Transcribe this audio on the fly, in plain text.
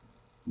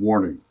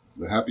Warning.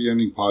 The Happy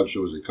Ending Pod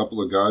Show is a couple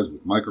of guys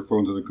with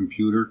microphones and a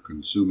computer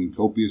consuming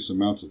copious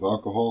amounts of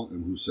alcohol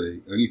and who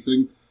say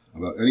anything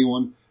about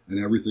anyone and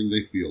everything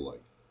they feel like.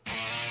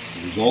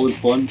 It is all in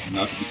fun and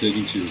not to be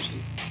taken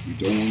seriously. We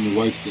don't own the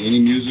rights to any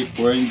music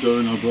playing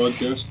during our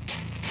broadcast.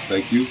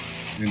 Thank you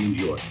and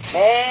enjoy.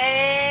 Hey,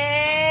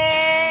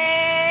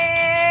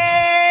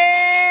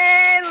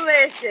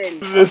 listen.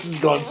 This has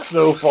gone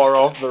so far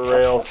off the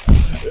rails.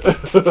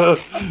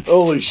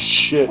 Holy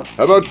shit.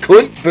 How about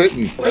Clint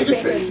Bitten? Take a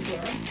taste.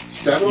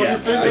 Stab it on your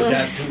finger?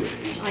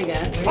 I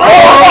guess.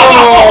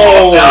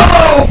 Oh!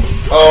 No!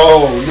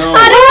 Oh, no.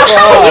 I don't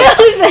know how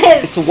to use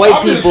this. It's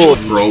white people.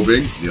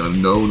 Probing the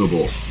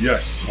unknownable.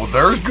 Yes. Well,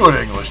 there's good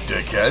English,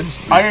 dickheads.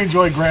 I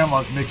enjoy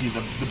Grandma's Mickey,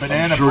 the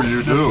banana. I'm sure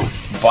you do.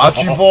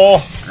 Bocce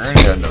ball?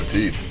 Granny had no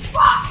teeth.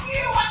 Fuck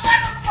you! I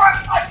never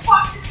brushed my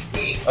fucking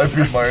teeth! I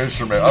beat my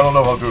instrument. I don't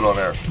know if I'll do it on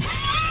air.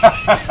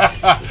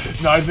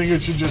 No, I think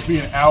it should just be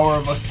an hour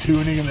of us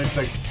tuning and then it's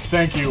like,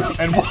 thank you.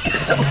 And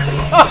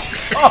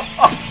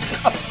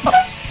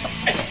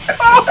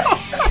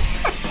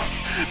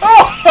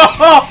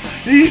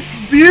he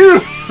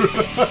spewed.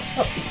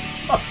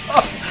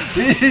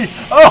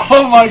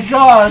 Oh my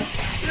god.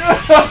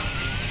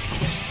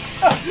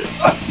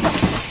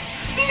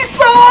 He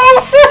fell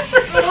over.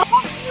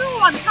 Fuck you!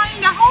 I'm trying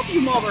to help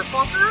you,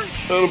 motherfucker!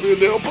 That'll be a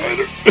nail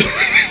biter.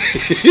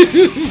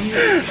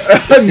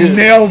 A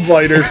nail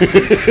biter.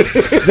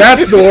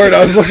 That's the word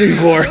I was looking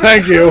for.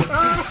 Thank you.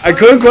 I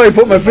couldn't quite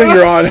put my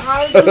finger on it.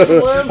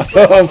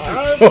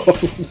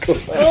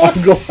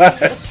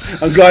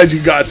 I'm glad you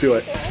got to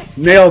it.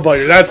 Nail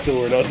biter. That's the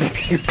word I was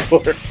looking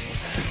for.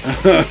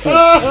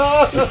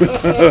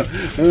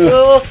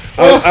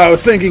 I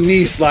was thinking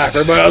knee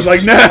slapper, but I was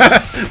like, nah,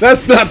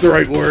 that's not the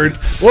right word.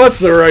 What's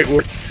the right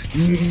word?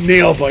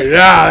 Nail biter.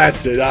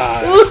 That's it.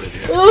 That's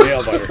it. Yeah.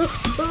 Nail biter.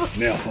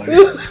 Nail biter.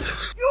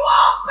 You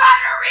all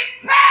better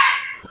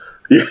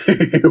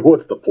repent!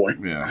 What's the point?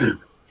 Yeah.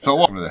 So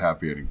welcome to the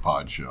Happy Ending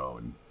Pod Show.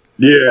 And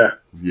Yeah.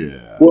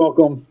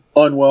 Welcome.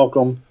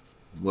 Unwelcome.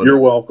 You're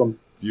welcome.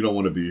 You don't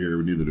want to be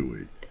here, neither do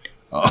we.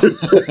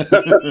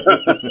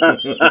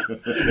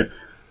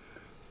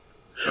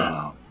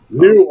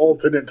 New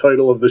alternate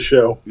title of the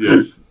show.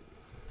 Yes.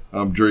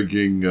 I'm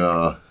drinking,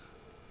 I'm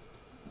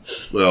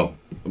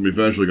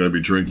eventually going to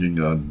be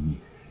drinking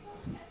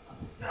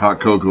hot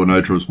cocoa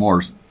nitro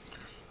s'mores.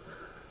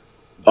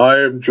 I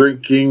am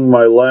drinking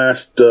my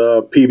last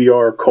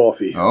PBR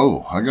coffee.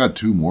 Oh, I got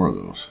 2 more of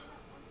those.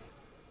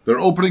 They're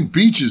opening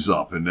beaches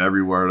up and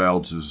everywhere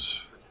else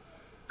is...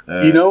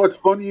 You know, it's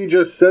funny you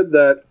just said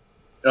that.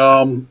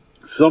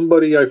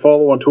 Somebody I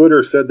follow on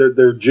Twitter said that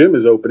their gym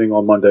is opening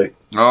on Monday.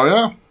 Oh,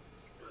 yeah?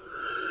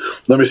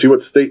 Let me see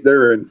what state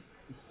they're in.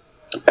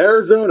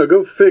 Arizona,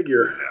 go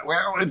figure.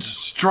 Well,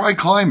 it's dry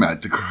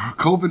climate. The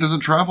COVID doesn't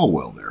travel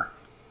well there.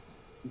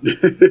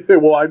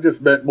 Well, I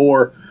just meant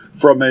more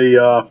from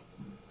a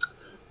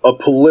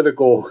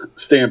political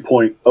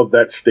standpoint of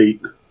that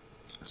state.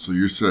 So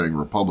you're saying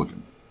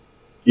Republican?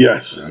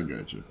 Yes. I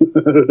got you.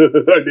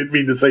 I didn't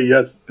mean to say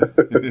yes.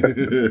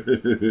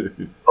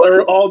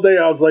 All day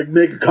I was like,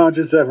 make a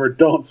conscious effort.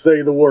 Don't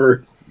say the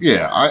word.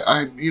 Yeah,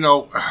 I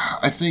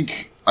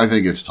think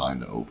it's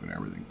time to open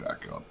everything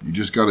back up. You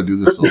just got to do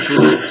the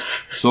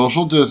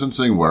social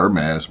distancing, wear a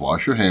mask,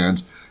 wash your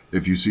hands.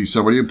 If you see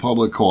somebody in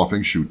public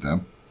coughing, shoot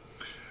them.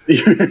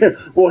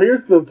 Well,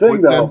 here's the thing,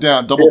 Put though. them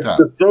down, double tap.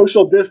 The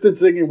social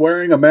distancing and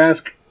wearing a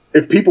mask,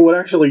 if people would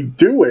actually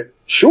do it,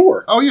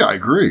 sure. Oh, yeah, I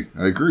agree.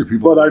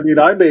 People. But, I mean,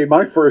 I made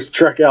my first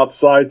trek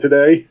outside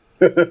today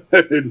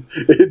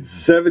in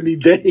 70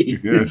 days.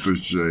 That's a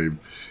shame.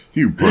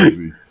 You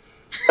pussy.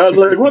 I was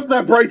like, what's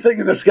that bright thing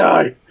in the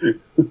sky? Did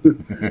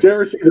you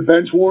ever see the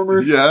bench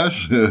warmers?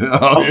 Yes.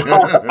 Oh,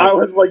 yeah. I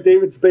was like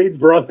David Spade's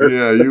brother.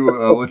 Yeah, you,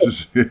 what's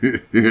his,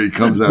 he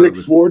comes out Nick of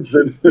the,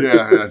 Swardson.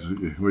 yeah, that's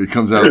when he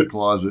comes out of the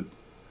closet.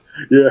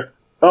 Yeah.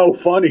 Oh,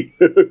 funny.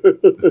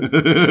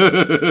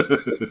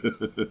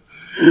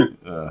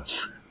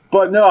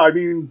 But no, I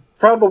mean,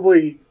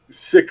 probably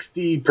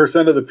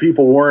 60% of the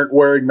people weren't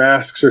wearing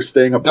masks or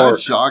staying apart. That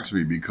shocks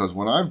me because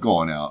when I've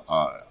gone out,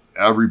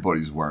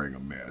 everybody's wearing a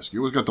mask. You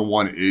always got the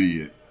one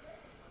idiot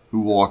who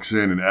walks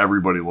in and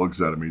everybody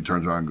looks at him and he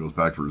turns around and goes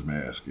back for his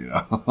mask, you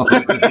know?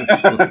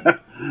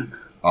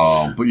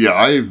 But yeah,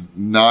 I've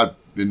not,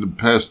 in the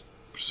past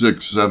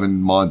 6-7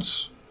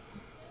 months,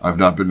 I've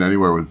not been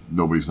anywhere with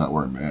nobody's not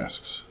wearing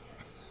masks.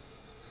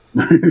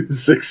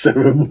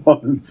 6-7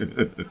 months.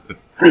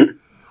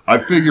 I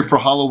figure for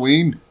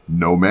Halloween,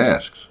 no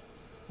masks.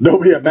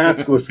 No, yeah,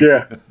 maskless,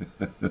 yeah.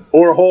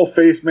 Or a whole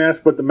face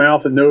mask, but the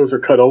mouth and nose are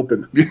cut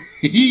open.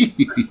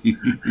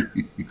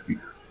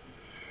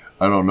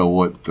 I don't know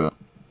what.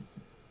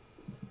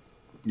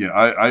 Yeah,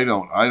 I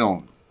don't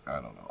know.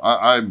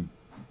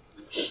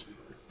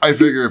 I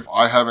figure if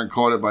I haven't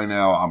caught it by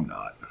now, I'm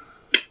not.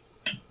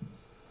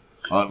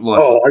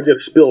 I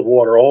just spilled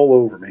water all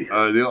over me.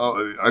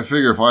 I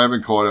figure if I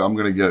haven't caught it, I'm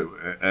going to get,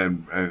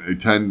 and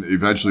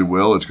eventually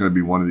will. It's going to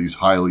be one of these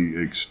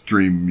highly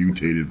extreme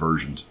mutated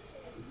versions.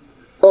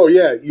 Oh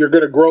yeah, you're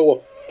going to grow a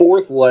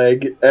fourth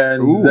leg,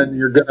 and Ooh. then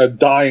you're gonna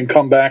die and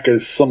come back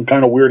as some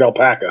kind of weird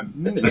alpaca.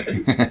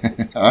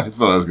 I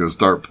thought I was going to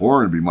start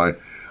porn.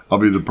 I'll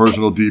be the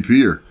personal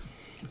DP'er.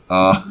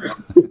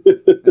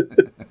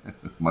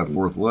 My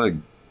fourth leg.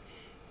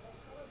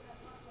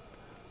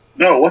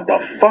 No, what the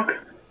fuck?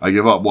 I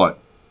give up what?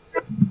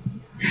 I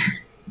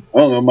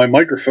don't know. My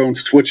microphone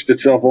switched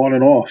itself on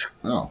and off.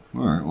 Oh, all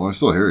right. Well, I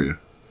still hear you.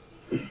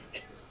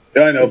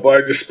 Yeah, I know,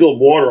 but I just spilled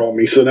water on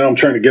me, so now I'm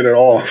trying to get it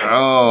off.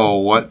 Oh,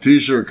 what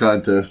T-shirt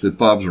contest at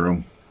Bob's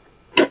room?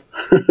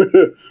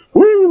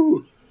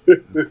 Woo!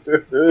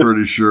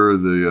 Pretty sure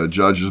the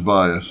judge is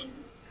biased.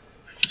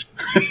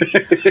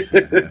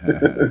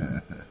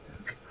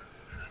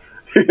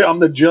 Yeah, I'm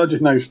the judge,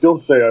 and I still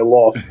say I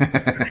lost.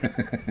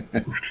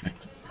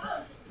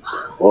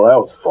 Well, that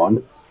was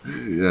fun.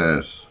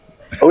 Yes.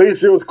 At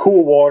least it was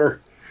cool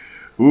water.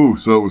 Ooh,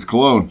 so it was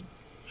cologne.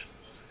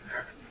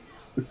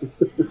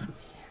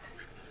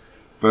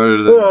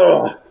 Better than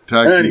Ugh.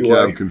 Taxi Anyway.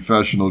 Cab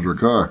Confessional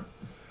Drakkar.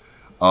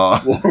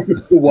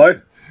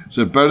 What? Is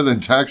it better than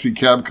Taxi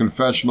Cab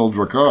Confessional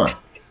Drakkar?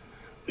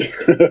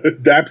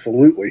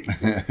 Absolutely.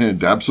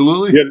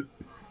 Dabsolutely? Yeah,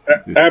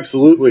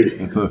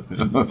 absolutely. I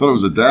thought it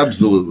was a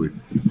dabsolutely.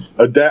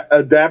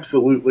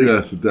 Absolutely.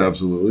 Yes, a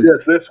dabsolutely.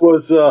 Yes, this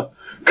was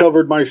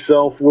covered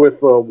myself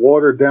with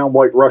watered down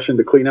White Russian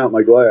to clean out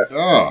my glass.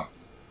 Ah.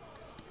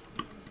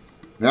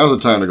 Now's the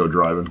time to go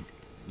driving.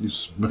 You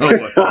smell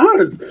like,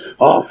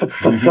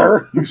 Officer,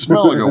 sir. you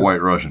smell like a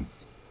White Russian.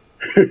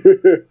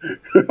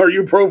 Are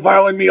you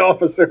profiling me,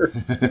 officer?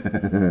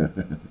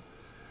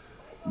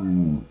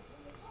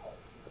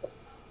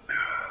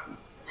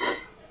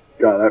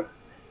 God,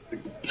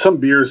 some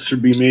beers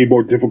should be made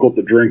more difficult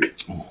to drink.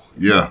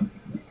 Yeah.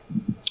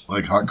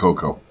 Like hot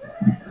cocoa.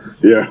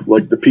 Yeah,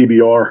 like the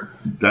PBR.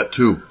 That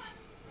too.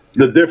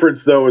 The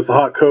difference, though, is the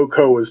hot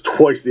cocoa is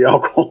twice the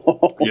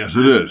alcohol. Yes,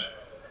 it is.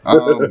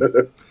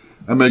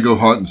 I may go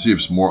hunt and see if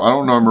s'more. I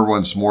don't remember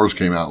when s'mores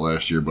came out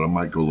last year, but I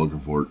might go looking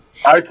for it.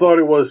 I thought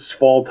it was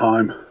fall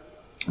time.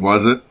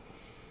 Was it?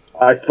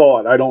 I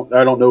thought. I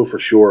don't know for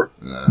sure.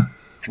 Yeah.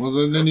 Well,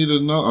 then they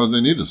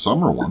need a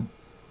summer one.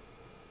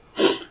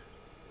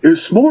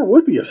 S'more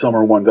would be a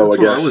summer one, though. That's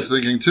I what guess. I was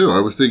thinking too.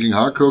 I was thinking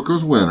hot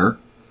cocoa's winter,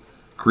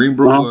 cream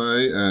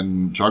brulee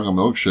and chocolate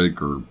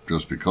milkshake are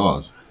just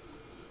because.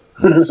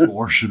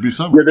 S'mores should be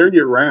summer. Yeah, they're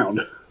year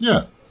round.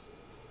 Yeah.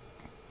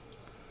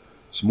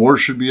 S'mores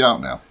should be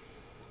out now.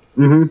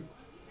 Mm-hmm.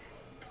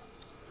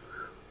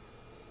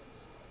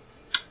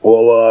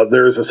 Well,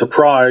 there's a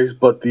surprise,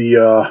 but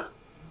the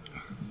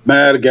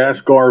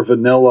Madagascar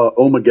Vanilla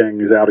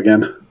Omegang is out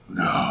again.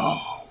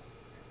 No.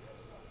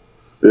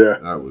 Yeah.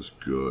 That was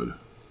good.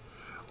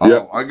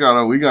 Yep.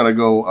 Oh, we gotta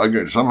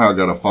go. Somehow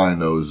gotta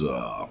find those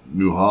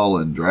New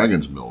Holland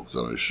Dragon's Milk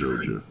that I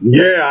showed you.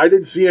 Yeah, I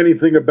didn't see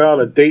anything about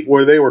a date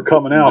where they were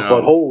coming out, No.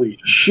 but holy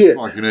shit.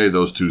 Fucking A,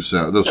 those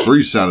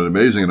three sounded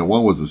amazing, and the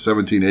one was the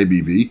 17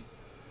 ABV.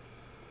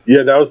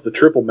 Yeah, that was the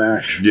triple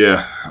mash.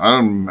 Yeah,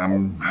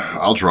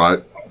 I'll try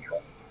it.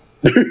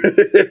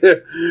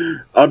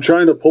 I'm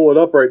trying to pull it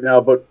up right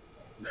now, but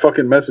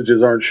fucking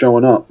messages aren't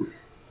showing up.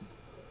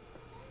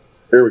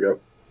 Here we go.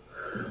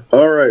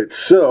 All right,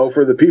 so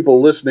for the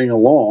people listening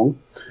along,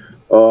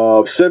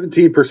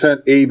 17%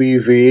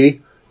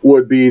 ABV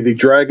would be the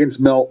Dragon's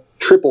Milk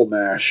Triple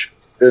Mash,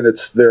 and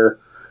it's their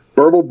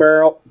bourbon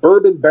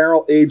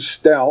barrel aged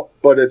stout,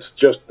 but it's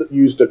just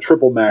used a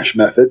triple mash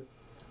method.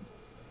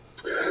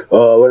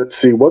 Let's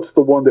see, what's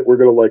the one that we're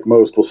going to like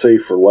most? We'll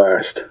save for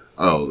last.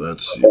 Oh,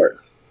 that's All right.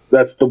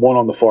 That's the one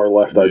on the far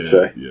left, I'd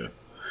say.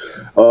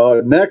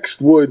 Yeah.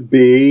 Next would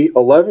be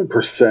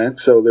 11%,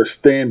 so they're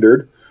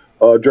standard.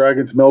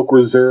 Dragon's Milk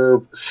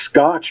Reserve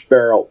Scotch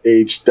Barrel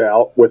Aged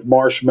Stout with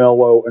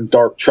marshmallow and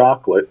dark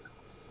chocolate.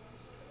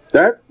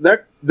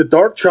 The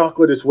dark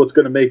chocolate is what's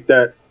going to make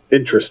that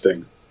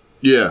interesting.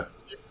 Yeah.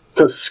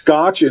 Because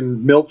Scotch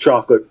and milk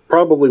chocolate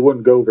probably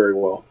wouldn't go very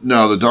well.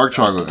 No, the dark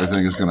chocolate I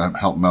think is going to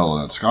help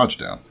mellow that Scotch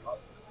down.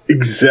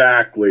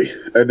 Exactly,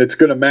 and it's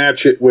going to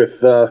match it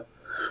with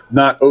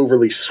not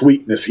overly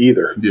sweetness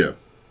either. Yeah.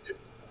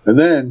 And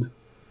then,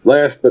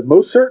 last but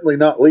most certainly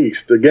not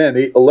least, again,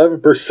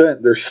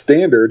 11%, they're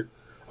standard.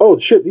 Oh,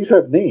 shit, these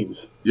have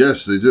names.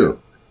 Yes, they do.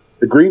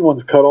 The green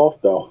one's cut off,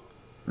 though.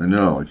 I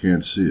know. I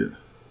can't see it.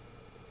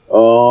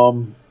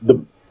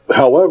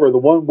 However, the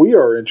one we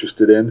are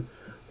interested in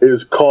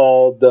is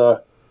called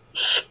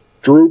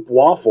Stroop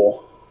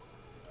Waffle.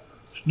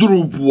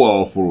 Stroop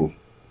waffle.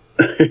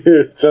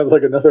 It sounds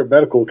like another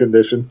medical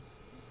condition.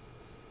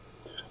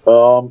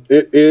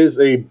 It is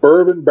a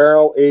bourbon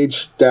barrel aged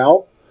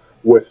stout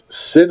with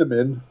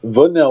cinnamon,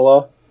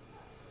 vanilla.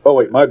 Oh,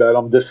 wait, my bad.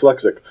 I'm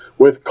dyslexic.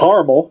 With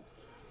caramel,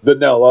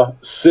 vanilla,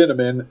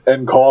 cinnamon,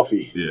 and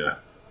coffee. Yeah.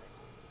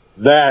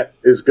 That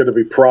is going to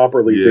be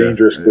properly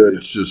dangerous good.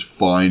 It's just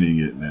finding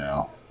it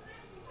now.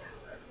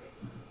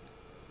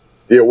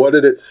 Yeah, what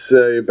did it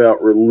say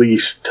about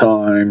release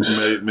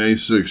times? May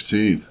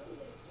 16th.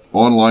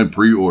 Online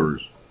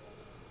pre-orders.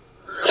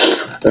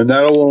 And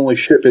that'll only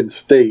ship in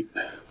state.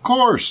 Of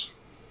course.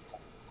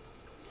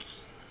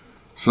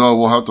 So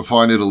we'll have to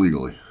find it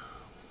illegally.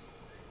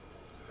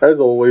 As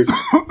always.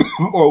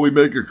 Or we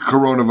make a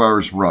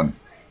coronavirus run.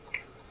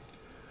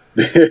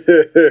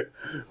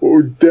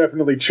 We're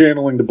definitely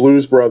channeling the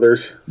Blues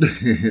Brothers.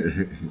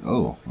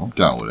 Oh, I'm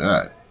down with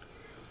that.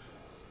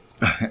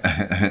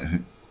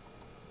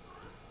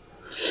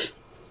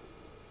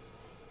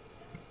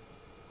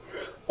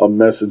 I'm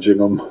messaging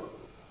them,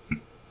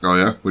 Oh,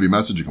 yeah? What are you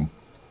messaging them?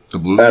 The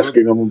Blues?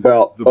 asking them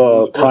about The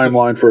Blues Brothers?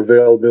 timeline for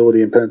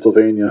availability in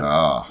Pennsylvania.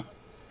 Ah.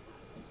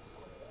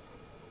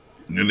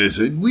 And they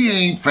said, we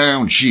ain't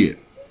found shit.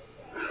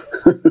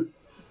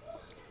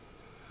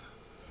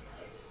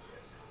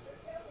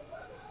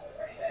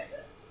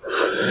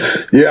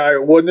 Yeah,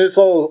 when it's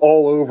all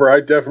over,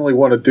 I definitely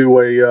want to do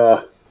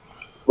a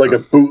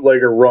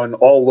bootlegger run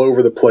all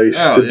over the place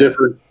Oh, yeah.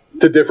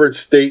 to different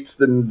states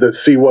and to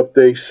see what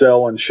they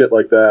sell and shit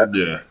like that.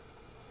 Yeah.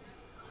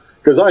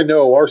 Because I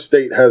know our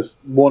state has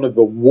one of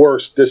the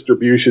worst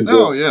distributions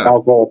Oh, of yeah.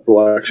 alcohol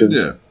selections.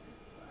 Yeah.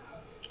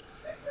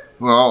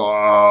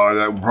 Well,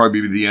 that would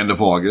probably be the end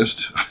of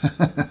August.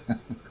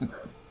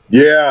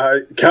 Yeah,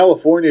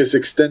 California's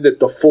extended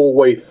the full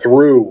way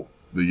through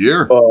The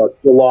year?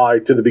 July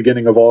to the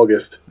beginning of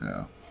August.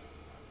 Yeah.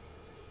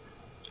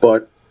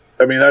 But,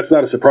 I mean, that's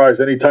not a surprise.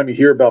 Anytime you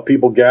hear about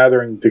people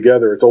gathering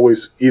together, it's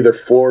always either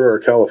Florida or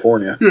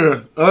California.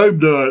 Yeah, I'm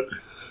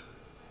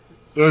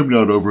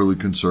not overly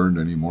concerned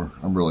anymore.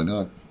 I'm really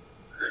not.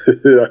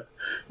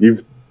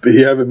 You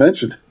haven't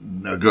mentioned.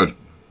 No, good.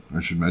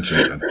 I should mention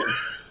it then.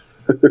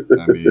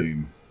 I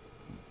mean,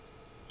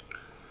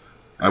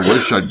 I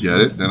wish I'd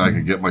get it. Then I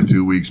could get my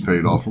 2 weeks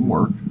paid off from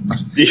work.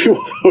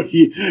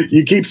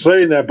 You keep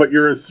saying that, but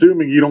you're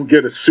assuming you don't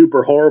get a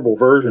super horrible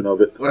version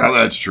of it. Well,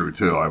 that's true,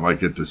 too. I might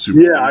get the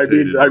super Yeah, I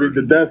mean,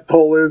 the death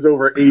toll is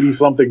over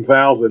 80-something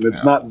thousand.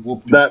 It's not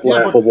that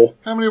laughable.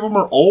 How many of them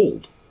are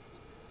old?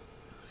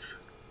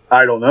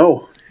 I don't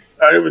know.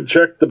 I haven't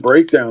checked the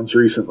breakdowns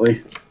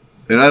recently.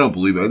 And I don't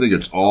believe it. I think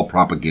it's all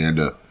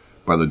propaganda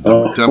by the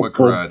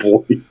Democrats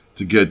Oh, boy.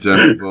 to get them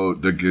to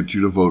vote, to get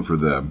you to vote for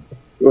them.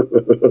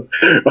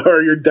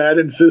 Are your dad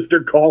and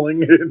sister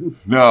calling in?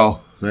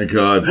 No, thank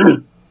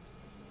God.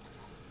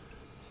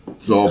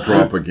 It's all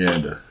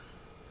propaganda.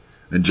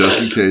 And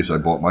just in case, I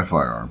bought my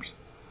firearms.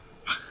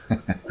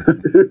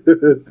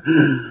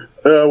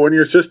 When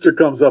your sister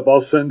comes up, I'll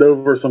send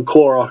over some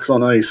Clorox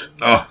on ice.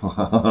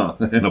 Oh,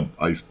 in an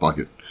ice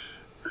bucket.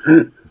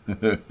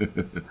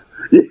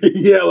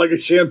 Yeah, like a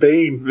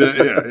champagne.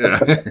 Yeah.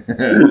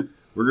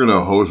 We're going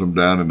to hose them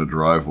down in the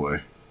driveway.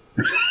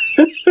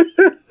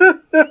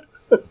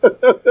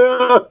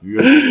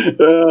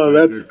 Oh,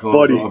 that's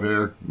funny. Off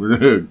here. We're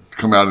going to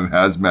come out in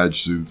hazmat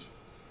suits.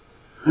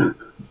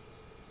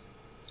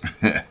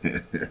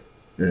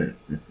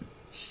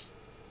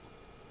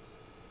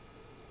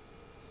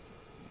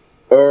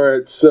 All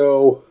right,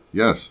 so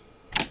Yes.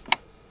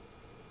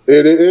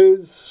 it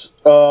is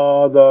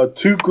the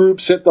two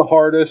groups hit the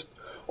hardest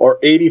are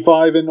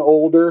 85 and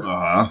older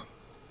Uh-huh.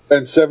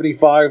 and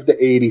 75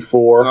 to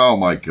 84, Oh,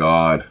 my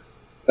God.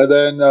 and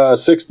then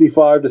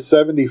 65 to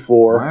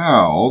 74.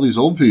 Wow, all these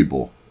old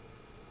people.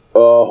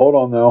 Hold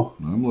on now.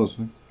 I'm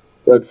listening.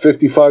 At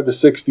 55 to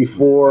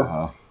 64.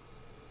 Uh-huh.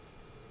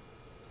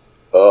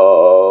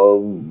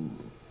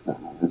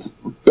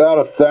 About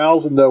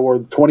 1,000 though were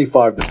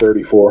 25 to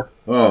 34.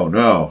 Oh,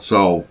 no.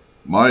 So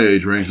my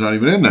age range's not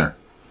even in there.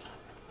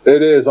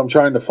 It is. I'm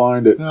trying to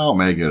find it. I'll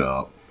make it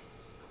up.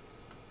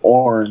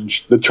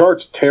 Orange. The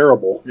chart's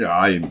terrible.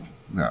 Yeah,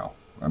 no.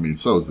 I mean,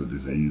 so is the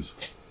disease.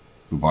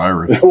 The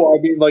virus. Well,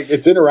 I mean, like,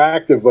 it's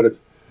interactive, but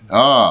it's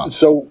Ah,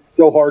 so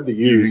hard to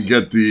you use.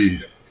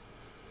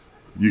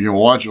 you can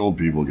watch old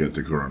people get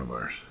the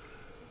coronavirus.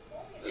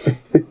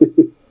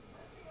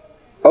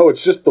 Oh,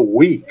 it's just the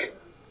week.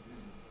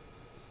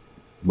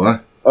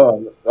 What?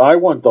 I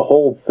want the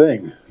whole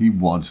thing. He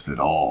wants it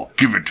all.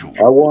 Give it to I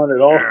him. want it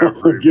all.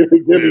 Every give me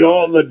bit.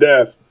 all the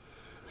death.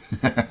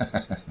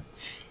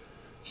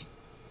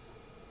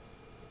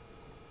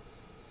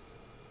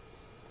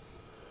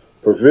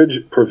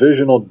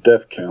 Provisional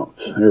death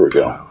counts. Here we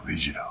go.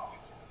 Provisional.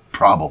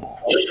 Probable.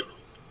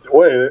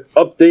 Wait,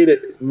 update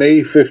it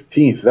May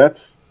 15th.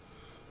 That's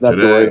not the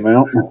Today. right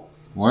amount.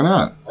 Why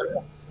not?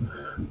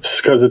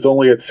 It's because it's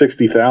only at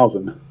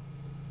 60,000.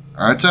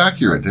 That's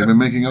accurate. They've been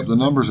making up the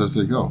numbers as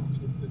they go.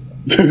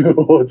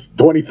 Well, it's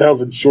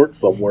 20,000 short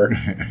somewhere.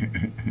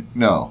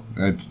 No,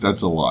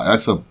 that's a lie.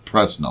 That's a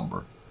press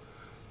number.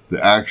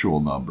 The actual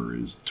number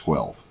is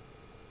 12.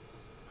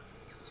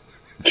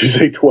 Did you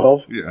say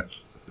 12?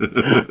 Yes. All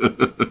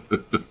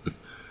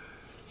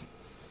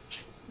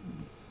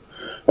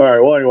right,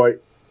 well, anyway,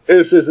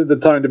 this isn't the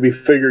time to be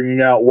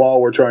figuring out while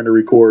we're trying to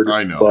record.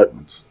 I know.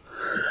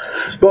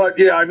 But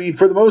yeah, I mean,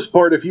 for the most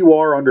part, if you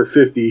are under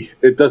 50,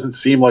 it doesn't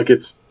seem like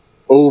it's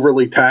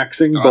overly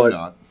taxing. I'm but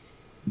not.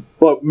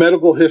 But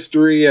medical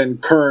history and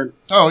current,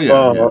 Oh,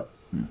 yeah.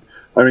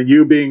 I mean,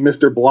 you being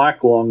Mr.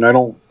 Black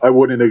Lung, I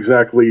wouldn't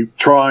exactly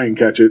try and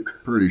catch it.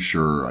 Pretty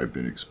sure I've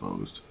been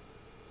exposed.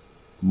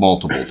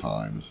 Multiple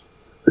times.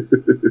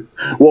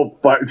 Well,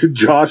 by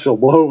Josh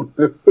alone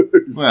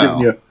is Well.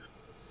 giving you.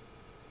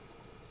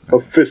 A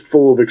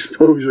fistful of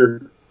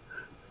exposure.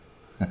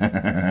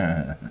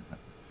 A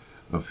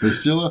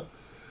fistula?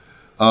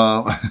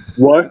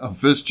 What? A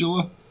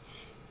fistula?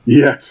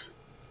 Yes.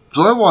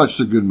 So I watched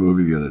a good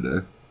movie the other day.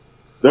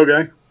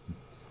 Okay.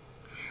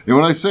 And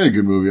when I say a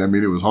good movie, I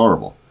mean it was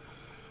horrible.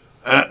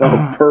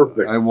 Oh,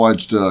 perfect. I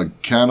watched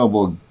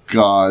Cannibal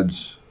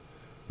Gods,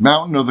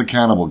 Mountain of the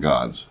Cannibal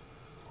Gods.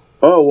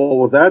 Oh, well,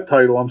 with that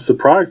title, I'm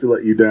surprised to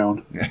let you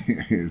down.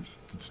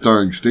 It's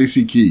starring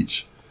Stacy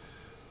Keach.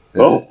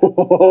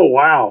 Oh,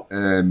 wow.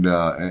 And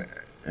Ursula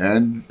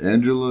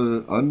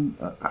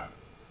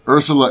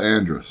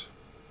Andress.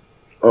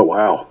 Oh,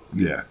 wow.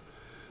 Yeah.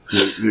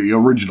 The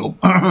original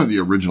the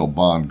original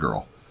Bond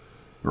girl.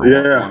 Or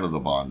Yeah. one of the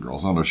Bond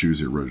girls. I don't know if she was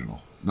the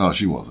original. No,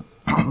 she wasn't.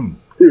 It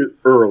was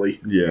early.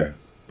 Yeah.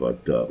 But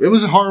it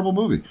was a horrible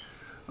movie.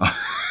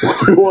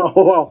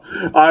 Well,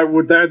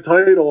 with that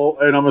title,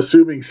 and I'm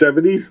assuming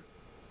 70s,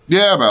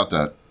 Yeah, about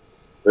that.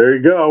 there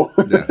you go.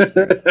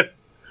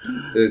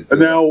 Yeah.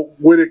 Now,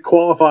 would it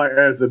qualify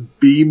as a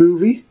B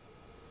movie?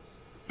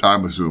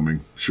 I'm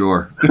assuming.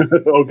 Sure.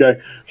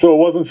 Okay. So it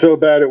wasn't so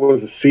bad it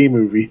was a C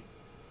movie.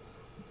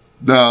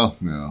 No.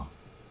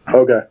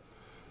 Okay.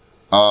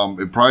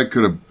 It probably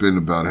could have been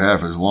about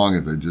half as long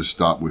if they just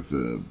stopped with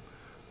the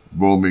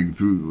roaming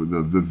through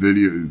the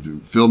video,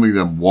 filming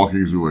them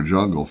walking through a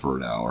jungle for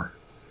an hour.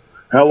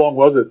 How long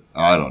was it?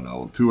 I don't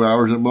know, 2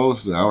 hours at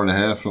most, an hour and a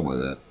half, something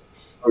like that.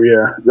 Oh,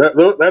 yeah.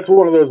 That's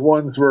one of those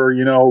ones where,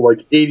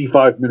 like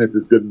 85 minutes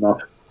is good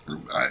enough.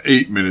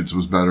 8 minutes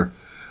was better.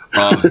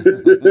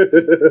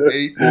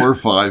 8 or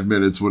 5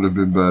 minutes would have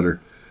been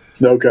better.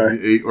 Okay.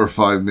 8 or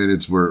 5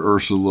 minutes where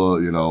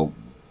Ursula,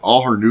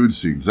 all her nude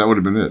scenes, that would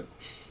have been it.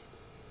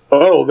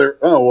 Well,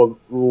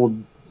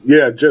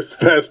 yeah, just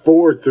fast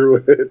forward through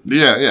it.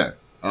 Yeah.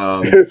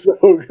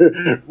 So,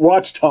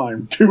 watch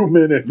time, 2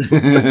 minutes.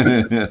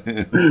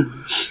 The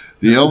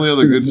only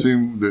other good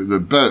scene, the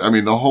best,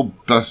 the whole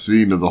best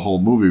scene of the whole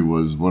movie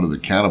was one of the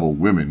cannibal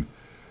women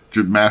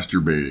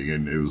masturbating,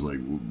 and it was like,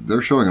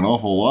 they're showing an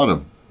awful lot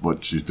of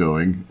what she's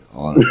doing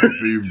on a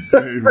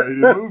B-rated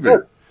movie.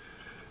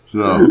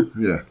 So,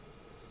 yeah.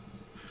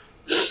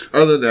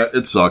 Other than that,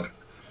 it sucked.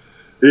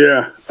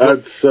 Yeah,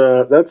 that's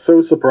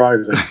so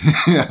surprising.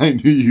 I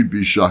knew you'd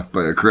be shocked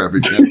by a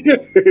crappy cannibal.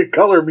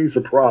 Color me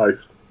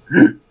surprised.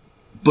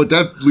 But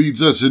that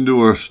leads us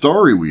into a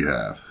story we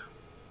have.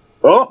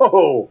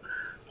 Oh,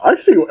 I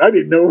see. I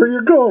didn't know where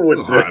you're going with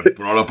I this.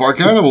 brought up our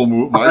cannibal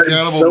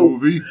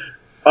movie.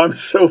 I'm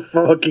so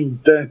fucking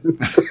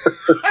dense.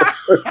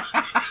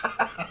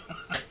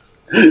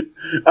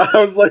 I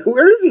was like,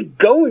 where is he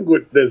going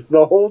with this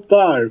the whole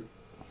time?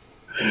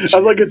 I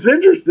was like, it's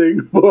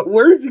interesting, but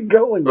where is he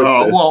going with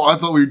this? Well, I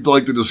thought we'd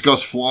like to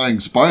discuss flying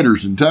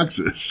spiders in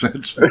Texas.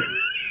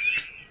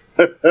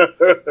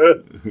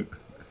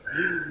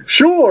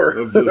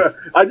 Sure.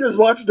 I just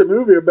watched a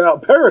movie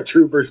about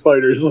paratrooper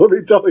spiders. Let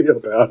me tell you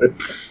about it.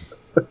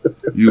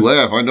 You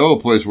laugh. I know a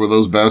place where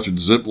those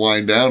bastards zip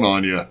line down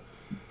on you.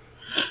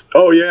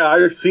 Oh yeah,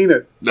 I've seen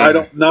it. I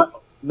don't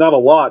not a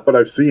lot, but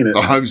I've seen it.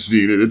 I've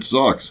seen it. It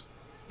sucks.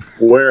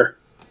 Where?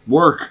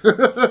 Work.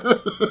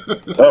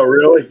 Oh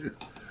really?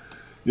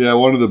 Yeah,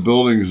 one of the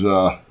buildings.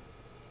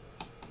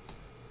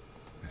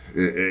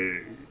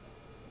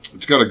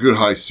 It's got a good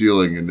high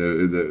ceiling, and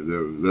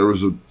there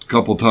was a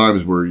couple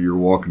times where you're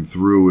walking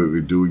through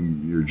it,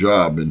 doing your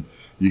job, and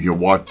you can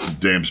watch the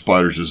damn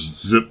spiders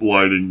just zip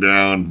lining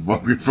down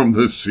from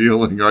the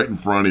ceiling right in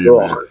front of you,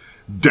 man.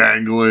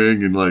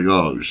 Dangling and like,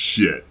 oh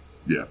shit,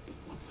 yeah,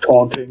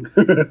 Taunting.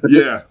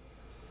 yeah.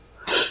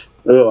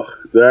 Ugh,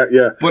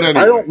 yeah. But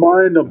anyway. I don't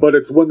mind them, but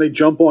it's when they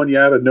jump on you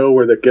out of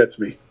nowhere that gets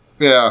me.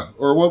 Yeah,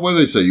 or what do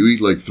they say? You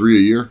eat like 3 a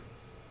year?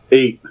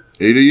 8.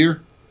 8 a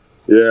year?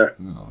 Yeah.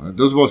 Oh,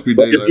 those must be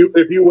Like days.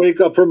 if you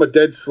wake up from a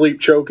dead sleep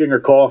choking or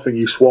coughing,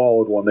 you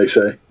swallowed one, they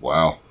say.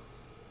 Wow.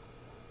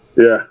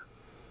 Yeah.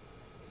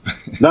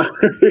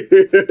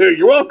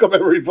 You're welcome,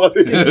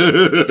 everybody.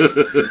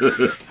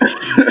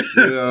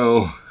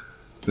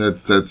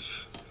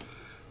 That's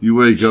you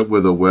wake up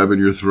with a web in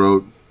your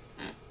throat.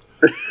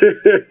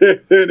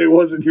 And it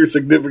wasn't your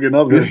significant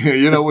other.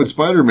 When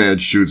Spider-Man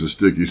shoots a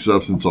sticky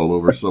substance all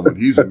over someone,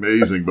 he's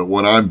amazing, but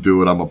when I'm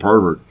doing, I'm a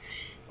pervert.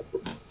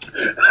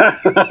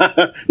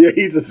 Yeah,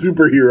 he's a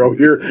superhero.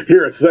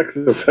 You're a sex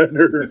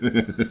offender.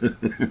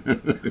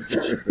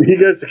 He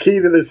gets the key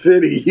to the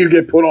city. You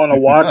get put on a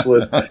watch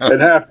list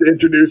and have to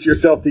introduce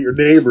yourself to your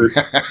neighbors.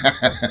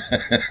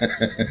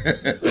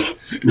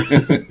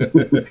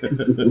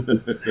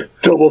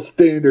 Double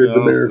standards,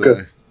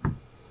 America.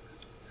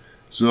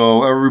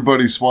 So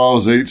everybody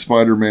swallows 8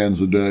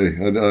 Spider-Mans a day,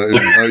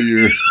 a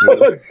year.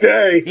 A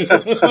day.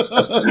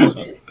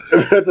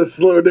 That's a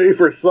slow day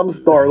for some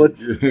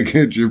starlets.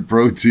 Get your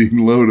protein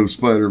load of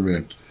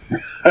Spider-Man.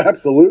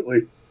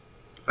 Absolutely.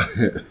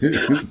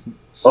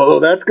 Although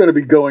that's going to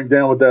be going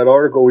down with that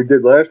article we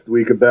did last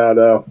week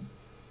about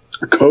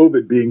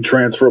COVID being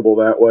transferable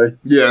that way.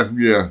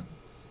 Yeah.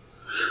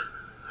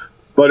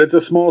 But it's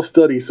a small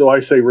study, so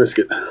I say risk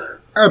it.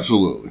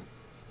 Absolutely.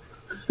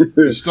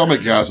 The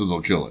stomach gases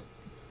will kill it.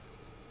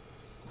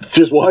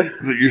 Just what?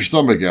 Your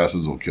stomach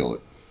acids will kill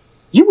it.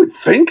 You would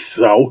think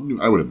so.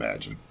 I would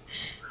imagine.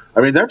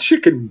 I mean, that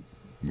shit can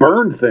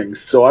burn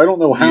things, so I don't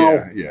know how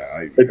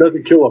it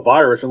doesn't kill a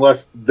virus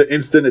unless the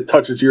instant it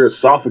touches your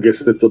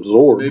esophagus, it's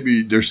absorbed.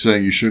 Maybe they're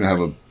saying you shouldn't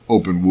have an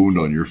open wound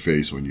on your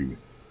face when you...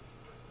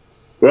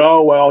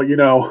 Well, you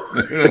know,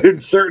 in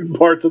certain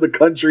parts of the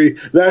country,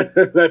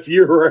 that's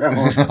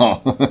year-round.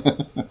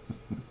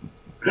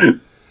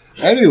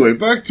 Anyway,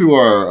 back to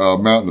our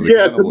Mountain of the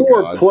Cannibal the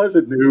more Gods.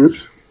 pleasant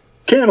news.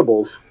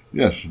 Cannibals.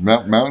 Yes,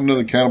 Mountain of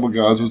the Cannibal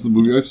Gods was the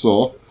movie I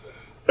saw.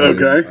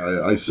 Okay.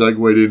 I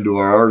segued into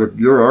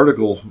your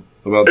article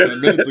about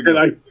 10 minutes ago. And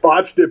I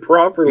botched it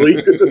properly.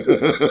 Wouldn't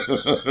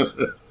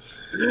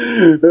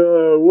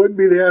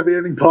be the Happy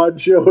Ending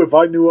Pod Show if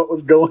I knew what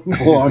was going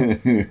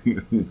on.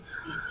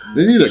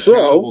 They need a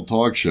cannibal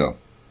talk show.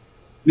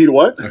 Need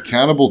what? A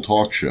cannibal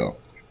talk show.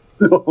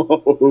 I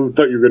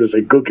thought you were going to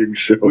say cooking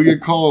show. We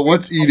could call it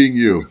What's Eating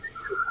You?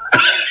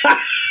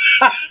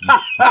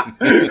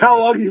 How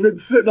long have you been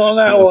sitting on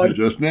that one?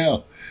 Just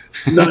now.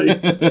 Nice.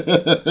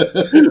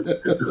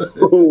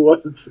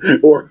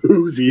 Or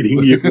who's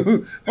eating you?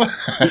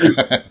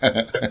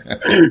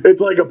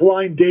 It's like a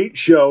blind date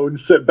show and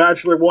said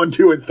Bachelor 1,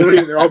 2, and 3,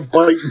 and they're all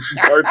biting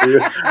parts of you.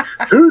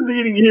 Who's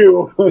eating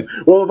you?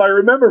 Well, if I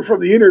remember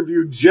from the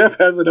interview, Jeff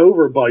has an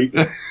overbite.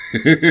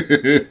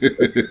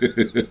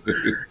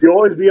 You'll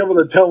always be able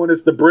to tell when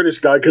it's the British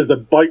guy because the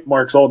bite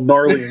mark's all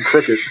gnarly and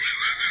crooked.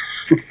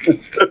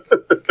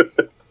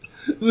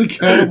 The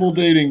cannibal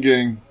dating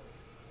gang.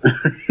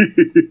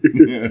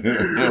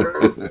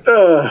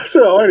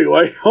 So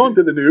anyway, on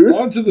to the news.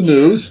 On to the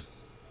news.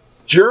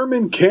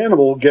 German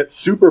cannibal gets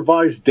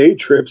supervised day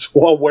trips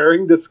while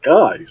wearing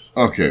disguise.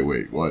 Okay,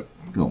 wait, what?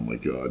 Oh my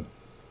god.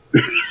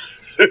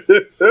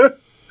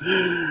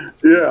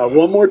 Yeah,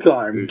 one more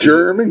time.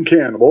 German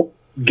cannibal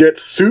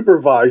gets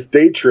supervised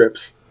day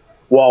trips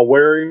while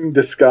wearing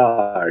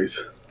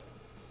disguise.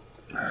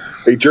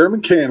 A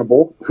German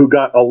cannibal who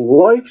got a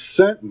life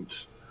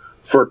sentence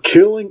for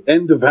killing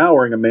and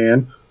devouring a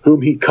man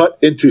whom he cut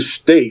into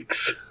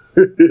steaks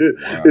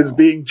is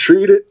being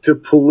treated to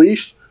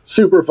police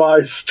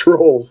supervised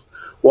strolls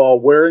while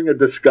wearing a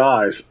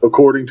disguise,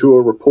 according to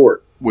a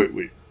report. Wait.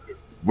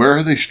 Where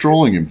are they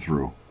strolling him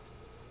through?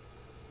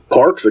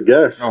 Parks, I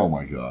guess. Oh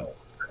my god.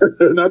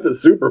 Not the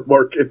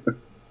supermarket.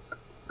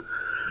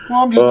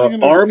 Well, I'm just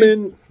thinking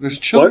Armin, there's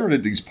children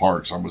at these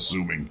parks, I'm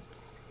assuming.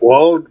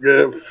 Well,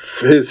 if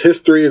his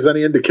history is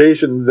any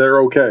indication,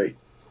 they're okay.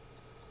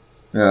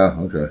 Yeah,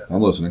 okay.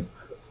 I'm listening.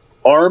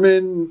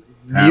 Armin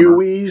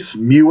Mewes,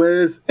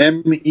 Meiwes.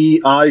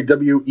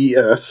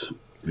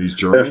 He's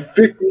German?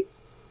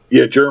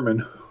 Yeah,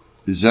 German.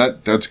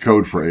 That's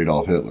code for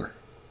Adolf Hitler?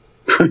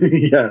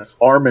 Yes,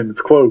 Armin,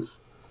 it's close.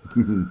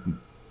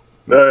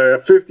 A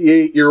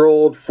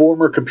 58-year-old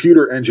former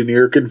computer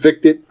engineer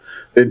convicted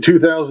in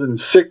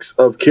 2006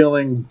 of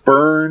killing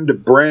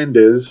Bernd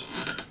Brandes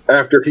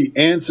after he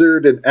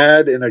answered an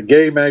ad in a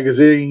gay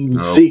magazine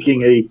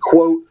seeking a,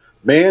 quote,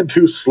 man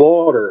to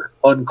slaughter,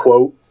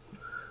 unquote.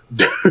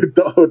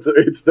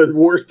 It's the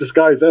worst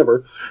disguise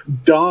ever.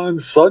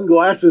 Dons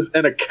sunglasses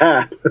and a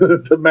cap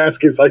to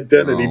mask his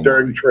identity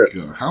during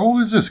trips. God. How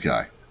old is this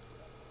guy?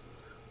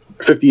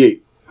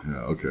 58. Yeah,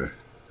 okay.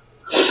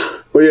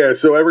 But yeah,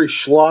 so every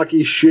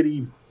schlocky,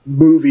 shitty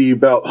movie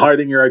about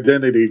hiding your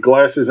identity,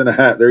 glasses and a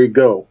hat, there you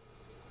go.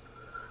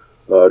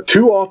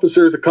 2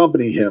 officers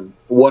accompany him,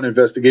 one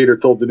investigator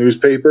told the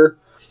newspaper.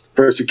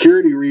 For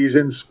security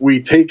reasons,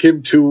 we take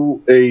him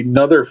to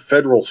another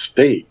federal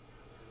state.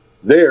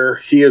 There,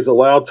 he is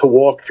allowed to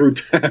walk through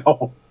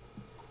town.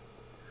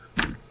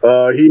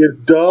 He is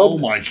dubbed... Oh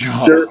my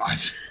god.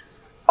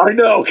 I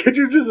know. Could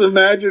you just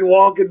imagine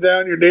walking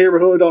down your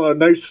neighborhood on a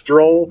nice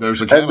stroll?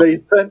 There's a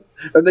cannibal.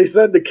 And they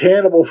send the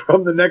cannibal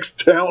from the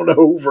next town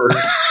over.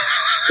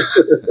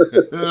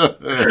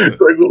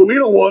 Like, we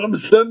don't want them,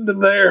 send them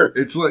there.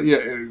 It's like, yeah,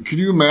 could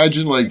you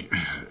imagine, like,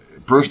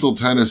 Bristol,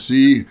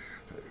 Tennessee,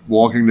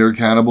 walking their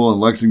cannibal in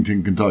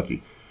Lexington,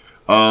 Kentucky?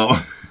 I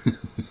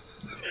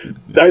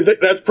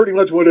think that's pretty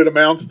much what it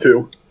amounts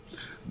to.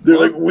 They're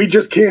like, we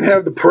just can't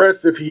have the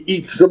press if he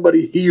eats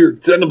somebody here.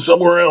 Send him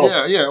somewhere else.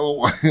 Yeah. Well,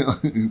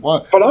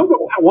 why? But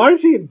why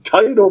is he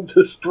entitled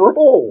to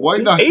stroll? Why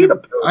not?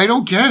 I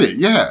don't get it.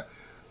 Yeah.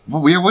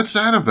 Well, yeah. What's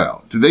that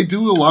about? Do they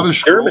do a lot of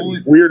strolling?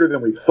 Germany's weirder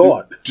than we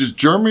thought. Does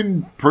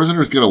German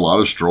prisoners get a lot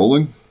of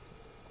strolling?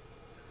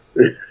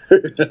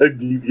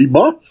 He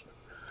must.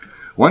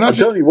 Why not? I'm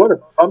telling you what, if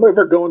I'm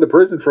ever going to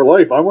prison for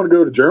life, I want to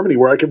go to Germany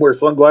where I can wear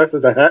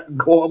sunglasses, a hat, and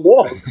go on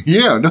walks.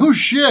 Yeah, no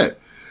shit.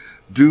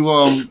 Do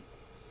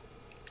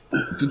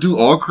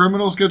all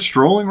criminals get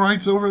strolling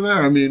rights over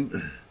there? I mean,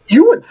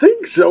 you would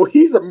think so.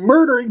 He's a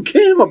murdering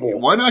cannibal.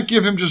 Why not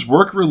give him just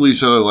work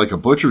release at like a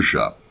butcher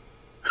shop?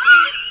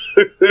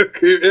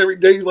 Every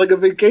day's like a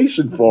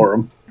vacation for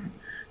him.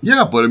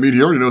 Yeah, but I mean,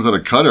 he already knows how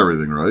to cut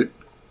everything, right?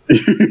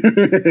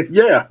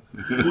 Yeah.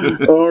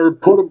 Or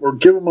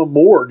give him a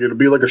morgue. It'll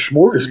be like a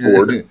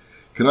smorgasbord.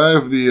 Can I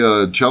have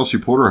the Chelsea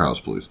Porterhouse,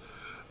 please?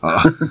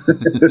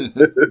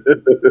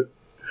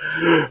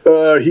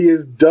 He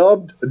is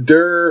dubbed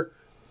Der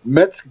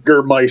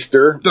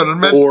Metzgermeister, Der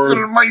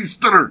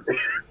Metzgermeister,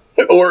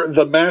 or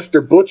the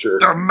Master Butcher,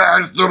 the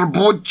Master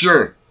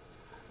Butcher,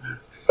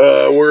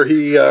 where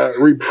he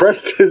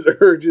repressed his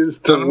urges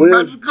to the live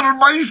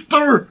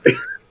Metzgermeister.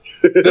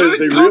 as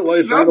a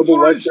real-life Hannibal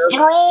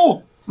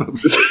Lecter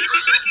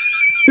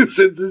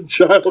since his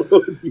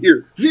childhood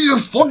years. Sie you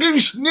fucking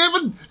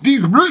sniffing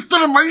these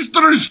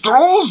Meister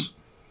straws?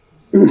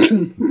 He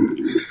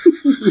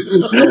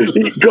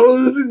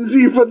goes and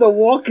see for the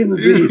walking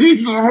see.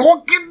 He's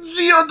rocking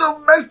sie on the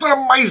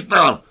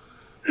Meister.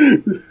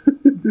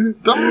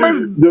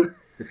 The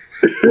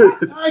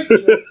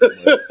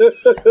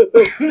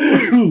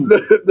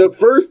The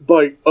first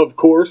bite, of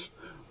course,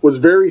 was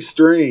very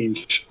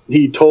strange.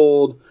 He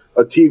told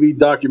a TV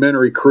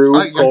documentary crew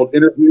called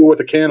Interview with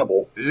a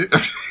Cannibal.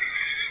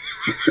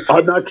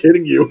 I'm not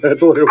kidding you.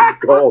 That's what it was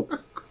called.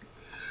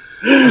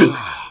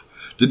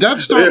 Did that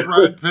star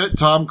Brad Pitt,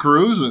 Tom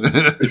Cruise?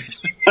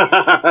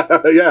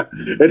 Yeah,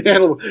 and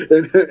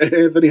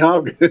Anthony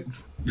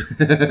Hopkins.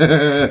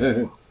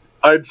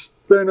 I'd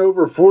spent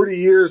over 40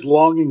 years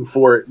longing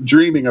for it,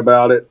 dreaming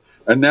about it,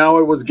 and now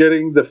I was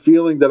getting the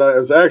feeling that I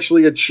was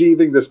actually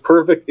achieving this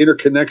perfect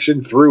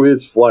interconnection through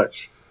his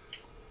flesh.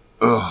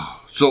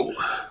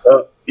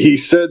 He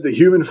said the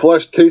human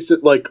flesh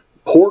tasted like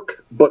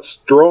pork, but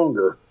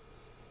stronger.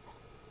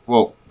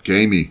 Well,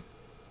 gamey.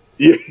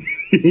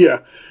 Yeah,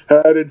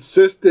 had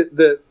insisted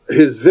that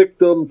his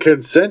victim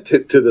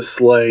consented to the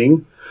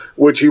slaying,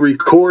 which he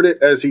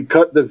recorded as he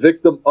cut the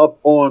victim up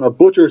on a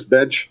butcher's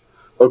bench,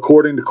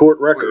 according to court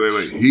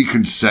records. Wait. He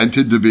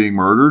consented to being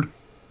murdered?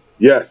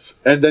 Yes,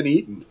 and then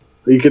eaten.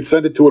 He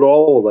consented to it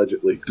all,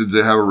 allegedly. Did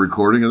they have a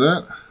recording of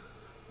that?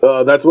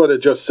 That's what it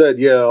just said.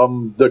 Yeah,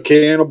 the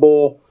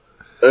cannibal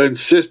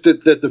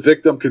insisted that the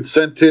victim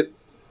consented,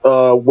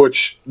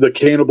 which the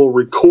cannibal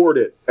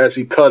recorded as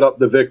he cut up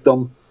the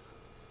victim.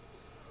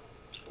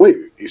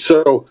 Wait,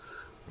 so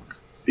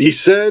he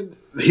said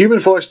human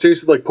flesh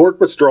tasted like pork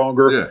but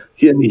stronger. Yeah.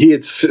 He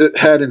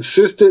had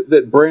insisted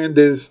that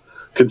Brandes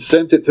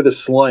consented to the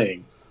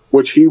slaying,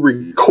 which he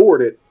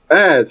recorded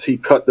as he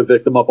cut the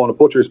victim up on a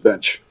butcher's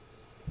bench.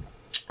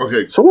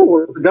 Okay. So what,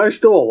 was the guy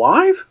still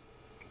alive?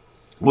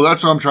 Well,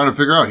 that's what I'm trying to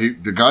figure out.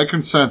 The guy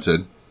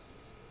consented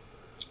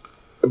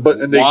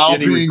while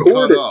being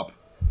cut up.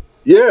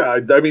 Yeah,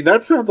 I mean,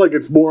 that sounds like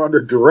it's more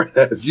under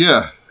duress.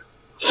 Yeah.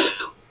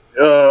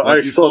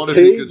 I thought if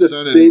he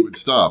consented, he would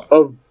stop.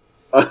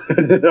 I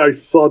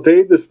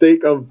sauteed the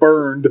steak of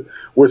burned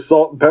with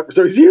salt and pepper.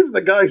 So he's using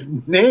the guy's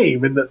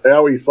name in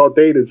how he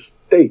sauteed his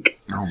steak.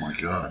 Oh, my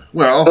God.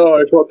 Well.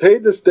 I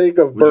sauteed the steak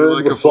of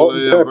burned with salt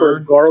and pepper,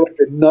 garlic,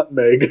 and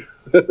nutmeg.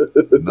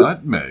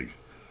 Nutmeg?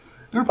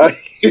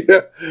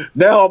 Yeah.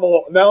 Now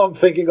I'm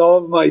thinking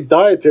all of my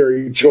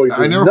dietary choices.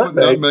 I never put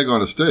nutmeg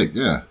on a steak,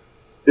 yeah.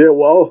 Yeah,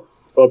 well,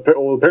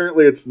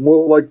 apparently it's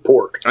more like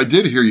pork. I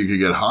did hear you could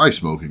get high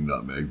smoking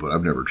nutmeg, but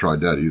I've never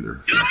tried that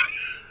either.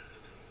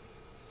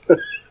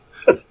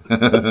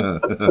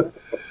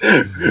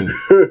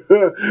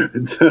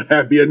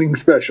 Happy ending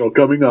special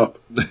coming up.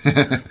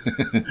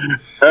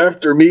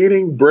 After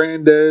meeting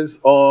Brandes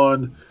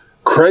on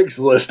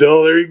Craigslist,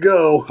 oh, there you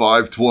go.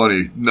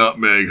 520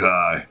 nutmeg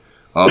high.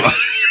 Oh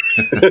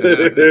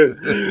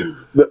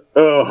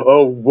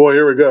boy,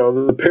 here we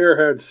go. The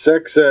pair had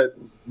sex at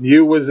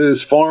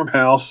Mewes'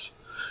 farmhouse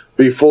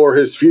before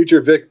his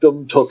future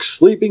victim took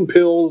sleeping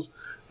pills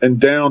and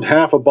downed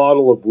half a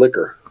bottle of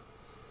liquor.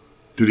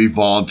 Did he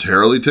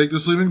voluntarily take the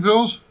sleeping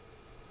pills?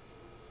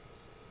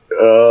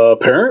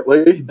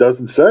 Apparently, it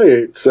doesn't say.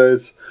 It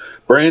says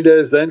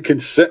Brandes then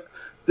consent.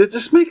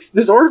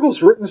 This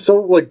article's written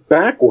so like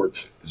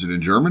backwards. Is it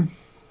in German?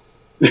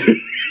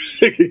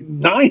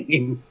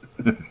 9.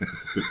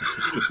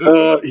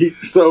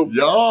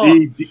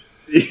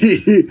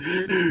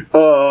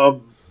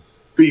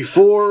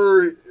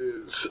 Before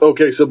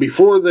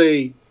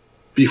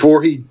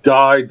he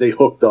died, they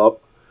hooked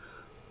up,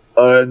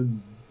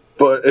 and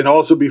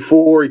also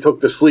before he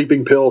took the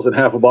sleeping pills and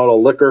half a bottle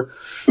of liquor.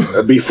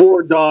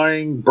 Before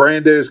dying,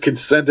 Brandes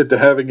consented to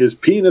having his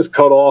penis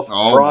cut off,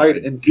 fried,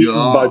 and eaten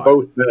by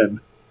both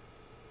men.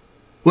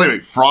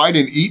 Wait, fried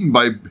and eaten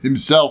by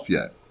himself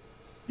yet?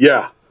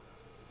 Yeah.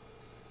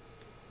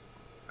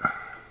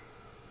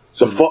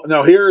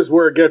 Now here's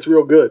where it gets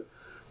real good.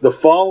 The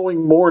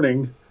following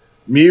morning,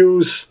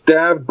 Mewes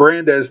stabbed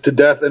Brandes to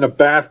death in a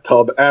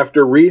bathtub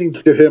after reading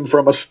to him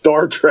from a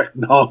Star Trek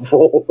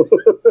novel.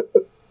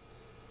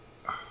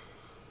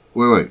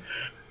 Wait.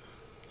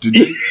 Did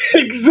they...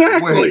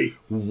 Exactly. Wait,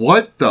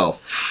 what the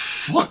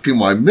fuck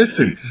am I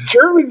missing?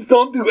 Germans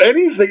don't do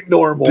anything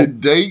normal.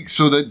 Did they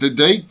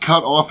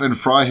cut off and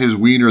fry his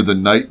wiener the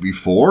night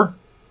before?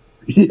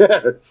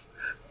 Yes.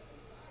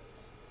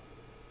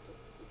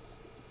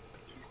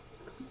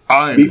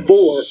 I'm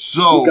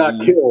so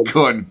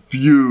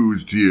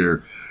confused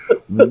here.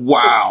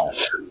 Wow.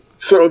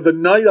 So the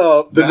night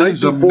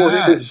before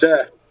his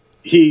death,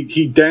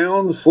 he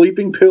downed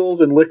sleeping pills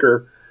and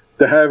liquor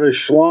to have his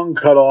schlong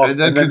cut off, and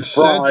then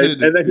consented,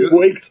 fried, and then he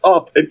wakes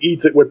up and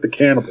eats it with the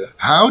cannibal.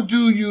 How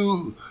do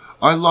you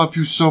I love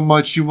you so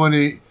much. You want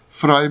to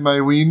fry my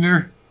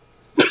wiener?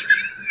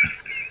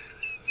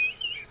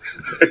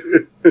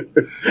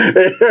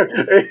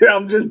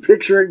 I'm just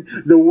picturing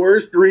the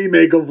worst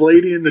remake of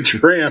Lady and the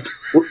Tramp.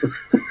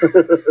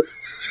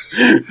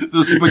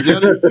 The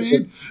spaghetti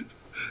scene?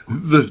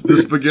 The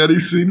spaghetti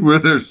scene where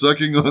they're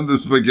sucking on the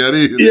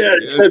spaghetti? Yeah,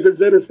 except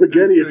instead of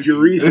spaghetti, it's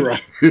urethra.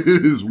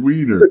 It's his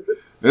wiener.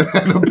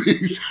 And a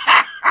piece.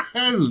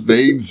 His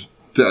veins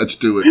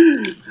attached to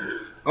it.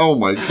 Oh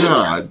my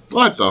god.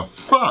 What the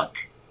fuck?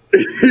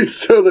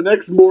 So the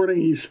next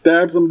morning, he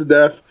stabs him to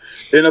death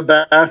in a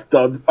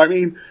bathtub. I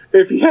mean,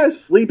 if he has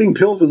sleeping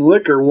pills and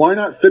liquor, why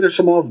not finish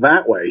him off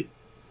that way?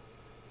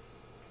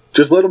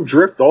 Just let him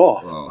drift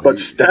off. Oh, but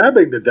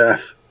stabbing to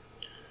death?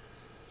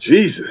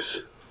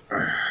 Jesus.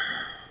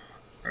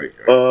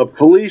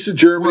 Police in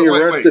Germany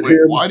arrested him.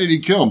 Why did he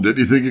kill him? Did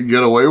he think he could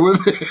get away with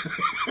it?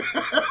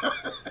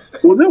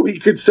 Well, no, he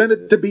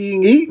consented to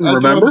being eaten, That's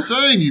remember? what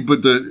I'm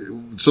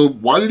saying. So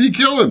why did he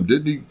kill him?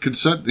 Didn't he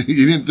consent?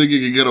 He didn't think he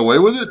could get away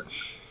with it?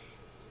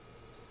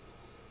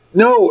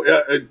 No,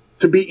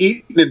 to be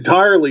eaten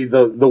entirely,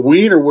 the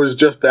wiener was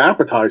just the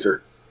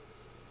appetizer.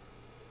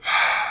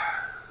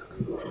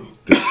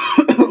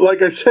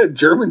 Like I said,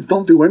 Germans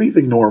don't do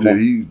anything normal.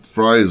 Did he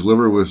fry his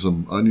liver with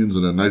some onions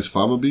and a nice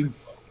fava bean?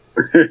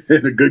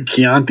 And a good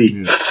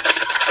Chianti. Yeah.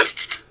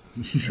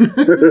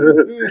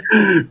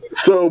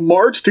 So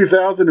March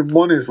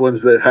 2001 is when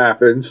that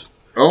happens.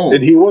 Oh.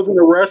 And he wasn't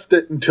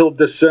arrested until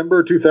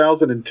December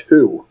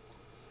 2002.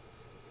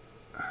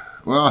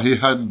 Well, he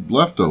had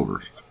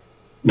leftovers.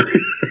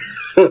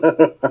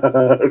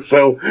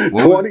 So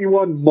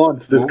 21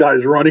 months this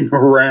guy's running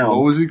around.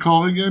 What was he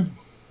called again?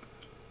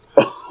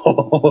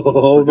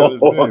 Hold I forgot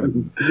his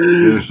on.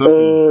 There's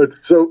something.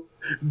 It's so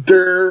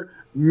Der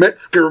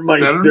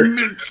Metzgermeister. Der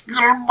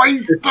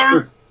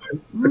Metzgermeister,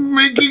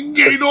 making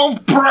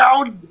Adolf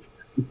proud.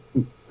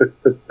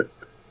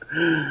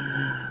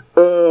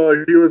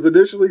 He was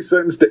initially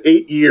sentenced to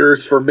 8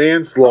 years for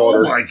manslaughter.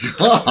 Oh my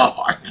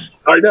god!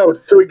 I know.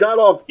 So he got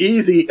off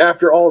easy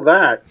after all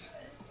that.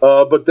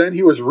 But then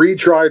he was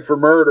retried for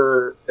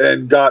murder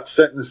and got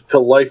sentenced to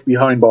life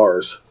behind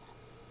bars.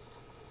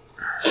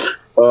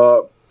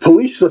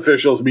 Police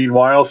officials,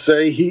 meanwhile,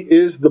 say he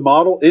is the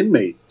model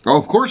inmate. Oh,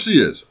 of course he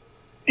is.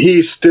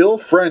 He's still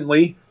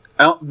friendly,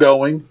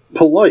 outgoing,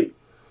 polite,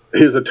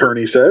 his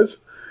attorney says.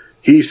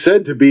 He's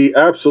said to be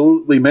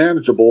absolutely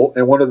manageable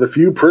and one of the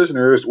few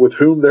prisoners with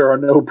whom there are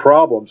no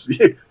problems.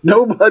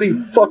 Nobody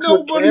fucks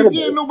with cannibals.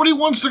 Yeah, nobody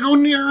wants to go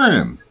near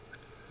him.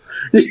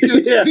 He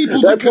gets Yeah,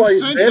 people to that's why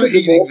he's consent to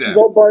eating manageable. them. He's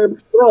all by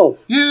himself.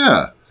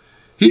 Yeah.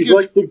 He's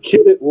like the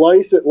kid at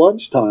lice at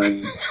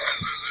lunchtime.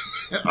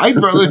 I'd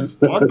rather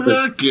talk to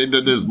that kid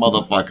than this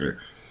motherfucker.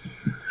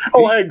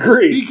 Oh, I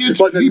agree. He gets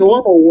But in the people-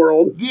 normal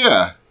world,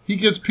 Yeah. He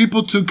gets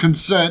people to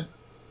consent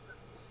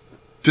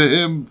to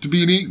him to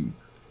being eaten.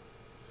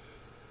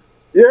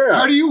 yeah.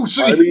 How do you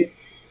say? I mean,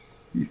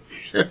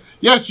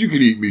 Yes, you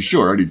can eat me,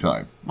 sure,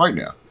 anytime. Right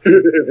now.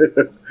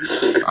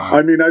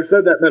 I mean, I've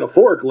said that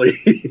metaphorically.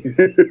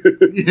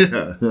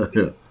 Yeah.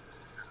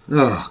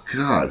 Oh,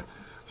 God.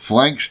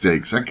 Flank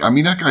steaks. I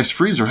mean, that guy's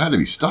freezer had to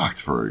be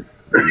stocked for.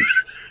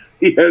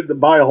 He had to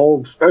buy a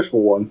whole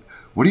special one.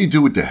 What do you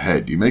do with the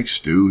head? Do you make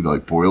stew?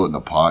 Like boil it in a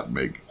pot and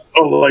make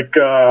Oh, like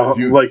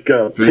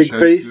fish pig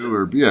head face. stew?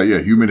 Or, yeah,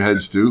 human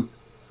head stew.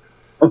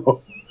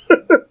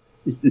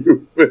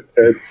 Human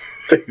head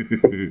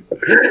stew.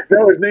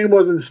 No, his name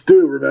wasn't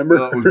Stu. Remember?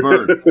 Well, it was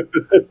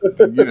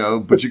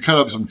burned. But you cut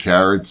up some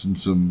carrots and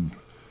some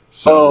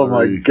Oh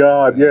my celery.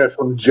 God! Yeah,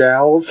 some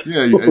jowls.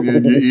 Yeah, and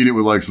you eat it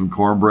with like some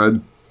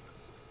cornbread.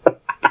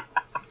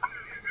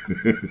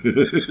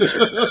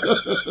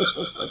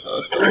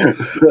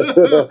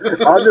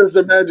 I'm just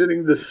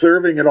imagining the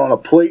serving it on a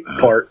plate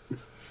part.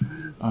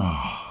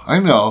 I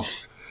know.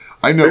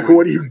 Like,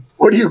 what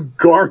do you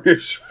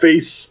garnish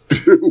face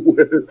stew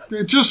with?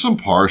 Yeah, just some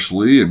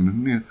parsley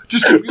and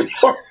just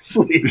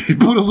Parsley.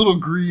 put a little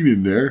green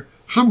in there,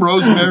 some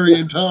rosemary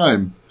and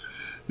thyme.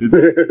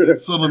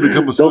 It's suddenly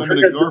become a Don't Simon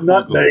forget and the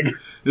nutmeg. Garfunkel.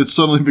 It's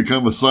suddenly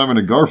become a Simon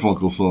and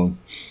Garfunkel song.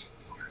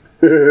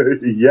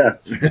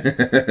 Yes.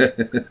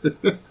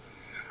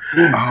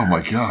 Oh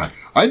my God!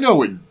 I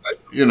know it.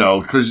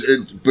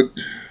 But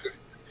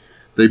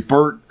they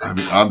burnt. I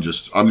mean,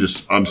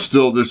 I'm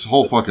still this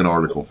whole fucking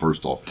article.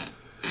 First off,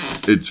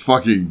 it's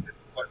fucking.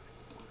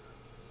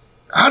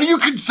 How do you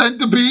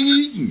consent to being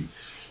eaten?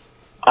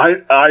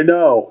 I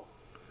know.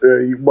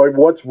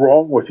 What's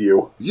wrong with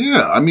you?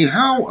 Yeah, I mean,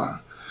 how?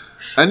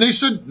 And they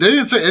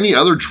didn't say any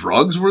other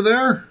drugs were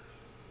there.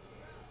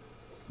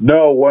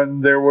 No,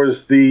 when there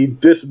was the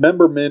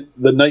dismemberment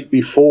the night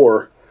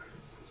before,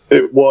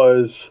 it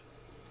was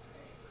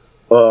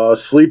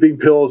sleeping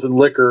pills and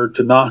liquor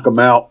to knock him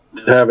out,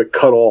 to have it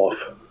cut off.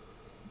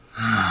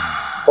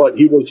 But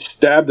he was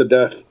stabbed to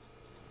death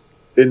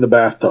in the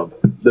bathtub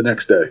the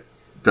next day.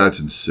 That's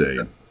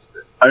insane.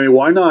 I mean,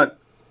 why not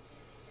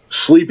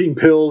sleeping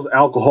pills,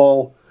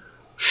 alcohol,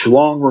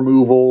 schlong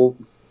removal,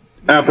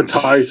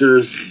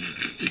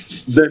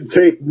 appetizers, then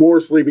take more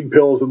sleeping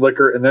pills and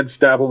liquor, and then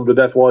stab him to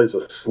death while he's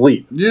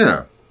asleep.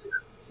 Yeah.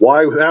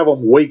 Why have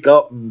him wake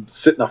up and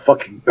sit in a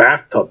fucking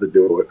bathtub to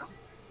do it?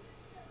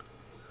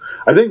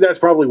 I think that's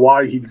probably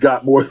why he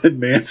got more than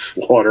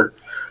manslaughter.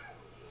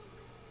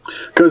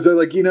 Because they're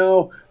like,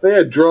 they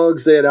had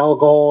drugs, they had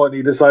alcohol, and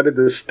he decided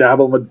to stab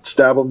him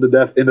to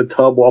death in a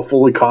tub while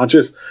fully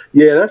conscious.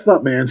 Yeah, that's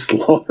not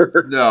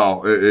manslaughter.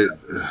 No,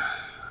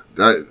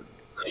 that.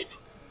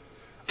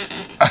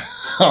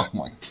 Oh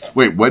my!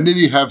 Wait, when did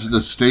he have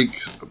the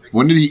steak?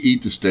 When did he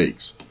eat the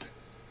steaks?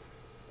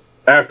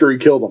 After he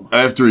killed him.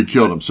 After he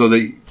killed him. So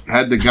they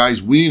had the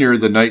guy's wiener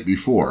the night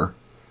before.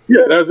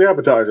 Yeah, that was the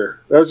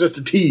appetizer. That was just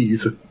a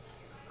tease.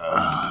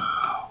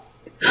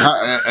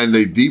 And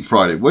they deep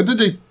fried it. What did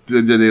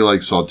they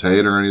like saute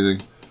it or anything?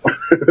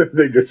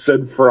 They just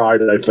said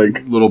fried it, I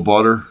think. Little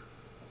butter?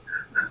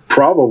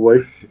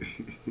 Probably.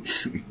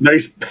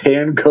 Nice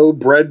panko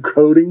bread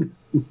coating.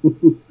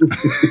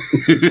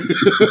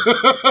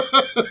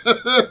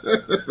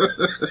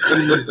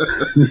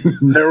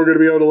 Never going to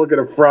be able to look at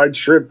a fried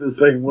shrimp the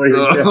same way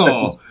again.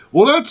 Oh,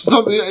 well, that's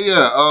something.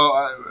 Yeah.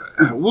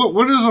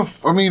 What is a?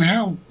 I mean,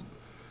 how?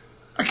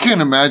 I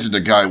can't imagine the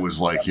guy was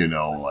like,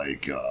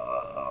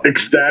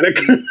 ecstatic.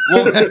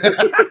 Well,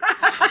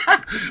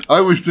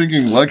 I was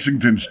thinking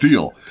Lexington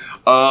Steel.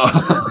 Yeah,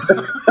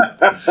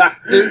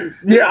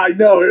 I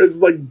know. It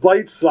was like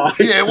bite size.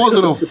 Yeah, it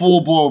wasn't a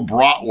full blown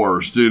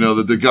bratwurst.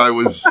 That the guy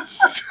was.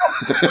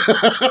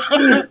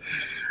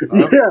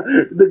 Yeah,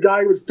 the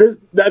guy was pissed.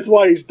 That's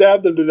why he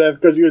stabbed him to death,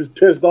 because he was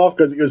pissed off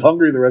because he was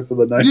hungry the rest of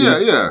the night.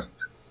 Yeah.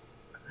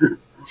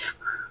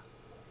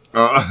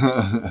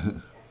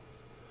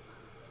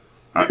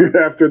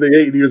 After they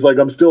ate, he was like,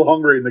 "I'm still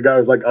hungry," and the guy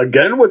was like,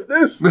 "Again with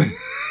this?"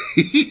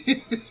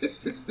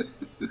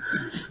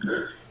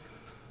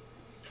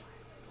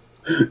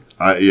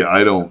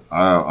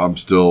 I'm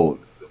still.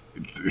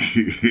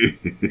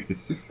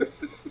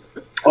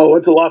 Oh,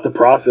 it's a lot to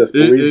process.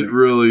 Believe me. It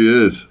really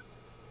is.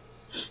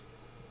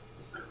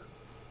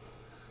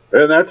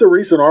 And that's a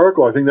recent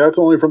article. I think that's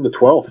only from the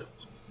 12th.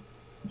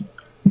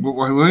 But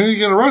when did he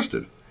get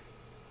arrested?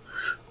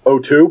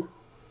 02.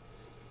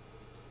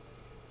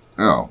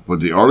 Oh, but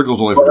the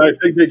article's only But I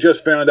think they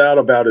just found out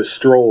about his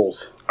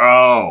strolls.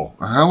 Oh.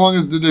 How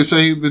long did they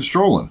say he'd been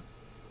strolling?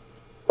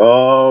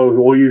 Oh,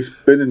 well, he's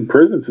been in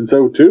prison since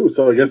 02,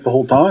 so I guess the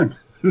whole time.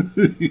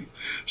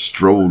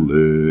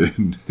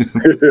 Strolling.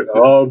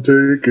 I'm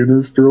taking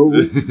a stroll.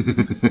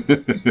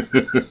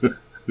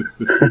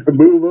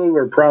 Move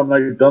over, prom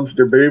night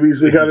dumpster babies.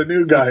 We got a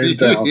new guy in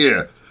town.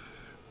 Yeah.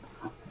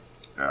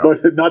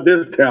 But not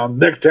this town,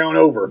 next town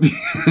over.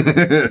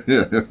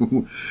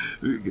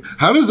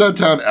 How does that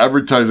town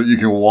advertise that you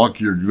can walk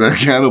their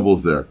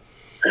cannibals there?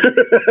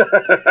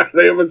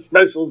 They have a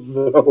special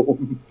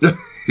zone.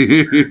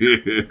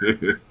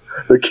 The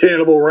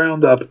Cannibal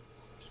Roundup.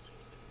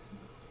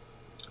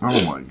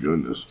 Oh my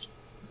goodness.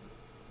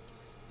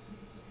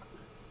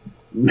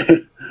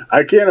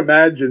 I can't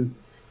imagine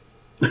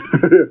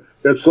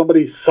that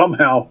somebody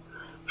somehow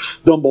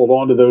stumbled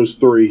onto those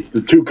three,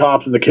 the two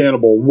cops and the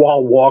cannibal,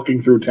 while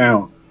walking through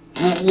town.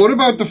 What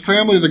about the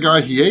family of the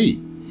guy he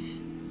ate?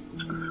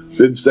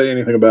 Didn't say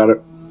anything about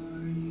it.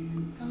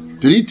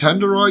 Did he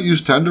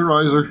use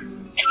tenderizer?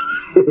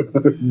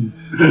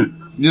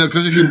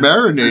 Because if you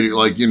marinate it,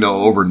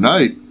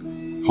 overnight.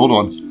 Hold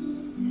on.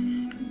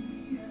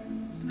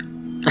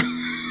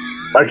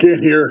 I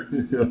can't hear.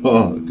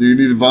 Do you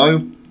need a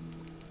volume?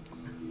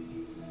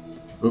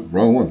 Oh,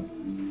 wrong one.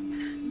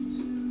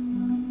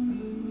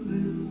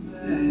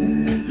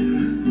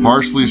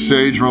 Parsley,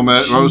 sage,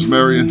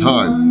 rosemary, and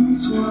thyme.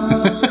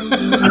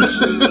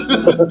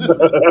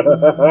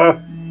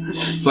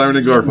 Simon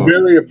and Garfunkel.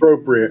 Very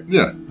appropriate.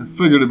 Yeah, I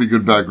figured it'd be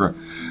good background.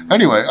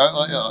 Anyway,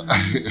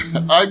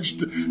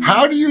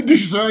 how do you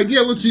decide?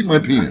 Yeah, let's eat my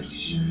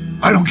penis.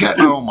 I don't get.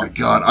 Oh my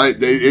god,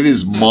 it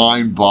is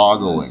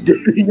mind-boggling.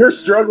 You're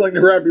struggling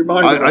to wrap your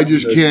mind around I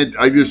just this. can't.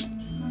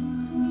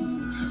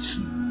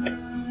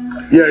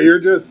 Yeah, you're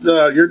just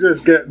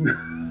getting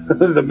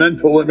the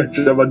mental image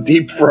of a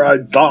deep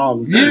fried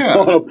dong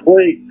on a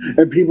plate,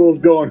 and people's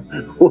going,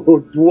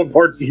 "What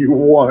part do you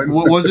want?"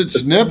 Was it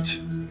snipped?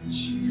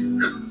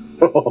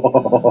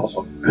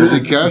 Was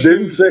it castrated?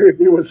 Didn't say if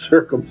he was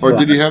circumcised. Or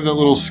did he have that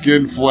little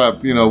skin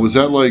flap? Was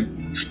that like?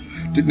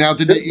 Did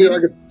they eat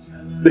like a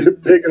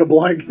pig in a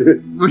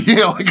blanket?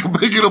 Yeah, like a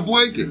pig in a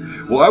blanket.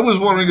 Well, I was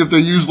wondering if they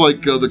used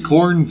the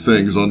corn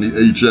things on the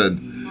H end.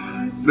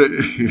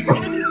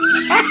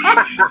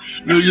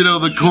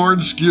 The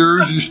corn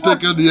skewers you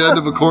stick on the end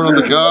of a corn on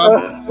the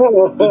cob.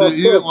 Did they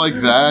eat it like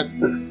that?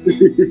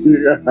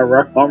 Yeah.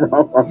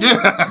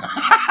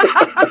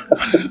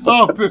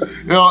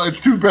 Oh,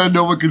 it's too bad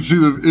no one can see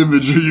the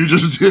image you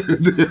just did.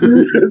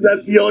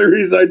 That's the only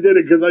reason I did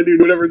it, because I knew you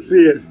would never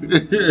see it.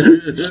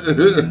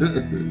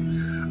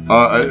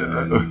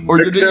 Or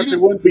did Except it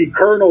wouldn't be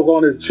kernels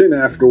on his chin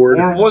afterward.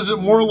 Or was it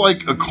more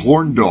like a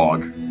corn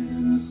dog?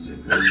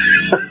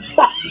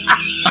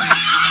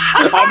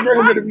 I'm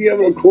never going to be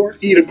able to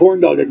eat a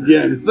corn dog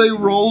again. They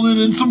rolled it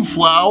in some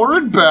flour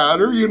and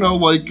batter,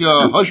 like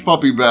hush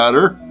puppy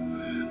batter.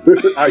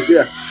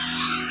 Yeah.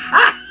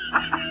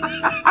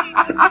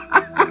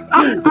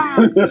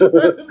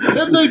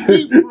 And they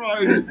deep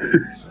fried it.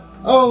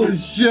 Oh,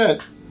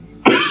 shit.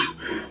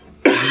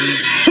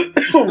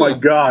 Oh, my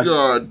God.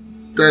 God,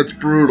 that's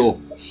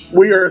brutal.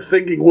 We are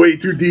thinking way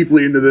too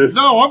deeply into this.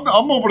 No,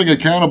 I'm opening a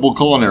cannibal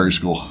culinary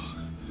school.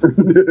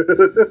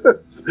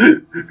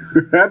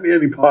 Happy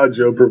Andy Pod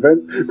Show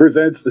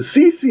presents the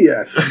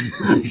CCS.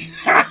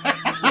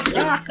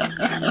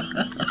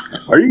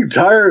 Are you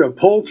tired of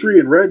poultry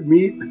and red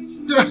meat?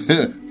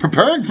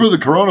 Preparing for the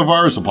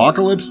coronavirus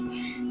apocalypse?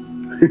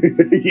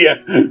 Yeah.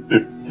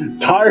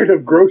 Tired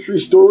of grocery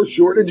store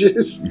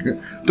shortages?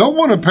 Don't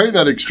want to pay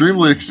that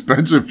extremely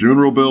expensive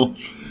funeral bill?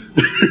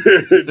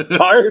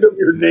 Tired of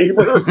your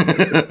neighbor?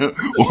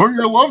 Or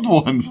your loved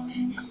ones?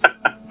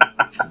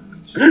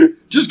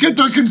 Just get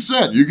their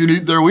consent. You can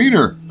eat their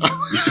wiener.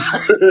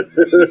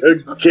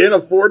 Can't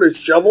afford a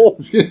shovel?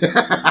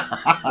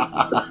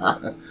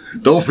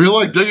 Don't feel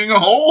like digging a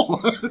hole?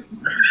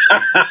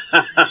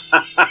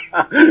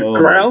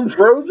 Ground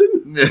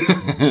frozen?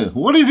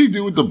 What did he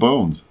do with the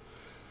bones?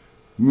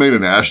 Made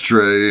an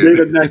ashtray. Made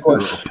a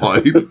necklace. A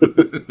pipe.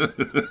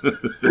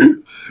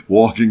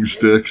 Walking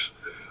sticks.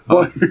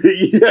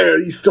 Yeah,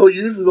 he still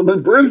uses them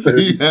in prison.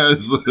 He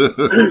has.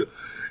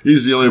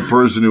 He's the only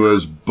person who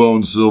has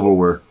bone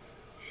silverware.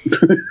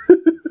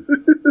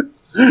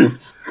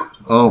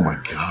 Oh my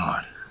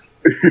God.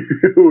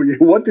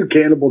 What do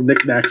cannibal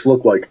knickknacks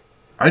look like?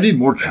 I need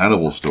more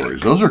cannibal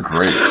stories. Those are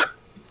great.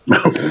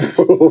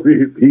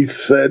 He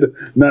said,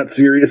 not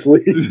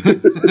seriously.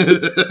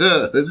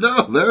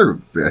 No, they're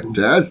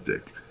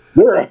fantastic.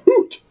 They're a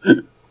hoot.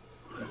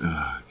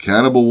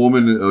 Cannibal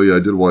Woman. Oh, yeah, I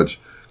did watch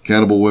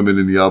Cannibal Women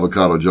in the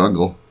Avocado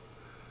Jungle.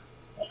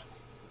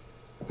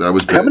 That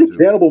was bad. How many too.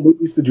 cannibal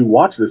movies did you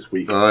watch this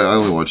week? I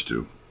only watched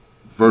 2.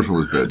 First one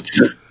was bad.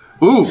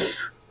 Ooh,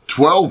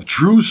 12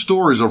 true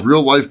stories of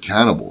real life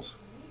cannibals.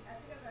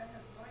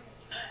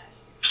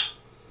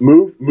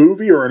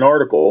 Movie or an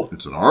article?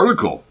 It's an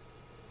article.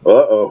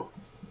 Uh-oh.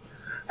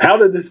 How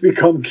did this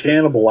become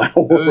Cannibal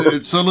Hour?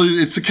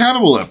 It's a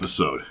cannibal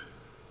episode.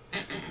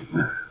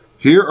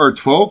 Here are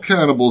 12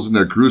 cannibals and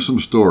their gruesome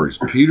stories.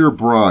 Peter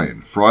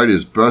Bryan fried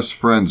his best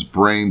friend's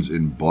brains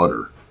in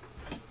butter.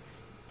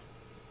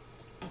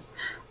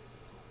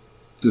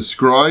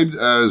 Described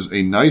as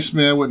a nice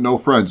man with no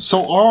friends.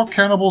 So are all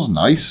cannibals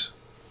nice?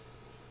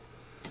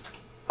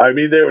 I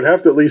mean, they would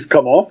have to at least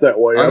come off that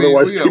way.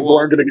 Otherwise, people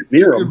aren't going to get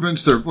near them.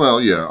 Convinced they're,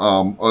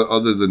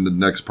 other than the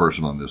next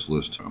person on this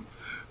list.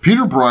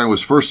 Peter Bryan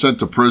was first sent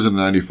to prison in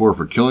 1994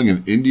 for killing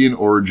an Indian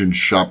origin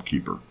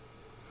shopkeeper,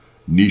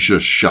 Nisha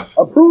Sheth.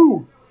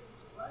 Approved.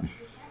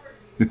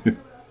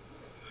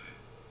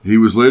 He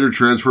was later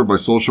transferred by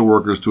social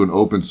workers to an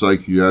open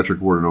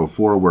psychiatric ward in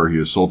 2004 where he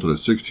assaulted a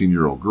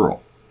 16-year-old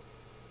girl.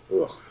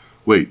 Ugh.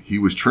 Wait, he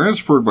was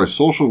transferred by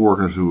social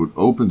workers to an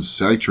open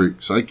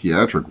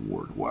psychiatric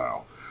ward.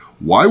 Wow.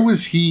 Why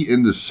was he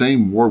in the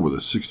same ward with a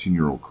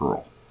 16-year-old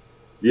girl?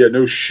 Yeah,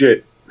 no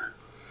shit.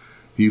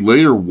 He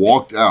later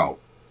walked out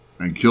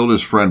and killed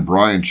his friend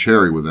Brian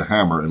Cherry with a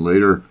hammer and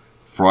later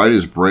fried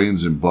his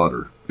brains in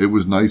butter. It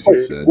was nice, he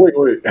said.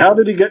 Wait. How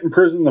did he get in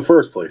prison in the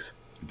first place?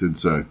 It didn't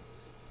say.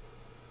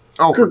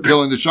 Oh, for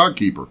killing the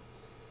shopkeeper.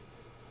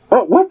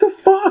 Oh, what the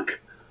fuck?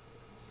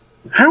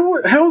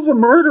 How is a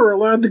murderer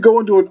allowed to go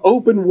into an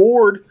open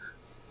ward,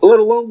 let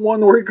alone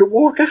one where he could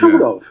walk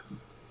out of?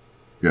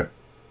 Yeah.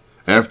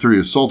 After he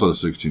assaulted a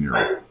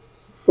 16-year-old.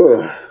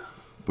 Ugh.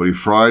 But he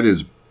fried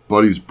his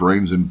buddy's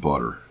brains in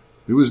butter.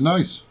 It was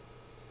nice.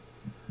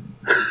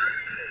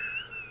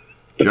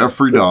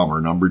 Jeffrey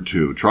Dahmer, number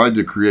 2, tried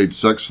to create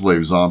sex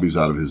slave zombies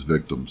out of his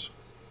victims.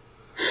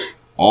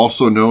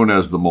 Also known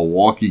as the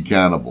Milwaukee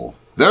Cannibal.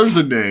 There's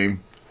a name.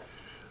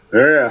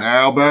 Yeah.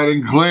 Now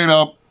batting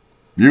cleanup.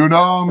 You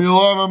know him, you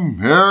love him.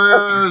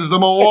 Here is the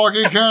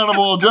Milwaukee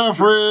Cannibal,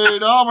 Jeffrey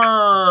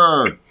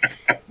Dahmer.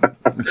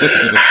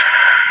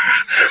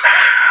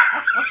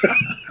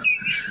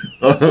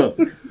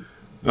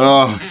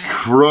 Oh,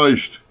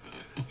 Christ.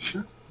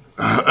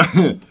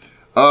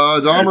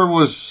 Dahmer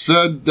was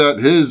said that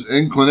his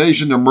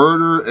inclination to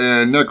murder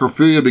and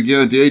necrophilia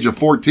began at the age of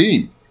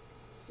 14.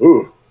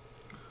 Ooh.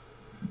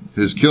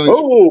 His killing...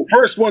 Oh,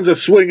 first one's a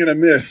swing and a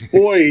miss.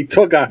 Boy, he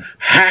took a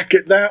hack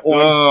at that one.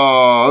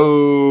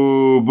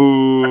 Oh,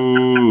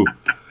 boo.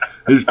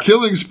 His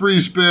killing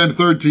spree spanned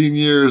 13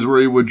 years where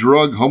he would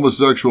drug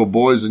homosexual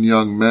boys and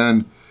young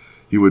men.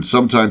 He would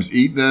sometimes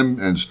eat them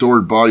and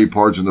stored body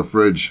parts in the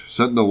fridge.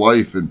 Sent to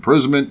life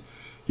imprisonment,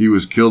 he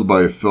was killed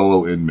by a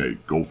fellow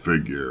inmate. Go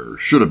figure.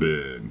 Should have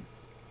been.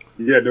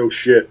 Yeah, no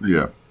shit.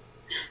 Yeah.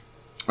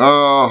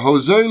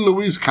 Jose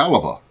Luis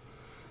Calava.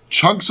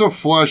 Chunks of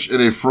flesh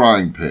in a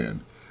frying pan,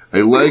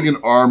 a leg and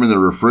arm in the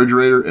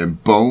refrigerator,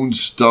 and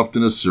bones stuffed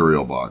in a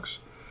cereal box.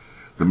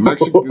 The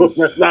Mexicans...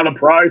 That's not a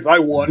prize I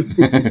won.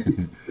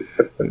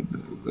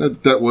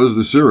 that was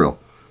the cereal.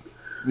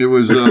 It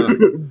was...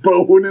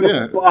 Bone in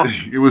a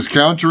box. It was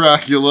Count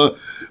Dracula,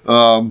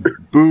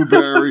 Boo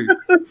Berry,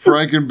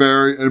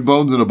 Frankenberry, and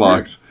Bones in a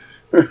Box.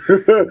 I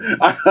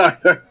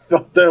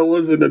thought that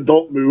was an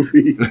adult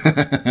movie.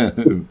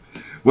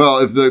 Well,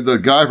 if the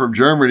guy from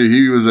Germany,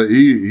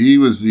 he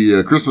was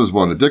the Christmas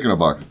one, a Dick in a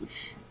Box.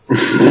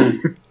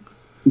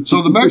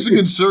 So the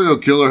Mexican serial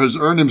killer has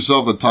earned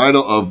himself the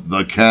title of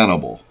the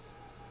Cannibal.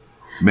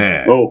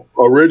 Man. Oh,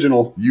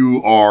 original.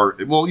 You are,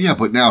 well, yeah,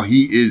 but now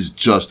he is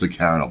just a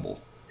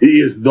cannibal. He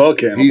is the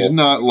cannibal. He's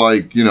not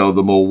like,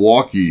 the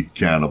Milwaukee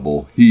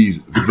cannibal.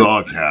 He's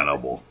the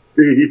cannibal.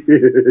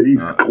 He's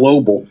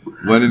global.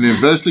 When an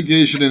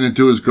investigation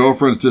into his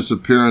girlfriend's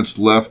disappearance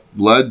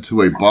led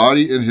to a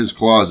body in his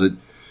closet,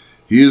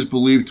 he is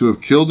believed to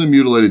have killed and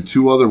mutilated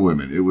 2 other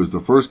women. It was the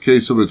first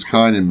case of its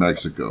kind in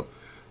Mexico.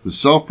 The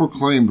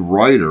self-proclaimed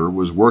writer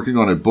was working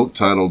on a book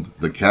titled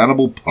The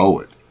Cannibal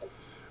Poet.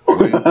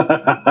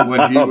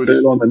 When he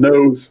was on the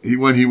nose.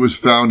 When he was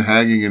found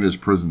hanging in his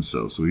prison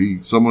cell. So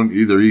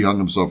either he hung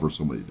himself or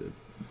somebody did.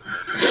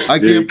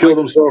 He killed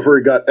himself or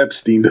he got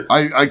Epstein.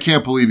 I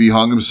can't believe he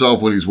hung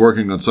himself when he's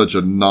working on such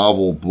a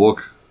novel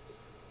book.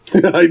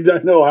 I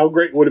know. How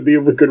great would it be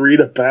if we could read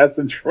a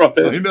passage from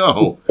it? I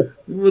know.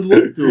 We would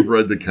like to have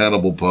read The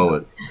Cannibal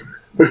Poet.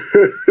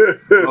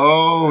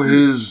 Oh,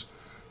 his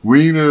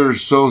wiener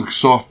so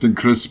soft and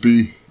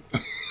crispy.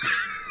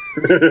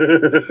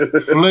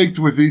 Flaked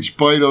with each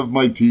bite of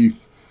my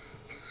teeth.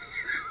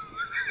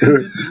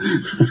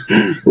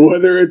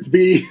 Whether it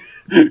be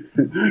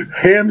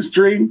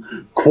hamstring,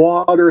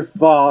 quad, or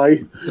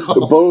thigh,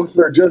 both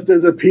are just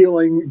as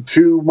appealing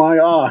to my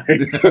eye.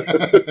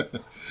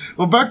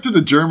 Well, back to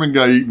the German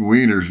guy eating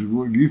wieners.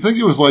 Do you think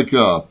it was like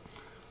a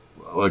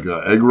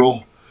egg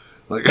roll?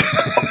 Like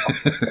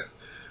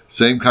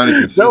same kind of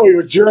consistency? No, he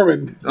was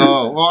German.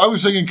 Oh, well, I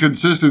was thinking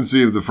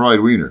consistency of the fried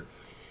wiener.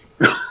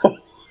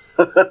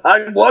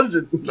 I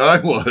wasn't. I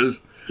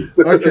was.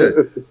 Okay.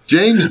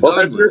 James Well,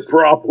 that's your Douglas.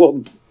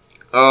 problem.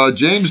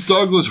 James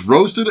Douglas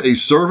roasted a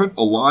servant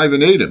alive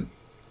and ate him.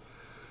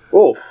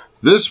 Oh,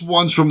 This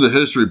one's from the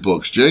history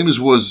books. James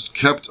was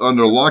kept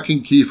under lock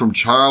and key from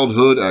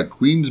childhood at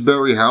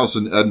Queensberry House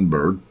in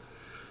Edinburgh,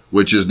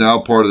 which is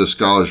now part of the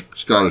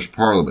Scottish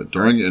Parliament.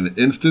 During an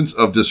instance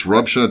of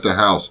disruption at the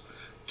house,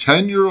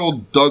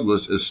 10-year-old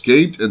Douglas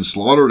escaped and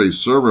slaughtered a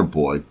servant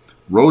boy,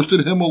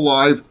 roasted him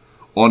alive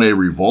on a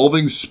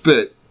revolving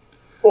spit,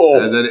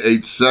 and then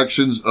ate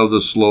sections of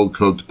the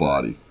slow-cooked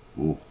body.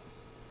 Ooh.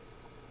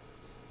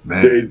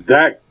 Man. dude,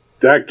 that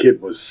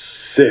kid was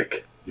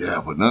sick.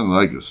 Yeah, but nothing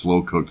like a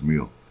slow-cooked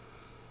meal.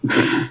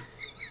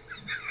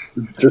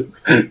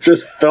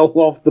 Just fell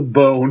off the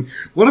bone.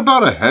 What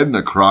about a head in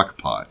a crock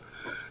pot?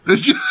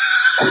 The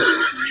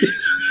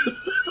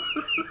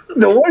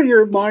way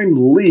your mind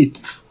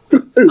leaps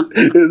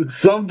is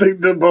something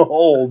to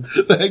behold.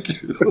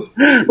 Thank you.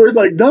 We're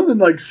like nothing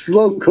like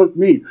slow cooked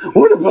meat.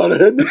 What about a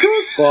head in a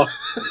crock pot?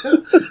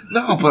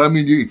 No, but I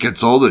mean, it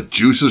gets all the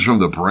juices from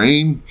the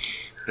brain.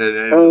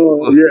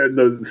 And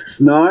The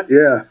snot,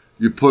 yeah.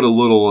 You put a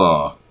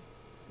little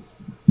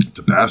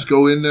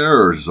Tabasco in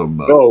there or some...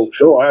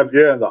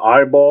 the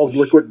eyeballs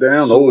liquid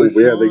down. soy They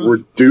sauce.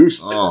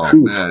 reduced. Oh, Oof.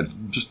 man.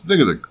 Just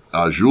think of the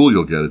joule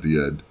you'll get at the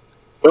end.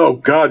 Oh,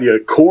 God, yeah.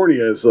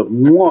 Cornea is a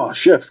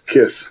chef's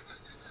kiss.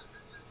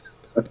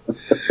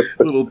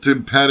 Little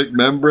tympanic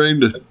membrane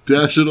to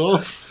dash it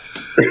off.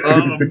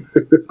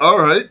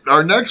 All right.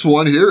 Our next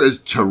one here is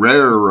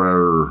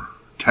Terror.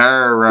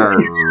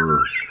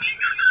 Terror.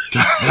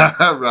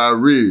 Tara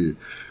Reid.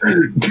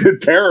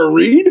 Tara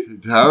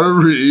Reid? Tara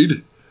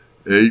Reid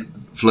ate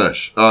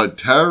flesh.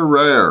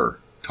 Tarzan.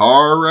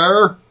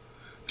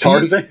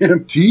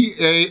 Tarzan.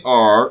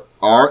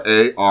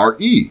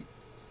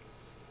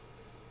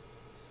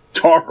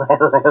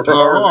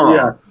 Tarrare.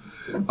 Yeah.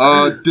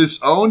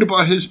 Disowned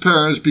by his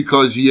parents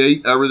because he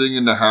ate everything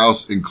in the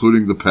house,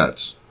 including the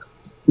pets.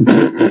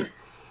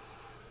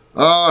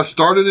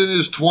 Started in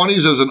his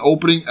 20s as an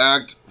opening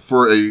act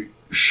for a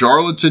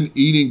charlatan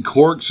eating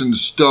corks and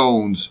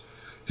stones.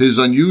 His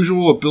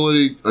unusual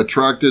ability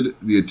attracted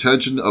the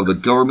attention of the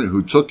government,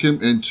 who took him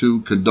in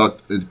to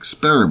conduct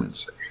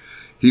experiments.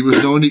 He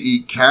was known to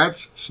eat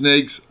cats,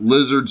 snakes,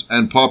 lizards,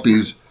 and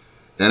puppies,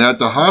 and at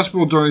the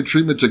hospital during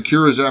treatment to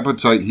cure his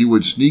appetite, he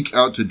would sneak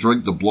out to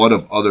drink the blood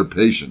of other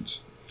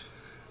patients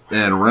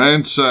and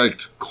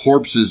ransacked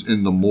corpses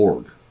in the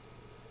morgue.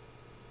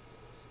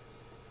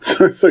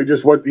 So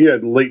just what he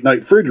had late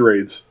night fridge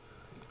raids.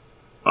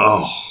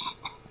 Oh.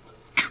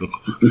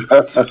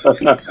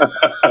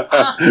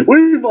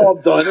 We've all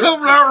done it.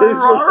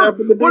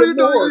 What are you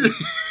doing?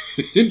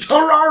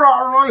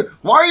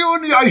 Why are you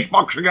in the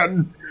icebox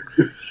again?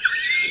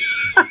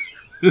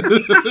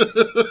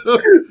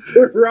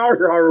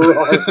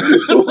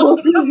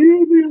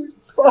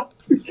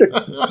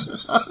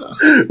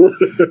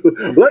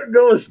 Let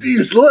go of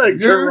Steve's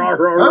leg.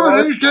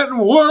 Everything's getting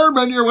warm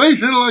and you're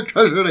wasting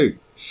electricity.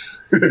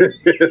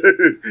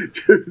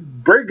 Just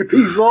break a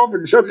piece off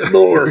and shut the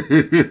door.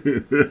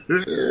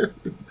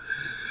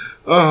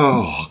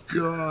 Oh,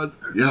 God.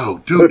 Yo,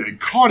 dude, they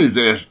caught his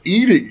ass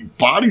eating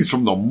bodies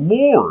from the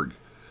morgue.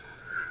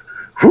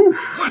 Whew.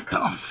 What the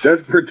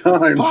Desperate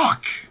times.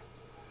 fuck?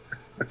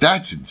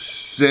 That's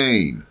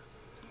insane.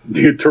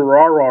 The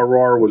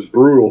Tarara was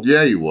brutal.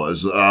 Yeah, he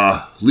was.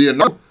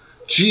 Leonardo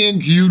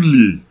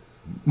Cianculli.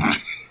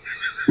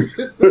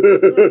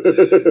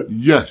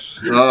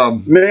 Yes.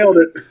 Nailed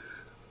it.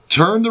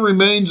 Turn the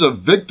remains of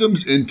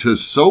victims into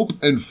soap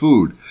and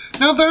food.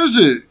 Now, there's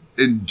an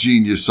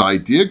ingenious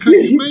idea. Could Yeah,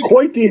 you he's make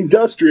quite the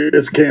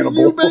industrious cannibal.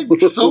 you make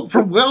soap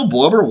from whale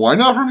blubber? Why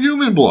not from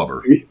human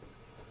blubber?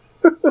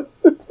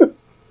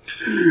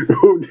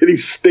 Did he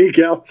stake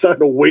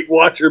outside a Weight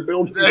Watcher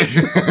building?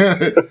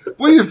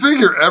 Well, you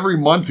figure every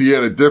month he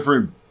had a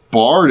different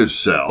bar to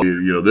sell.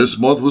 You know, this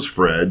month was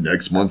Fred,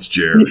 next month's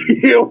Jerry.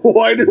 Yeah,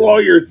 why do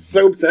all your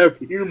soaps have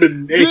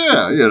human names?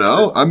 Yeah, you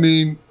know, I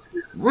mean,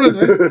 what a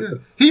nice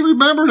kid. He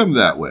remembered him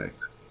that way.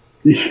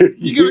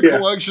 You get a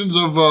collections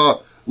of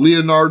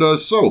Leonardo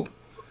soap.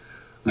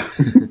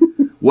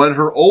 When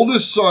her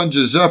oldest son,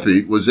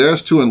 Giuseppe, was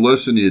asked to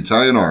enlist in the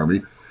Italian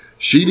army,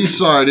 she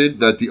decided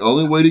that the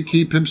only way to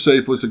keep him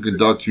safe was to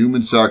conduct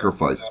human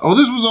sacrifice. Oh,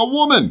 this was a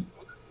woman.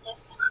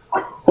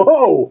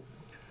 Whoa!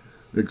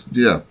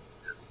 Yeah.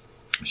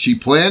 She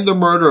planned the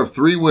murder of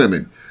 3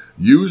 women,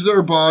 used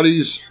the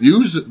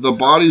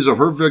bodies of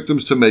her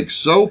victims to make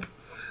soap,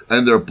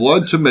 and their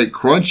blood to make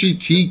crunchy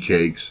tea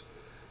cakes,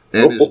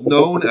 and is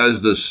known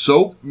as the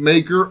soap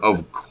maker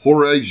of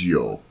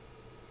Correggio.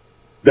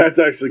 That's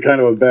actually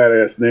kind of a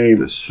badass name.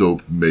 The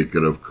soap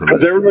maker of Because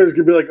Correggio. everybody's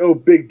going to be like, oh,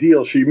 big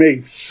deal. She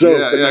made soap.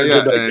 Yeah, And yeah, then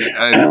yeah. they're like,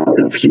 And- out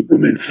of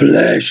human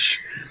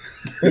flesh.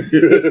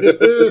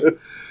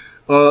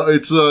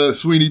 It's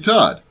Sweeney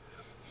Todd.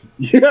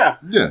 Yeah.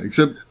 Yeah,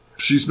 except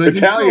she's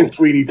making Italian soap.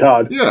 Sweeney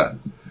Todd. Yeah.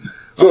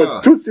 So it's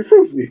Tootsie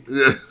Fruity.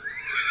 Yeah.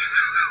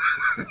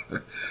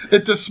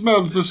 It just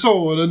smells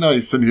so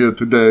nice in here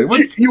today.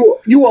 What's You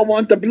all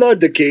want the blood,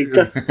 the cake.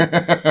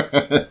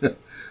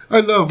 I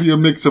love your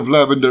mix of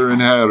lavender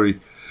and Harry.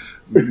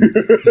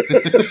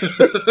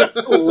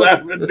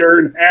 Lavender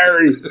and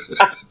Harry.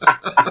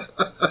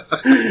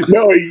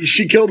 No,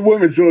 she killed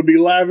women, so it'd be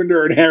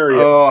Lavender and Harriet.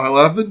 Oh,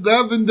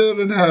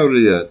 lavender and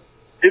Harriet.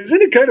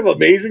 Isn't it kind of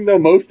amazing, though?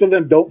 Most of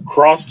them don't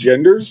cross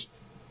genders.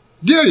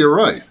 Yeah, you're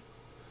right.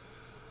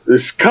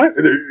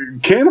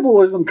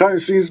 Cannibalism kind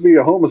of seems to be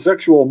a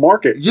homosexual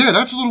market. Yeah,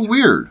 that's a little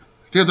weird.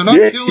 Yeah, they're not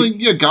killing.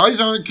 Yeah, guys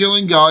aren't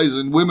killing guys,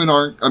 and women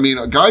aren't. I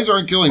mean, guys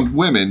aren't killing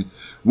women.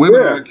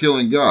 Women aren't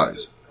killing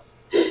guys.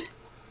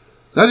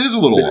 That is a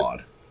little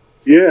odd.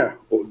 Yeah,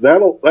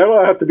 that'll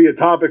have to be a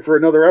topic for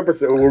another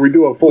episode where we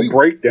do a full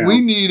breakdown.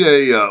 We need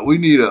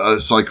a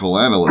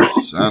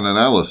psychoanalyst, an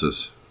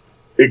analysis,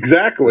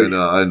 exactly. and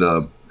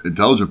a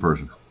intelligent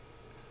person.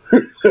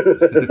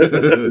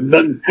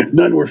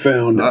 None were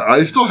found.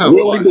 I still have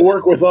willing 5. to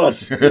work with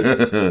us.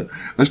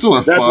 I still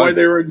have That's 5. why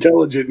they were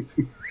intelligent.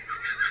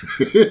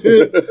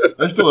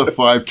 I still have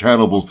 5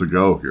 cannibals to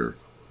go here.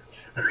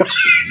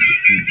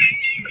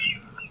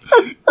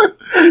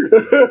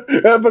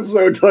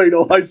 Episode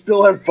title: I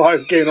still have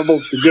 5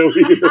 cannibals to go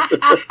here.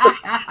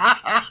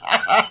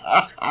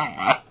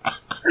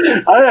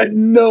 I had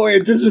no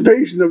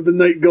anticipation of the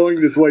night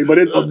going this way, but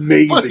it's But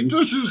amazing.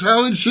 this is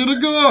how it should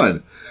have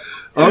gone.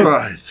 All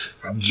right.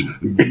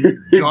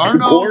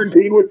 Jarno.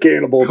 Quarantine with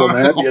cannibals on the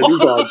Happy Ending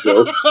Pod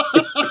Show.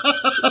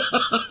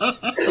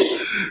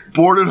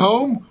 Bored at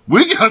home?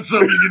 We got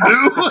something you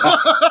can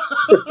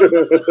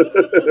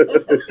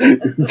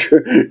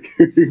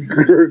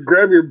do.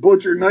 Grab your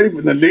butcher knife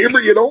and the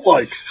neighbor you don't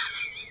like.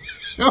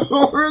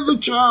 Or the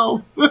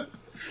child.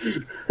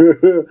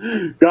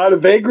 Got a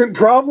vagrant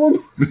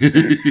problem?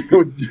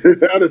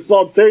 How to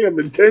saute him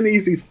in 10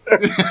 easy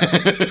steps.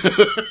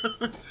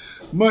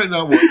 Might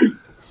not work.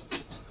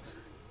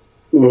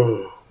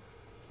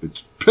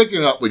 It's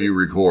picking up when you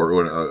record.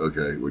 When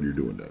you're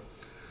doing that.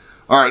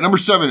 All right, number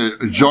 7 is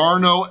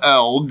Jarno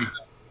Elg.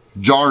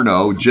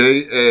 Jarno,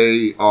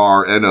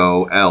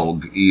 Jarno,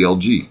 Elg,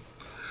 E-L-G.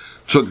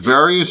 Took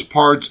various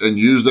parts and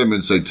used them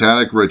in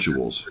satanic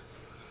rituals.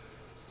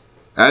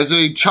 As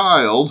a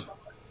child,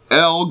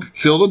 Elg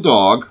killed a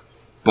dog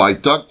by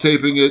duct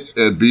taping it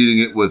and beating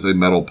it with a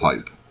metal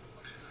pipe.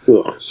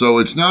 Ugh. So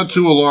it's not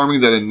too alarming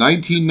that in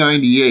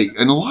 1998,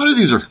 and a lot of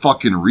these are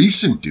fucking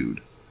recent,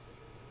 dude.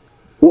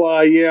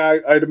 Well, yeah,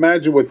 I'd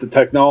imagine with the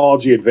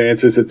technology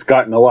advances, it's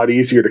gotten a lot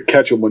easier to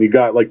catch them when you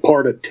got like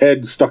part of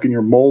Ted stuck in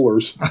your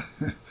molars.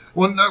 Okay,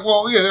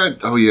 I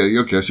see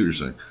what you're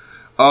saying.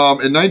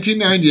 In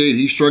 1998,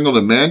 he strangled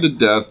a man to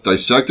death,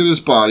 dissected his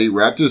body,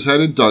 wrapped his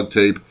head in duct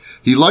tape.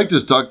 He liked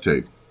his duct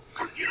tape.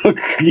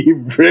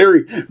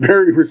 Very,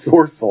 very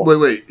resourceful.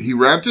 Wait. He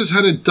wrapped his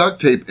head in duct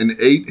tape and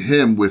ate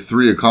him with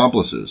 3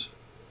 accomplices.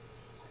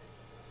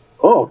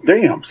 Oh,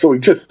 damn. So he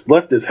just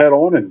left his head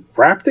on and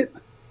wrapped it?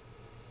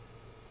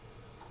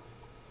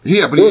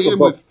 Yeah, but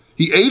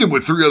he ate him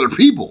with 3 other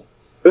people.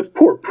 This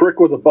poor prick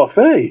was a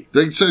buffet.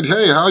 They said,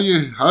 "Hey, how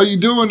you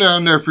doing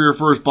down there for your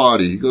first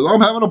body?" He goes, "I'm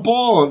having a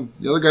ball." And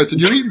the other guy said,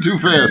 "You're eating too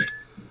fast."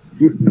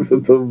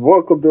 So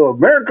welcome to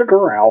America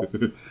Corral.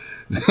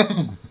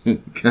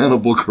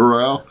 Cannibal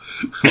Corral.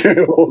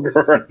 Cannibal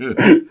Corral.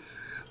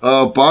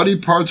 Body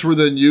parts were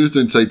then used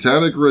in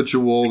satanic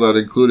ritual that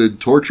included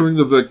torturing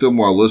the victim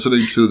while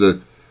listening to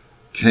the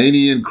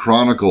Canian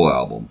Chronicle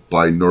album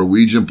by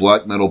Norwegian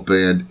black metal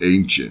band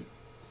Ancient.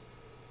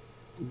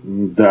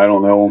 I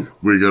don't know.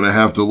 We're going to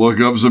have to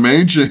look up some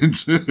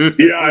Ancients.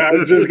 Yeah, I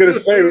was just going to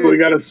say, we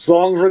got a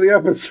song for the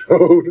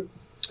episode.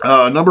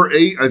 Number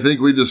 8, I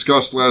think we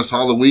discussed last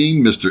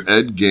Halloween, Mr.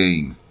 Ed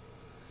Gein.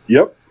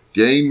 Yep.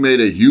 Gein made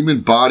a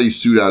human body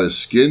suit out of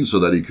skin so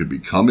that he could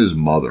become his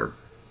mother.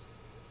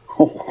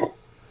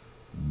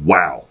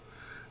 Wow.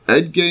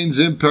 Ed Gein's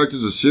impact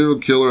as a serial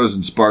killer has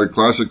inspired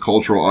classic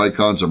cultural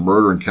icons of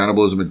murder and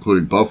cannibalism,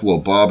 including Buffalo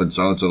Bob and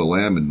Silence of the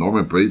Lamb and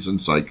Norman Bates and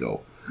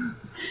Psycho.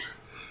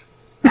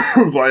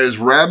 By his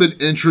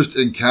rabid interest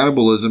in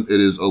cannibalism, it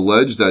is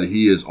alleged that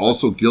he is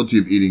also guilty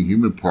of eating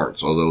human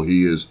parts, although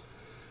he is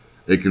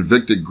a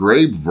convicted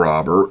grave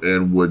robber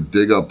and would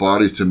dig up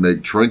bodies to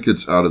make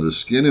trinkets out of the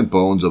skin and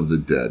bones of the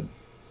dead.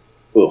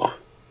 Ugh.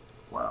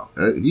 Wow.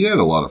 He had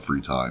a lot of free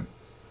time.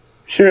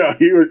 Yeah,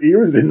 he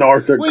was in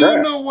arts and crafts. Well,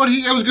 you know what?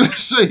 I was going to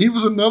say, he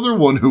was another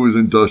one who was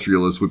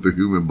industrialist with the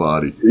human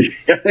body.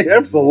 Yeah,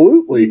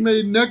 absolutely. He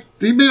made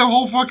a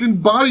whole fucking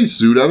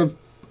bodysuit out of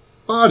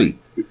body.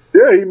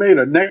 Yeah, he made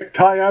a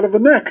necktie out of a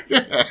neck.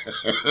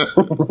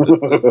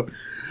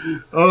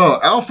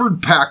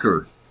 Alfred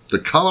Packer, the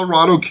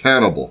Colorado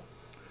cannibal.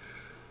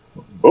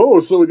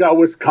 Oh, so we got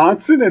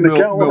Wisconsin and the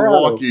Colorado.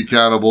 Milwaukee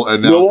cannibal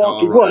and now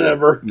Milwaukee, Colorado.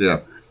 whatever. Yeah.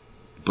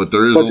 But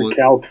there is Bunch only of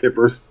cow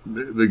tippers.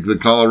 the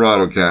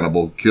Colorado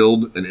cannibal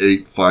killed and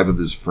ate 5 of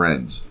his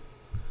friends.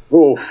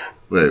 Oof.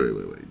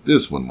 Wait.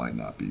 This one might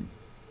not be.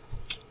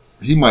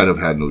 He might have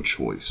had no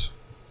choice.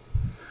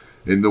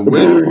 In the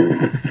winter,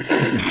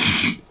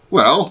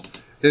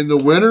 in the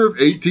winter of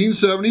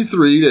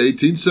 1873 to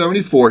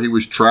 1874, he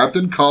was trapped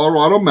in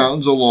Colorado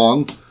mountains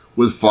along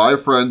with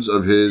 5 friends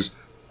of his.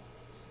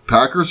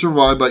 Packer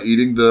survived by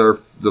eating the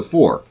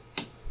 4.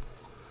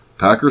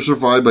 Packer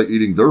survived by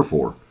eating their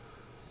 4.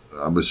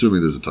 I'm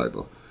assuming there's a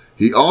typo.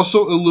 He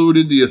also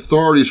eluded the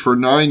authorities for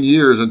 9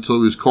 years until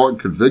he was caught and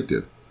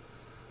convicted.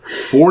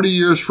 40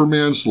 years for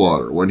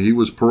manslaughter. When he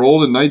was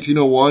paroled in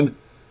 1901,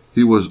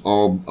 he was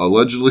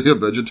allegedly a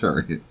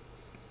vegetarian.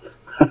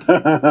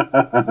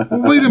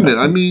 Well, wait a minute.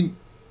 I mean,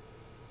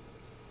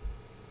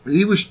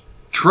 he was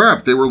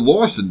trapped. They were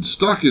lost and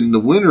stuck in the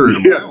winter in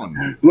a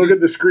mountain. Look at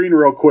the screen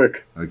real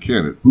quick. I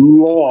can't.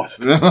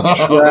 Lost.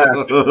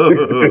 Trapped. In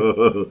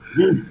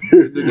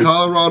the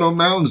Colorado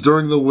mountains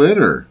during the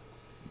winter.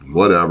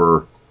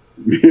 Whatever.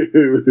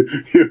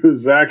 It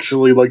was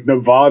actually like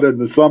Nevada in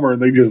the summer,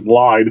 and they just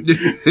lied.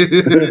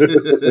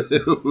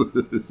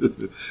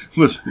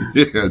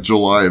 Yeah,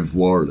 July in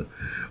Florida.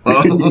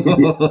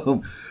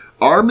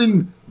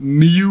 Armin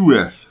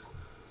Meues.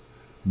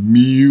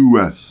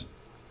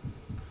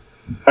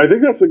 I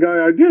think that's the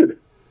guy I did.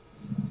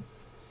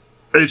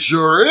 It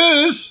sure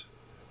is.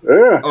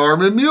 Yeah.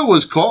 Armin Meues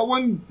was caught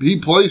when he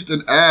placed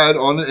an ad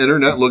on the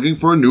internet looking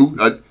for a new.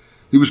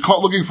 He was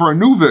caught looking for a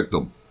new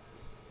victim.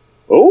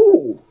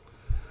 Oh.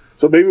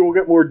 So maybe we'll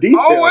get more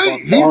details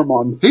on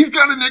Armand. He's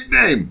got a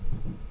nickname.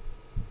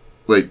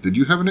 Wait, did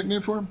you have a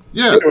nickname for him?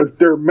 Yeah. It was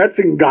Der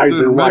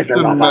Metzengeiser.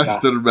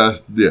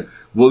 Yeah.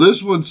 Well,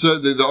 this one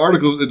said, the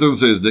article, it doesn't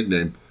say his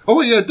nickname.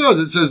 Oh, yeah, it does.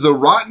 It says the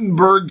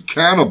Rottenberg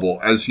Cannibal,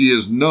 as he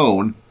is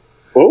known,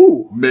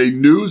 made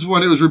news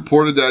when it was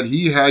reported that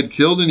he had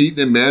killed and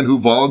eaten a man who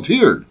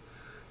volunteered.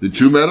 The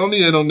 2 met on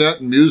the internet,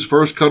 and Meues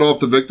first cut off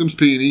the victim's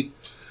peenie,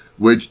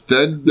 which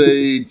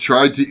they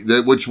tried to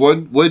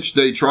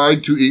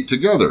eat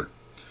together.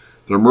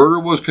 The murder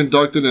was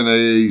conducted in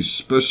a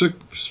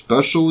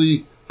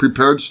specially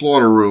prepared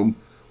slaughter room,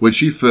 which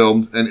he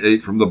filmed and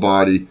ate from the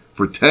body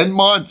for 10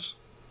 months.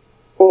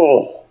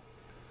 Oh.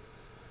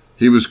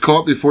 He was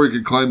caught before he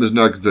could claim his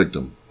next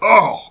victim.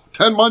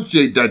 10 months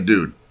he ate that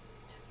dude.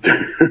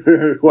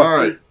 Well, all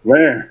right.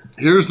 Man.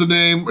 Here's the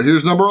name.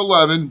 Here's number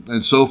 11,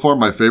 and so far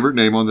my favorite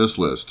name on this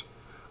list.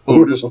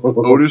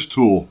 Otis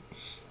Toole.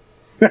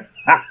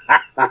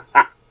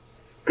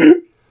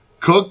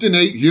 Cooked and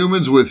ate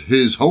humans with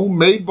his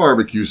homemade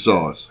barbecue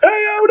sauce.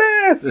 Hey,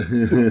 Otis!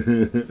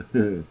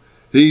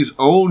 His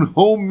own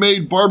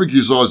homemade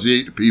barbecue sauce he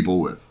ate people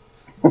with.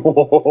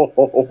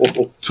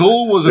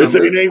 Toole was this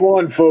ain't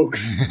A1,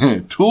 folks.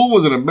 Toole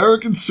was an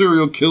American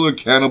serial killer,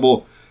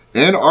 cannibal,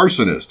 and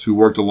arsonist who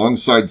worked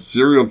alongside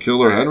serial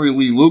killer Henry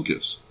Lee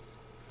Lucas.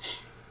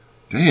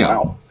 Damn.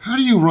 Wow. How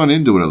do you run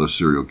into another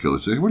serial killer?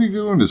 Say, what are you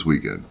doing this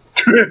weekend?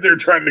 They're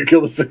trying to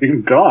kill the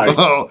same guy.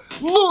 Oh,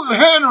 look,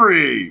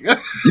 Henry!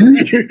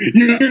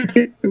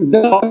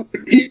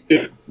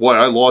 Why,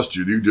 I lost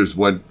you. You just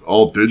went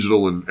all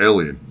digital and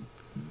alien.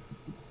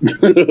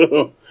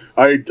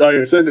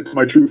 I sent it to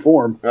my true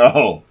form.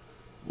 Oh,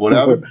 what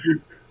happened?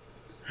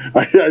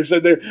 I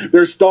said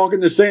they're stalking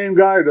the same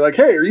guy. They're like,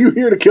 hey, are you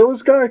here to kill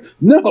this guy?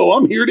 No,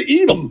 I'm here to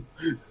eat him.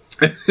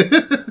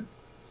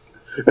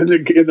 and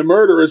the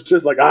murderer is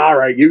just like, all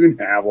right, you can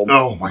have him.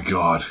 Oh, my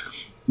God.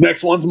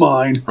 Next one's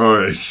mine. All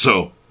right,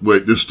 so,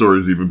 wait, this story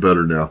is even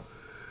better now.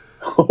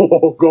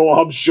 Oh, go!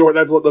 I'm sure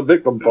that's what the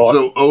victim thought.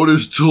 So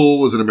Otis Toole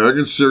was an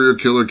American serial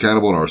killer,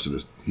 cannibal, and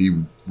arsonist.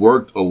 He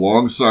worked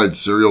alongside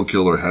serial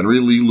killer Henry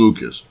Lee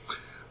Lucas.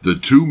 The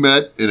two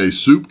met in a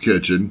soup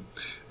kitchen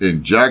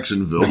in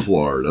Jacksonville,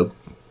 Florida,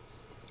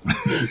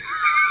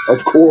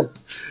 Of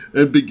course.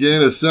 and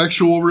began a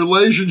sexual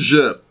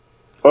relationship,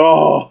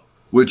 Oh,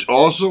 which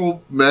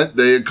also meant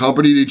they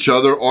accompanied each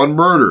other on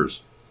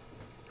murders.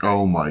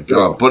 Oh my God.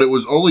 Oh. But it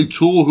was only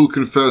Toole who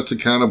confessed to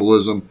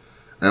cannibalism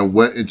and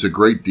went into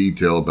great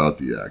detail about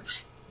the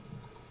act.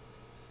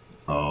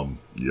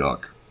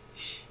 Yuck.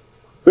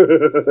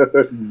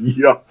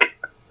 yuck.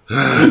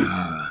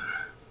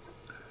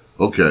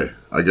 Okay,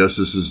 I guess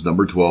this is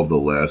number 12, the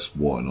last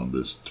one on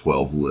this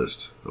 12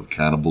 list of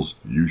cannibals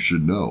you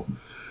should know.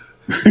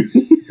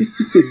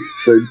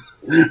 So,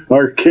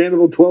 our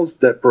Cannibal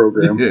 12-step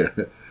program. Yeah.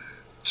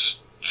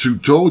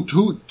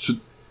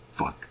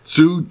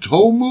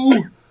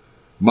 Tsutomu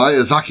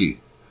Miyazaki.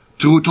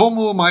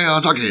 Tsutomu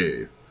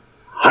Miyazaki.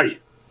 Hi.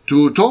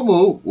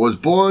 Tsutomu was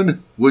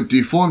born with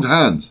deformed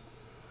hands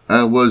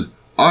and was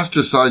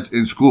ostracized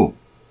in school.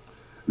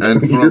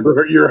 And from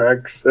Your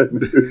accent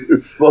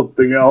is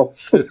something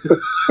else.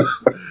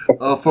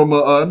 from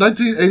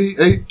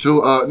 1988 to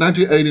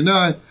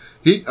 1989,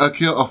 he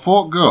killed a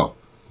 4 girl.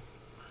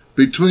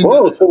 Between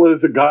Whoa, so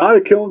there's a guy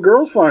killing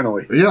girls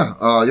finally.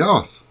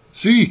 yes.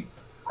 See.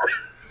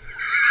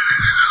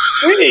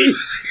 Gee!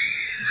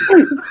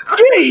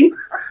 Gee!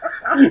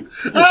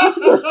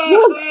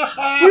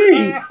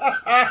 Gee!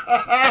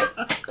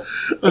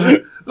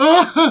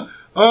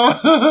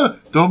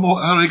 Domo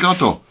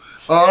arigato.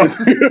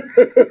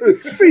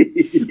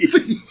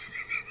 See!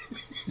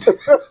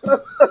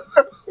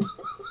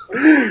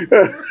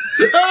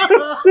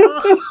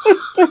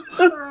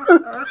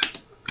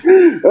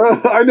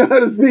 I know how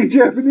to speak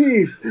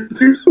Japanese.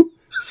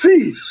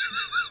 See.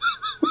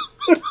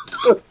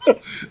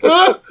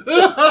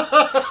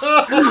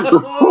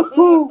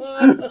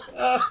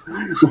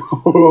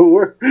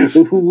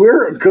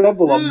 we're a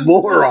couple of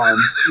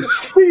morons.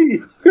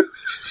 See.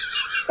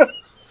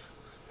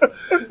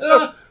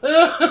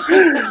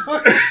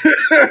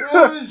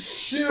 Oh,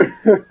 shit.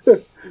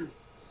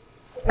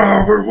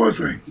 Where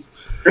was I?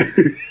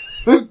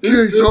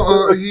 Okay,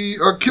 so he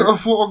killed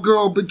a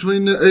girl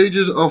between the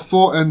ages of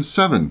 4 and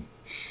 7.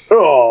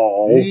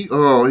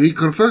 Oh. He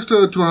confessed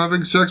to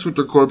having sex with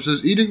the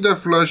corpses, eating their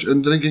flesh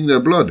and drinking their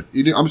blood.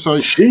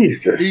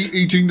 Jesus.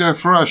 Eating their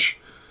flesh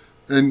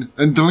and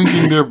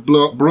drinking their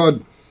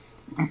blood.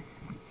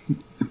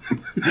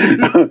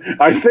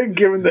 I think,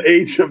 given the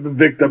age of the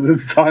victims,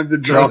 it's time to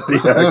drop the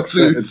That's what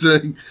accent. it's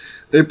saying.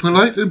 A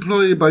polite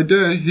employee by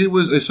day, he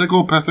was a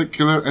psychopathic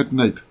killer at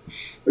night.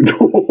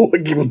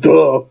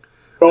 Duh.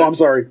 Oh, I'm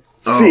sorry.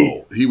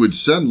 See. Oh, he would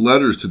send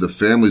letters to the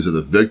families of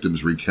the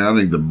victims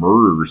recounting the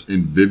murders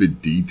in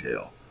vivid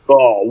detail.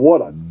 Oh,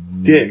 what a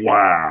dick.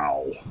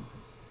 Wow.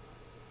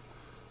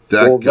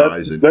 That Well,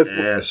 guy's that's- an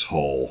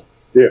asshole.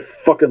 Yeah,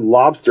 fucking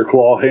lobster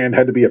claw hand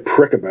had to be a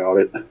prick about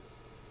it.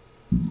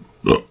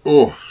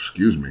 Oh,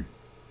 excuse me.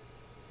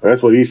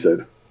 That's what he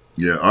said.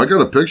 Yeah, I got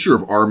a picture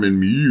of Armin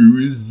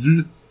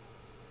Muse.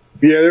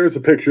 Yeah, there was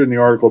a picture in the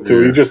article, too.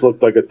 Yeah. He just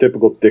looked like a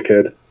typical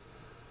dickhead.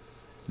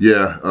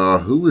 Yeah,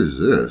 who is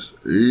this?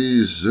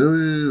 He's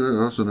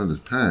also known as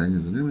Pang.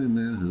 Is the name of the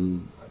man who...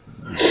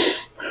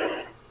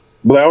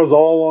 But that was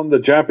all on the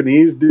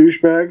Japanese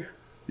douchebag?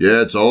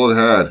 Yeah, it's all it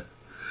had.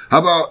 How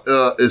about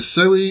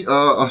Issei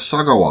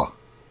Asagawa?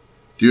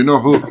 Do you know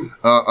who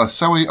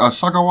Issei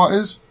Asagawa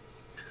is?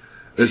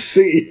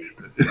 See.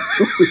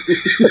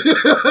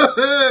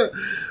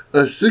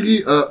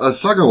 Issei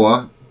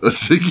Asagawa.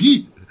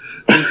 Issei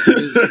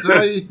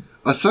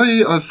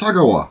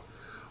Asagawa,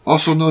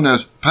 also known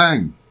as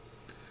Pang,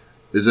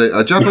 is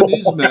a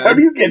Japanese man. How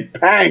do you get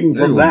pang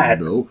from that?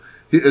 No.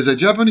 He is a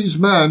Japanese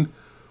man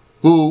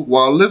who,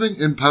 while living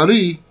in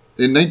Paris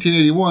in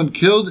 1981,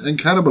 killed and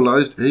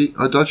cannibalized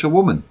a Dutch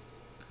woman.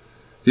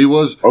 He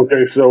was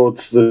Okay, so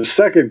it's the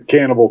second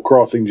cannibal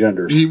crossing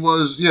genders.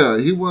 released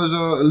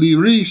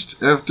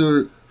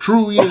after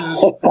 2 years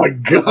Oh my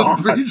of god.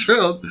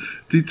 pre-trial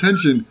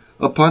detention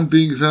upon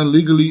being found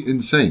legally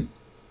insane.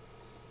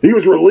 He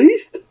was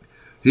released?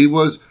 He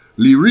was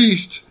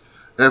released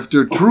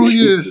after 2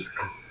 years.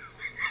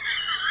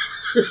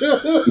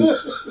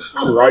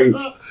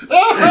 Christ.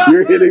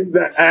 You're hitting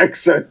that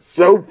accent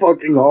so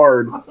fucking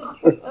hard.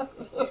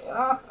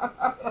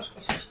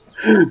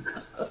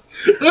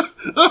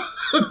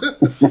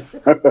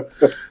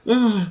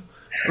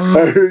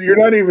 You're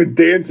not even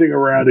dancing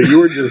around it. You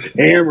were just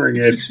hammering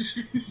it.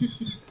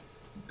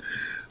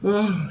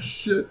 Oh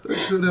shit! I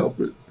couldn't help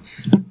it.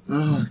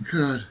 Oh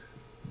god.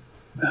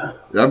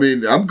 I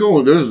mean, I'm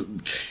going. There's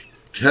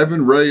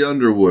Kevin Ray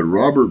Underwood,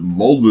 Robert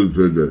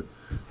Mulder.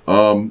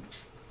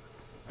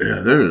 Yeah,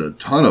 there's a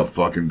ton of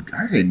fucking.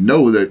 I didn't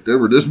know that there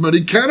were this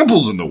many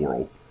cannibals in the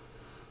world.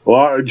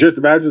 Well, just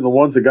imagine the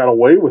ones that got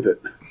away with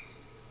it.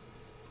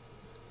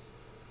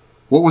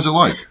 What was it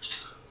like?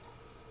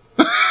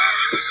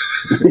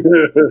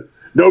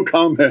 No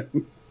comment.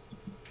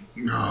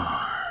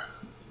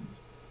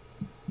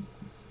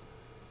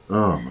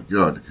 Oh my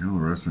God! The Cannibal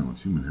restaurant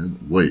with human head.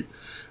 Wait,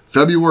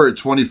 February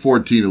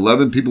 2014.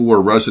 11 people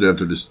were arrested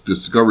after the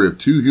discovery of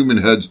 2 human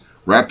heads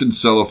wrapped in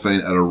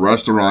cellophane at a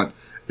restaurant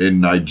in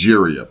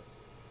Nigeria.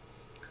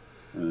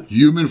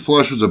 Human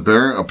flesh was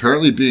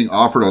apparently being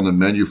offered on the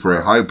menu for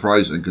a high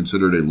price and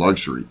considered a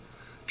luxury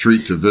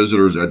treat to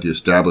visitors at the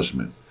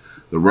establishment.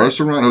 The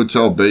restaurant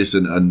hotel based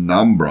in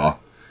Anambra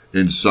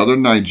in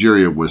southern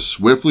Nigeria was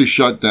swiftly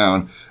shut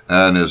down,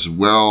 and as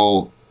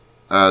well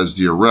as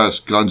the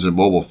arrest, guns and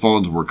mobile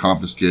phones were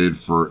confiscated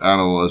for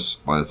analysis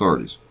by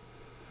authorities.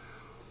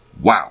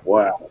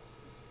 Wow.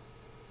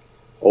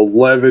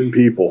 11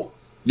 people.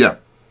 Yeah.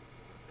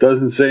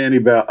 Doesn't say any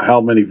about how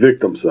many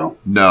victims, though.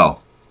 No.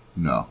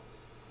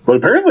 But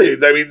apparently,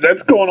 I mean,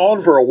 that's going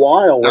on for a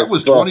while. That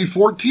was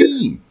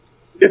 2014.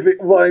 It had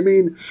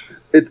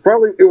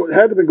to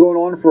have been going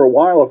on for a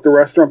while if the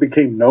restaurant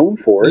became known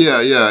for it.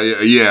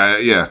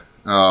 Yeah.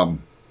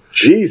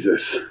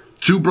 Jesus.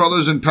 2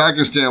 brothers in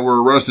Pakistan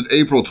were arrested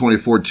April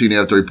 2014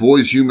 after a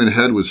boy's human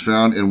head was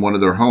found in one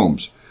of their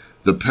homes.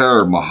 The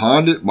pair,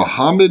 Muhammad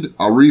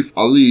Arif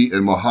Ali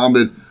and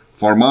Muhammad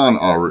Farman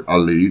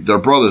Ali, they're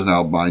brothers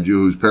now, mind you,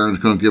 whose parents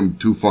couldn't give them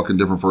 2 fucking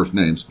different first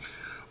names.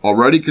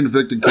 Already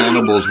convicted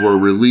cannibals were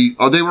released.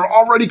 Oh, they were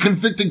already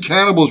convicted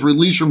cannibals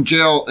released from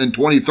jail in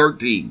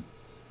 2013.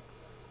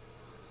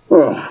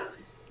 Ugh.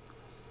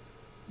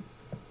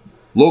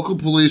 Local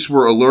police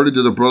were alerted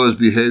to the brothers'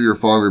 behavior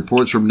following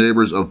reports from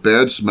neighbors of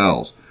bad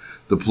smells.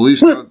 The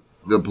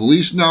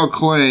police now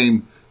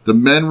claim the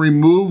men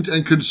removed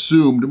and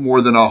consumed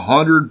more than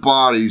 100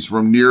 bodies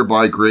from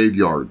nearby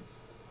graveyard.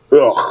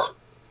 Ugh.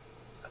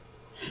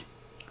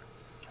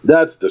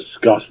 That's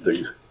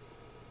disgusting.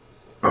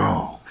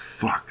 Oh,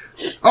 fuck.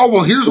 Oh,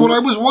 well, here's what I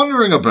was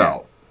wondering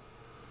about.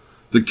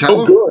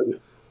 Good.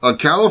 A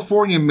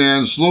California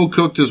man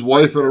slow-cooked his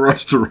wife at a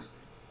restaurant.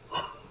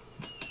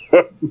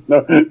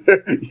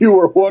 You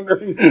were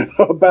wondering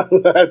about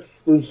that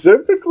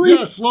specifically?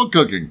 Yeah, slow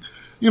cooking.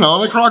 In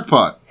a crock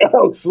pot.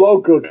 Oh, slow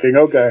cooking.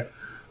 Okay.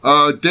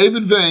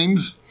 David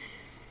Vaines.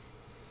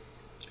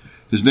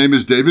 His name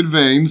is David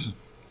Vaines.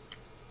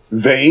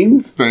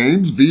 Vaines?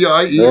 Vaines,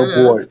 V-I-E-N-S.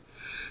 Oh, boy.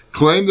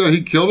 Claimed that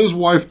he killed his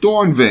wife,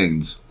 Dawn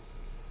Vaines.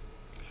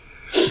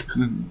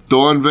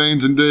 Dawn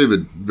Vaines and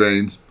David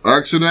Vaines.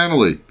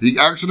 Accidentally. He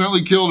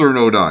accidentally killed her in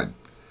 2009.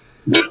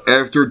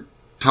 After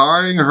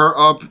tying her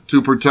up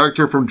to protect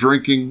her from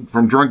drink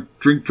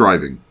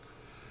driving.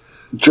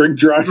 Drink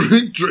driving?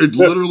 It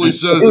literally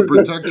says to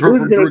protect her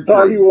from drink driving. Who's going to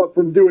tie you up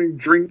from doing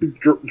drink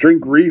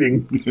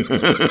reading?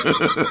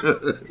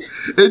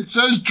 It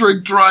says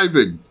drink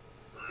driving.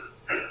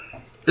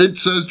 It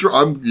says, you're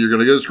going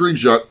to get a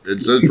screenshot.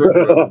 It says drink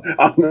driving.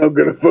 I'm not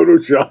going to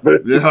Photoshop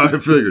it. Yeah, I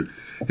figured.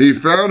 He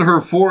found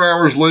her 4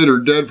 hours later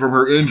dead from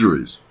her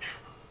injuries.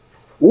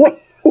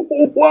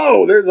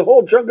 Whoa, there's a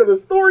whole chunk of the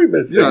story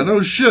missing. Yeah, no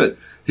shit.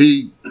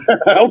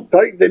 How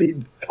tight did he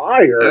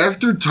tie her?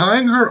 After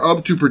tying her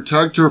up to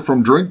protect her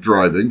from drink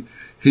driving,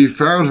 he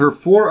found her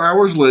 4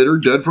 hours later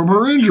dead from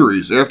her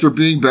injuries after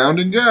being bound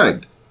and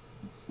gagged.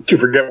 Did you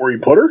forget where he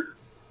put her?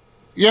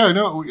 Yeah, I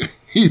know.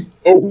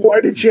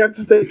 Why did she have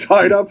to stay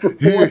tied up for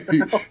 4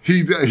 hours?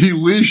 He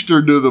leashed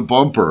her to the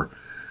bumper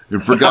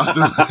and forgot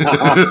to let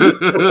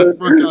her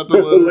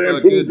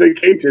back in.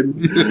 Vacation.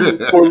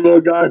 Poor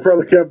little guy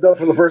probably kept up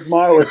for the first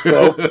mile or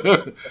so.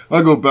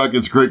 I'll go back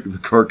and scrape the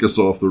carcass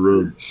off the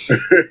road.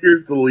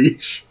 Here's the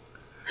leash.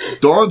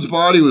 Dawn's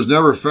body was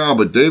never found,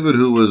 but David,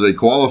 who was a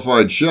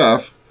qualified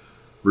chef,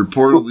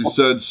 reportedly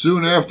said,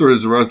 soon after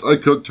his arrest, I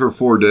cooked her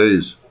 4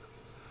 days.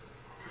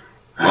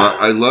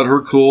 I let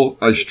her cool.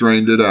 I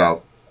strained it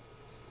out.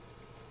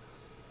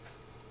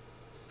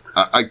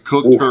 I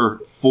cooked her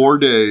 4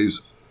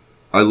 days.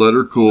 I let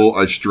her cool.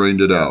 I strained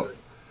it out.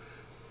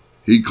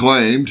 He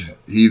claimed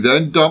he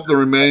then dumped the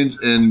remains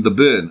in the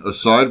bin,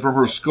 aside from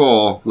her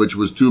skull, which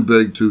was too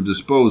big to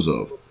dispose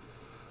of,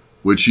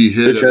 which he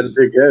hid. Bitch had a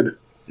big head.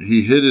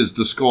 He hid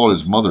the skull at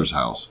his mother's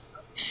house.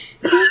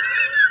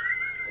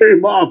 Hey,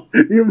 Mom,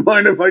 you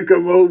mind if I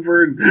come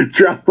over and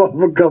drop off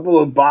a couple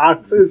of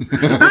boxes?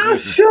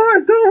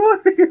 Sure,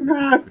 don't worry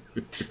about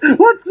it.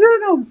 What's in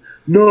them?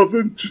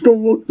 Nothing, just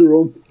don't look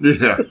through them.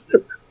 Yeah.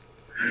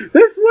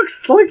 This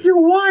looks like your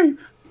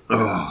wife.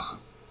 Oh,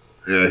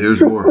 yeah,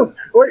 here's more.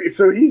 Wait,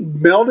 so he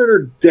melted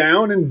her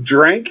down and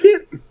drank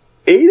it?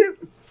 Ate it?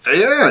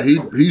 Yeah,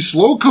 he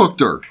slow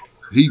cooked her.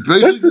 He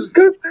basically. That's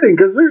disgusting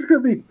because there's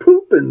going to be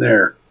poop in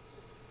there.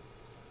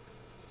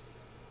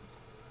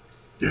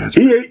 Yeah,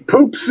 he ate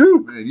poop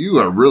soup. Man, you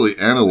are really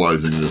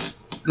analyzing this.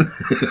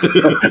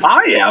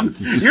 I am.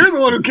 You're the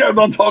one who kept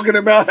on talking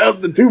about how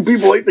the 2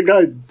 people ate the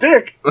guy's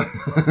dick.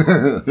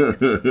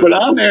 But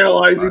I'm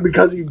analyzing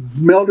because he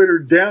melted her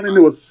down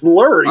into a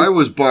slurry. I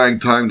was buying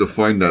time to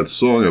find that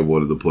song I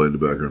wanted to play in the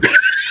background.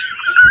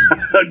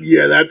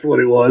 Yeah, that's what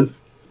it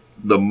was.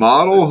 The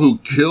model who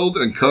killed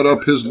and cut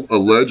up his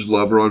alleged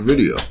lover on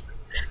video.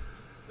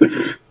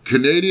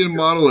 Canadian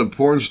model and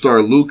porn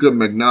star Luca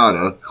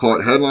Magnotta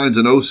caught headlines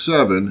in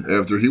 2007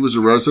 after he was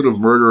arrested of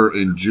murder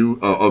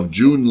of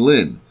June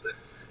Lin.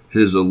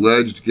 his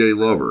alleged gay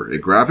lover. A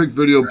graphic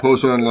video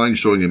posted online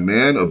showing a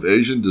man of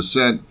Asian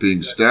descent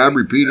being stabbed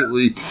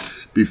repeatedly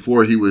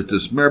before he was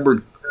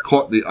dismembered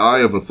caught the eye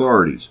of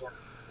authorities.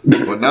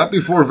 But not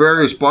before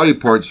various body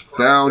parts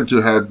found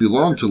to have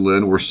belonged to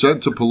Lynn were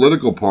sent to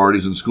political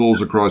parties and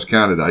schools across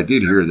Canada. I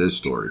did hear this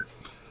story.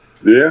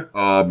 Yeah.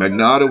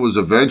 Magnotta was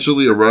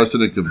eventually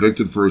arrested and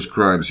convicted for his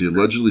crimes. He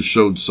allegedly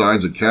showed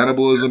signs of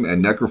cannibalism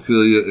and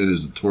necrophilia in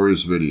his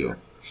notorious video.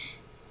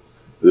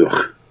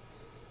 Ugh.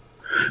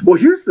 Well,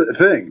 here's the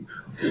thing.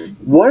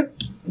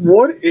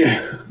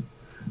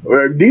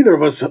 Neither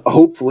of us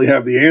hopefully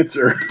have the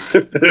answer.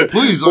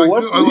 Please,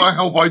 I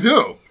hope I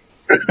do.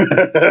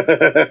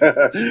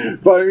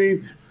 But I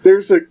mean,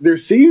 there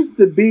seems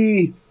to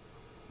be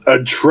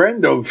a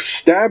trend of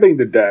stabbing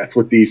to death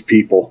with these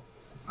people.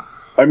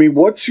 I mean,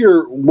 what's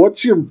your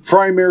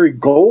primary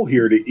goal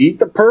here? To eat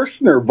the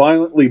person or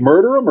violently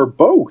murder them or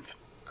both?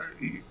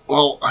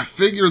 Well, I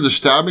figure the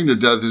stabbing to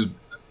death is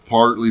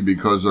partly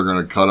because they're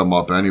going to cut them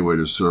up anyway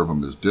to serve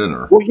them as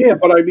dinner. Well, yeah,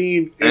 but I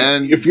mean,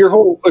 if your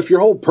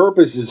whole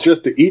purpose is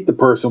just to eat the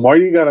person, why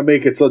do you got to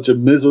make it such a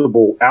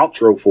miserable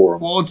outro for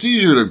them? Well, it's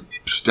easier to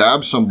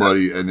stab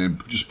somebody and then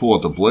just pull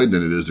out the blade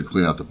than it is to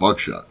clean out the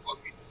buckshot.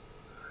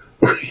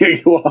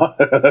 I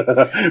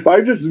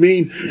just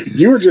mean,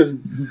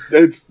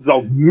 it's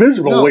the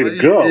miserable way to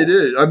go. It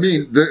is. I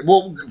mean,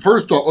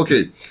 first off,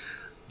 okay,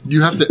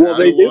 you have to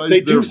analyze they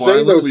do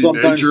say, though,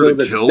 sometimes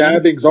that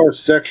stabbings are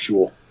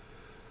sexual.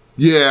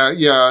 Yeah,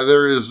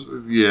 there is.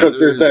 Yeah, because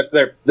there's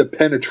the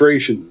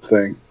penetration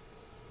thing.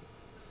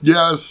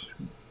 Yes.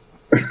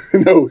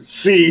 No,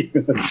 C.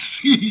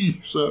 C.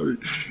 Sorry.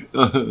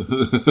 Yeah.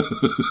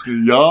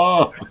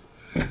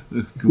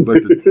 Go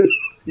back to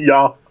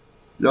yeah.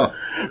 Yeah.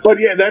 But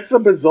yeah, that's a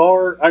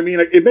bizarre. I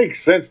mean, it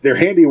makes sense. They're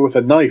handy with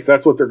a knife.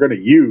 That's what they're going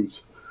to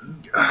use.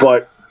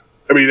 But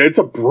I mean, it's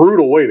a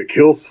brutal way to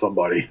kill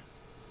somebody.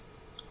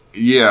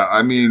 Yeah,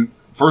 I mean,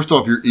 first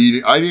off, you're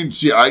eating. I didn't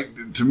see.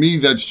 To me,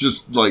 that's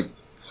just like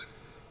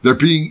they're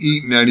being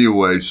eaten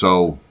anyway.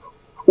 So.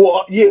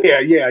 Well,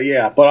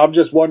 yeah. But I'm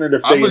just wondering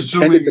if they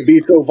intended to be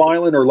so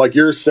violent, or like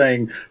you're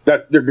saying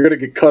that they're going to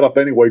get cut up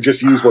anyway.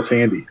 Just use what's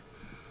handy.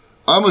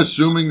 I'm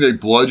assuming they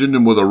bludgeoned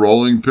him with a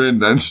rolling pin,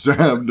 then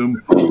stabbed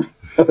him.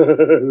 Now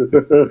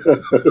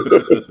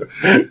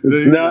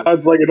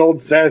it's like an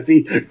old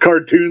sassy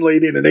cartoon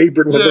lady in an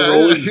apron with a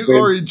rolling pin.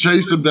 Or he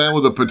chased him down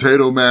with a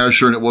potato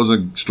masher and it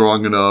wasn't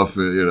strong enough,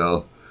 you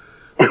know.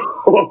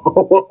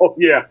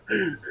 Yeah.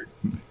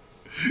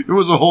 It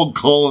was a whole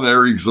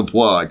culinary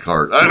supply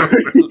cart. I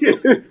don't know.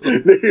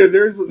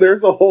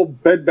 There's a whole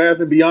Bed Bath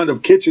 & Beyond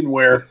of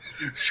kitchenware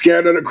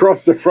scattered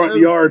across the front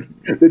yard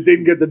that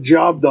didn't get the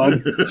job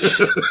done.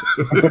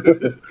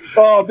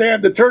 Oh,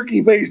 damn, the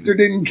turkey baster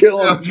didn't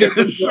kill him. He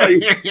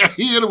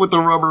hit it with the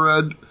rubber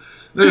end.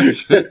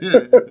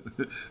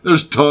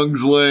 There's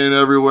tongues laying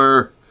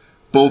everywhere,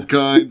 both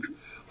kinds.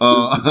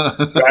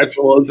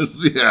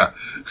 Spatulas. Yeah.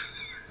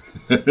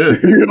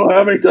 You know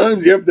how many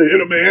times you have to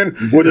hit a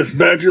man with a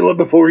spatula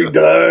before he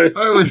dies?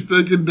 I was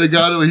thinking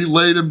he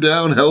laid him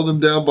down, held him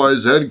down by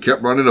his head, and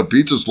kept running a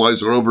pizza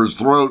slicer over his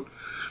throat.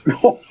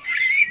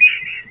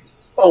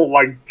 Oh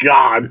my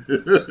God.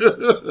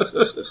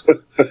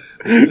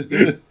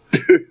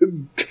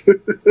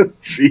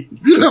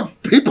 Jesus. You know,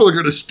 people are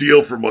going to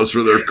steal from us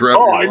for their crap.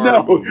 Oh, I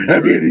know. Movies,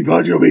 have Andy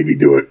Baggio made me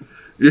do it.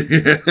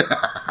 Yeah.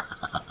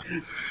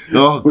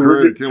 Oh,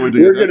 great. Can't wait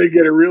to We're going to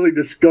get a really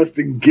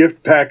disgusting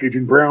gift package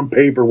in brown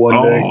paper one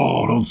day.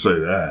 Oh, don't say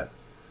that.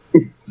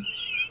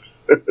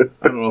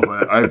 I don't know if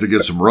I have to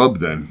get some rub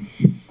then.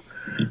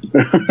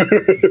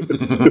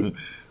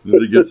 Need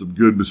to get some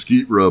good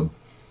mesquite rub.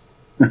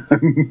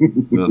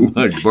 Not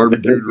like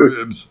barbecued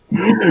ribs.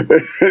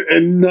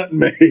 And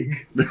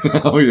nutmeg.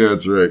 Oh, yeah,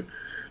 that's right.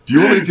 Do you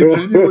want me to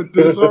continue with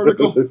this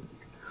article?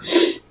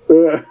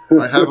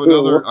 I have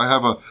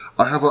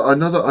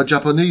another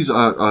Japanese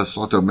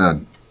slaughter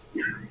man.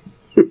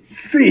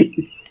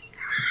 See.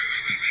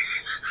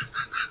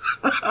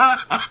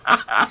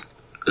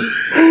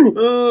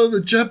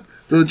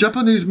 The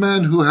Japanese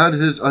man who had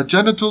his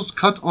genitals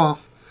cut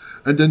off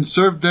and then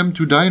served them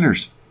to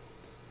diners.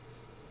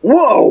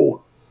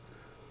 Whoa!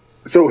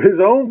 So his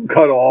own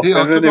cut off,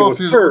 and then it was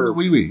served.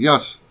 Oui,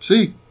 yes.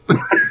 See.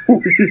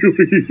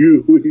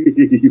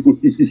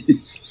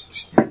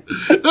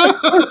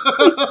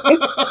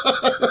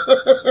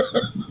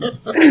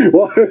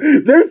 Well,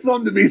 there's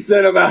something to be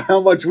said about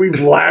how much we've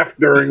laughed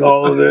during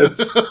all of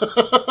this.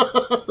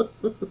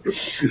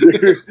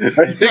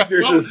 I think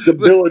there's a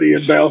stability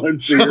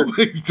imbalance here.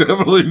 Something's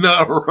definitely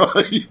not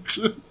right.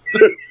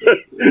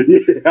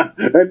 Yeah,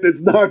 and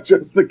it's not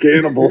just the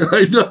cannibal.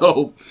 I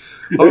know.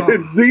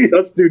 It's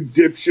us two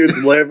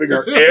dipshits laughing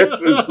our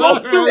asses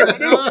off through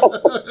it.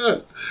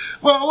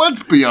 Well,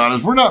 let's be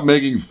honest. We're not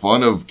making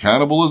fun of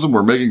cannibalism.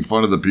 We're making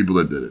fun of the people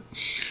that did it.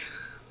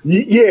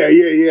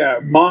 Yeah.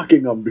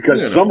 Mocking them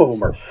because some of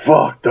them are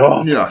fucked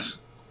up. Yes.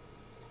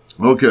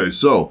 Okay,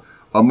 so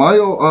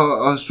Amayo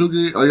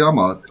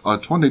Sugiyama,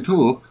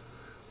 22,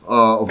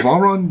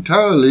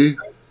 voluntarily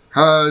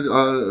had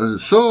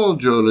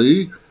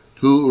surgery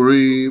to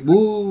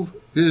remove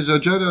his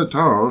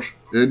genitals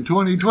in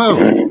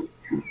 2012.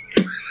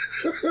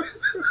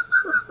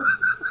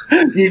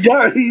 He's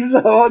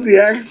on the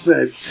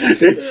accent.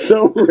 It's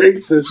so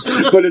racist,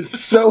 but it's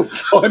so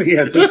funny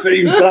at the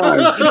same time.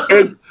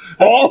 It's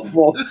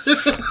awful.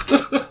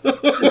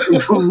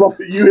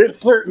 You hit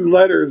certain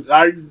letters,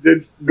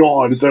 it's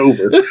gone. It's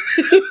over.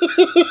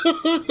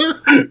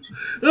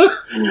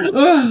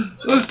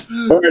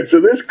 Okay, so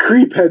this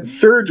creep had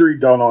surgery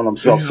done on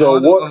himself.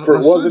 So what?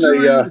 It wasn't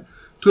a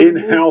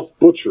in-house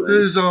butchering.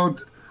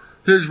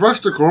 His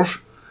testicles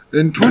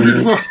in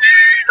 2012.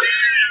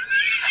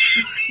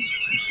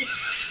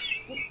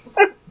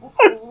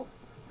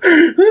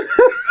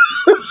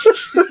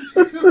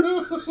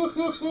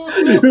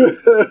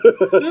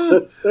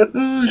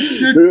 Oh,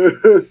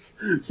 shit.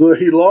 So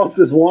he lost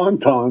his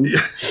wontons.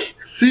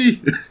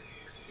 See?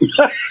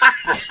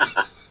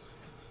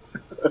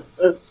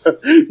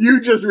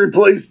 You just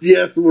replaced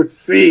yes with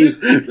C.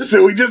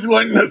 So we just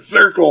went in a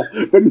circle.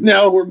 But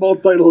now we're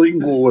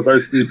multilingual with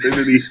our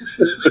stupidity.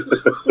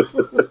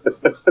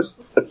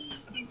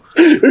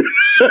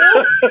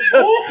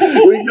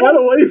 We got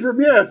away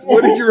from yes.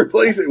 What did you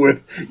replace it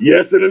with?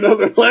 Yes in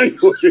another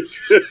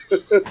language.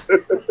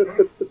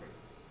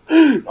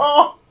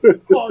 Oh,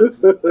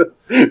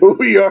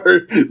 we are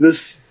the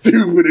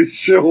stupidest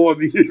show on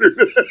the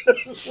internet.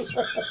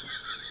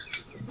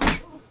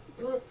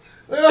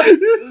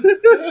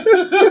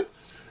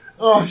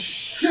 Oh,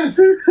 shit.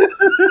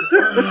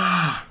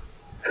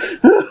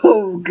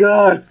 Oh,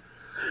 God.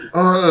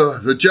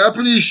 The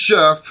Japanese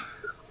chef.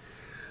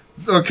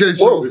 Okay,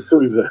 so Whoa, so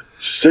he's a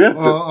chef.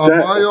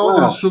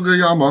 Mayo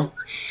Sugiyama.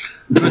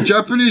 The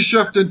Japanese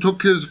chef then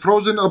took his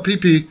frozen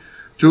pee-pee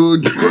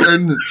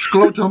and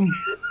scrotum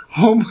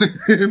home with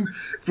him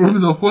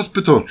from the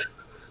hospital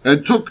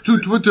and took to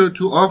Twitter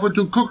to offer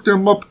to cook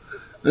them up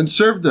and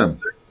serve them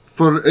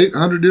for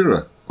 800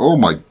 lira. Oh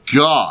my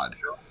God.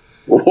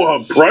 Wow,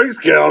 price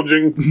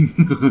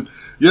gouging.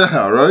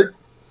 Yeah, right?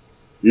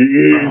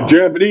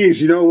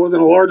 Japanese, it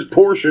wasn't a large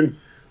portion.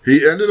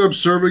 He ended up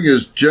serving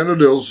his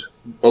genitals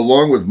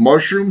along with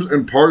mushrooms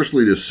and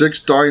parsley to 6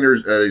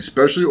 diners at a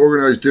specially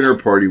organized dinner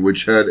party,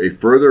 which had a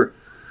further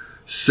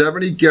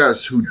 70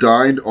 guests who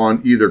dined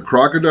on either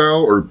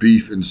crocodile or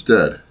beef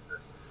instead.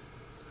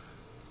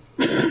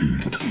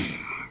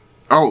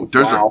 Oh,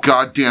 there's a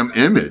goddamn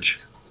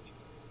image.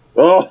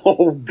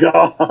 Oh,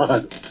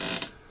 God.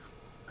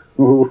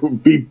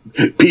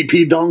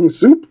 Pee dong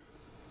soup?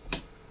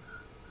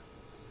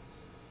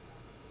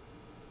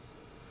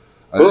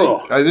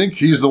 I think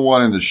he's the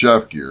one in the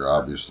chef gear,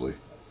 obviously.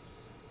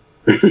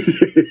 I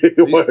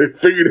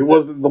figured it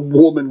wasn't the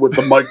woman with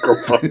the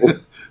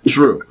microphone.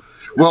 True.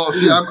 Well,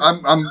 see,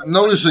 I'm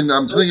noticing.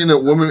 I'm thinking that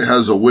woman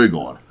has a wig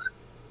on.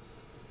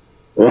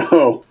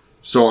 Oh.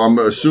 So I'm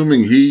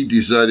assuming he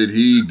decided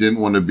he didn't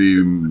want to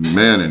be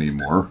man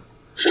anymore.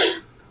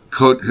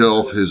 Cut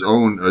off his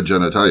own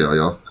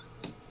genitalia.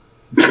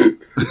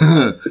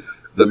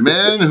 The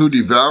man who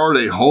devoured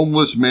a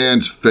homeless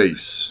man's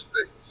face.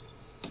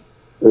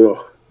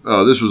 Ugh.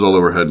 This was all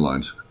over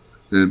headlines.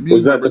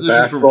 Was that the this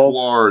bath is from salts?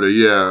 Florida,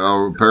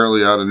 yeah.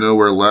 Apparently out of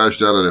nowhere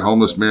lashed out at a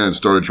homeless man and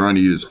started trying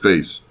to eat his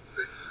face.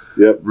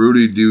 Yep.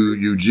 Rudy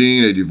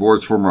Eugene, a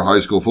divorced former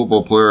high school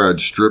football player,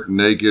 had stripped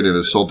naked and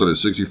assaulted a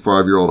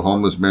 65-year-old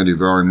homeless man,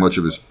 devouring much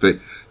of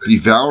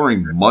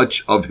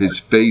his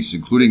face,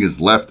 including his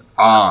left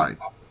eye.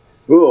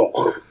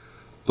 Ugh.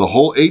 The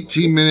whole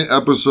 18-minute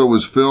episode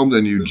was filmed,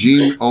 and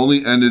Eugene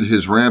only ended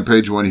his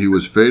rampage when he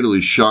was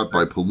fatally shot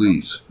by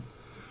police.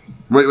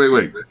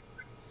 Wait.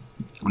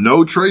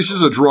 No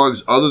traces of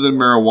drugs other than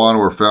marijuana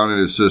were found in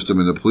his system,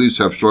 and the police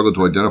have struggled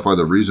to identify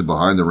the reason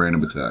behind the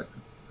random attack.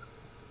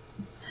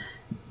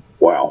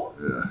 Wow.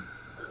 Yeah.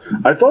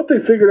 I thought they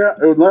figured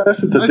out,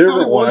 unless it's a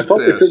different one, I thought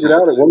they figured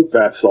out it was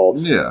bath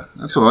salts. Yeah,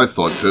 that's what I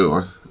thought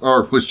too.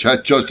 Or was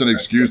that just an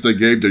excuse they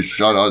gave to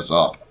shut us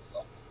up?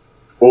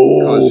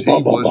 Oh, Because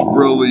he was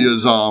really a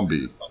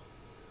zombie.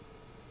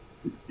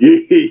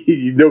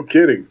 No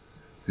kidding.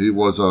 He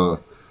was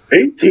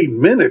 18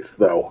 minutes,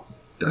 though.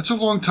 That's a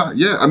long time.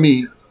 Yeah, I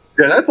mean...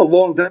 Yeah, that's a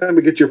long time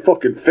to get your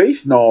fucking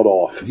face gnawed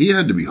off. He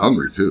had to be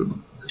hungry,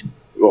 too.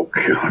 Oh,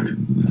 God.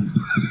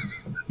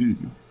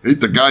 Ate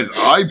the guy's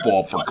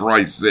eyeball, for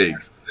Christ's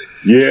sakes.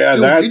 Yeah,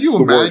 Dude, that's can you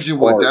the imagine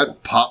worst what part.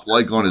 that popped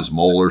like on his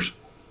molars?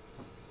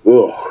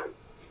 Ugh.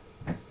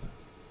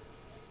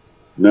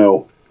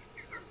 No.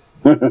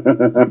 You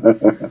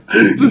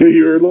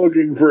were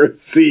looking for a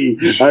C.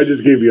 I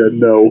just gave you a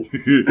no.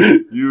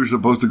 You were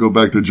supposed to go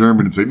back to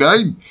German and say,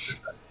 Nein!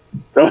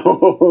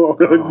 Oh,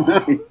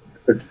 nice.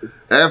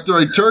 After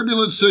a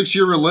turbulent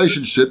 6-year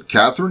relationship,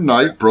 Catherine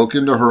Knight broke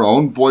into her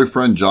own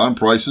boyfriend John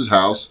Price's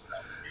house,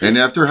 and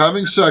after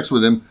having sex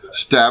with him,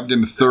 stabbed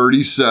him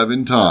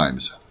 37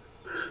 times.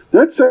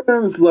 That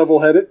sounds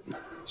level-headed.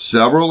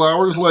 Several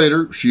hours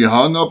later, she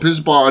hung up his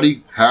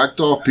body, hacked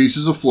off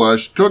pieces of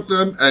flesh, cooked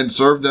them, and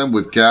served them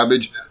with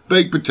cabbage,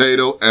 baked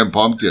potato, and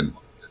pumpkin.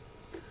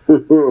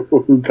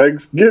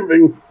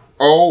 Thanksgiving.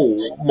 Oh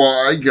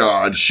my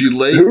God!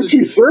 Who'd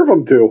she serve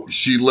them to?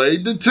 She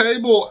laid the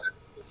table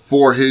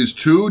for his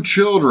 2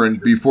 children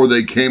before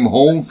they came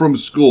home from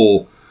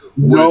school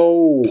with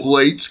No.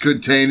 plates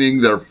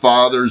containing their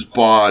father's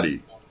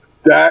body.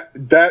 That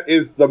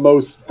is the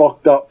most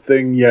fucked up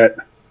thing yet.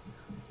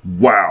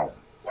 Wow.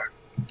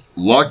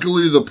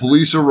 Luckily, the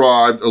police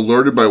arrived,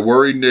 alerted by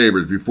worried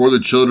neighbors before the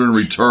children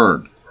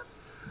returned.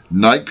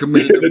 Knight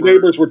committed The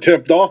neighbors were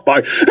tipped off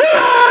by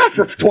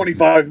for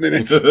 25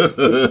 minutes.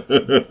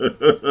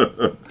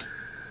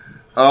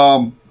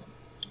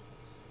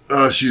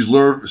 She's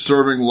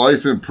serving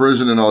life in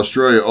prison in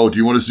Australia. Oh, do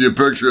you want to see a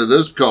picture of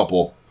this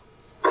couple?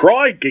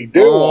 Crikey,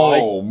 do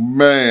Oh,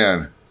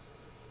 man.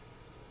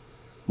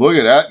 Look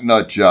at that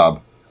nut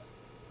job.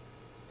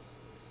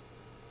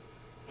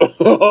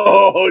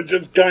 Oh, it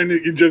just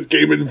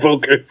came in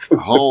focus.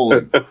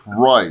 Holy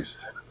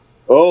Christ.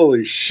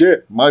 Holy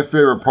shit. My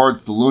favorite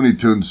part's the Looney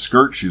Tunes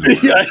skirt she's wearing.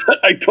 Yeah,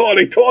 I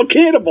taught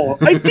cannibal.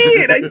 I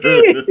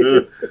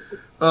did.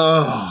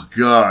 Oh,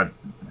 God.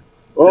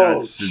 Oh,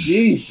 That's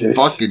Jesus.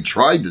 Fucking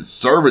tried to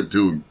serve it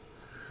to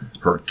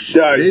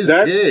Yeah, his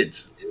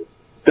kids.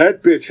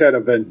 That bitch had a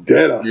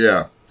vendetta.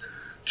 Yeah.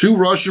 2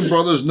 Russian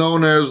brothers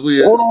known as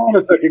the... Hold on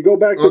a second. Go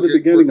back to the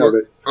beginning of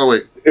it. Oh,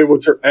 wait. It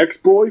was her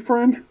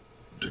ex-boyfriend?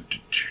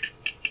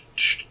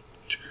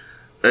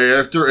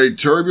 After a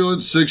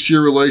turbulent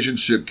 6-year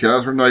relationship,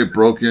 Catherine Knight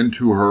broke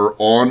into her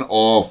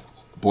on-off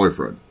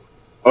boyfriend.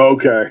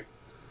 Okay.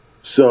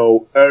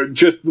 So,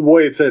 just the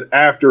way it said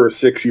after a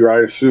 6-year,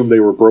 I assume they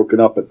were broken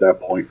up at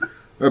that point.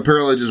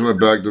 Apparently just went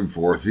back and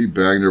forth. He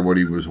banged her when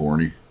he was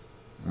horny.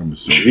 I'm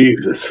assuming.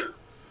 Jesus.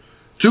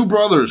 2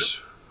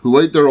 brothers who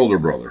ate their older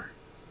brother.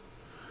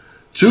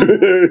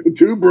 2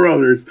 2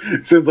 brothers.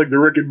 Sounds like the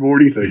Rick and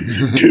Morty thing.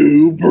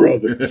 2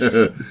 brothers.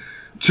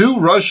 2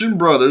 Russian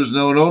brothers,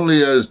 known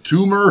only as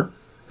Timur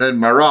and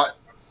Marat,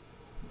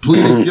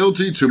 pleaded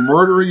guilty to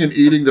murdering and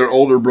eating their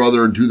older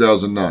brother in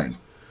 2009.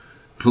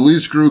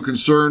 Police grew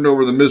concerned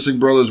over the missing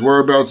brother's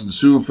whereabouts and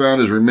soon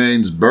found his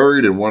remains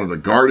buried in one of the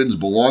gardens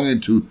belonging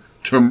to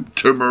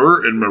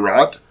Timur and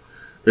Marat.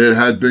 It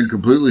had been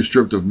completely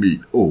stripped of meat.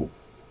 Oh.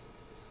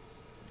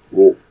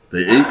 Whoa.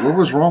 They ate. What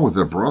was wrong with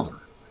their brother?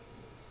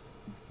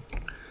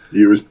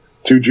 He was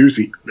too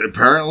juicy.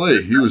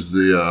 Apparently, he was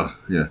the,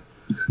 yeah.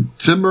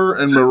 Timur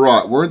and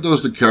Marat, weren't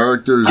those the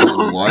characters in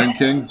The Lion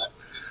King?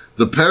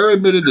 The pair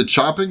admitted to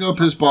chopping up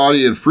his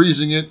body and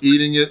freezing it,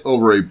 eating it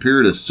over a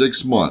period of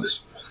 6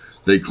 months.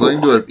 They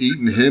claimed to have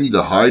eaten him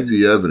to hide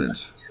the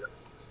evidence.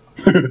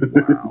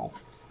 Wow.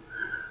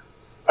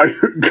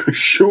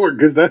 Sure,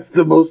 because that's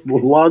the most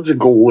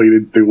logical way to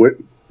do it.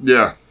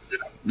 Yeah.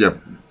 Yeah.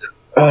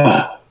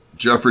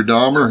 Jeffrey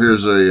Dahmer,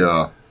 here's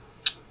a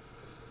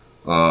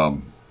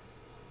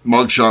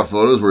mugshot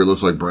photos where he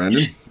looks like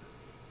Brandon.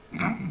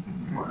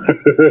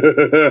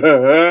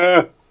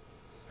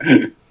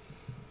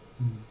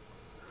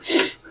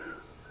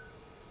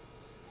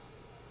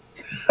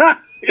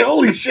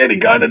 Holy shit, he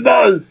kind of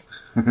does.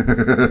 You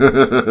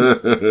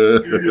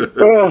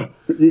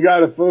got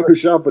to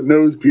Photoshop a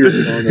nose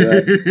piercing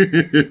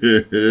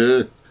onto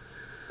that.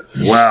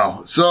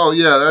 Wow. So,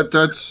 yeah,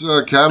 that's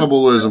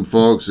cannibalism,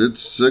 folks.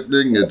 It's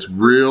sickening. It's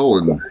real.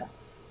 And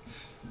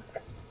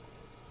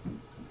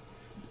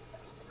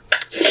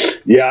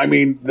yeah, I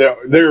mean,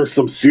 there are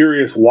some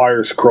serious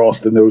wires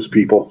crossed in those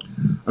people.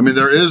 I mean,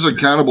 there is a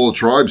cannibal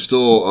tribe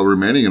still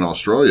remaining in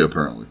Australia,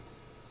 apparently.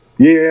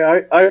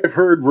 Yeah, I've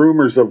heard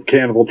rumors of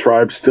cannibal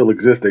tribes still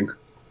existing.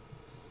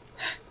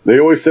 They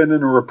always send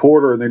in a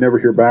reporter and they never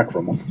hear back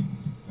from them.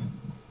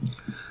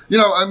 You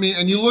know, I mean,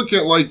 and you look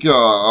at like,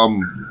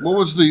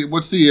 what's the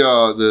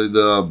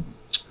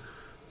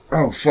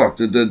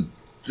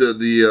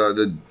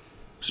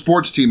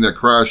sports team that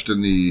crashed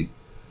in the.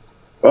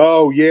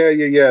 Oh,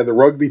 yeah, the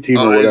rugby team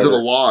or whatever. Is it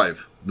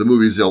Alive? The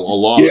movie's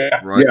Alive,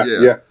 right?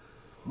 Yeah.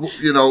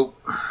 You know,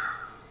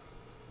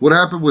 what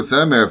happened with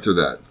them after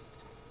that?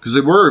 Because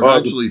they were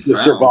eventually the found.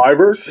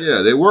 survivors?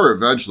 Yeah, they were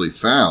eventually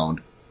found.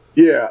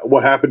 Yeah,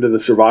 what happened to the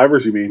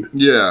survivors, you mean?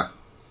 Yeah.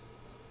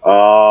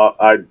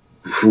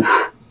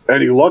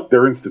 Any luck,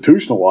 they're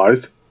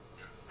institutionalized.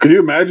 Could you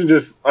imagine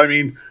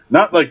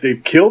not like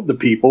they've killed the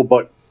people,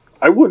 but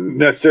I wouldn't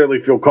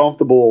necessarily feel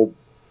comfortable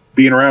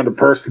being around a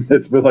person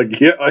that's been like,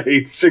 yeah, I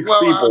hate 6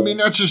 people. I mean,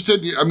 that's just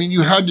it. I mean,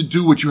 you had to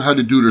do what you had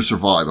to do to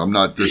survive. I'm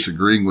not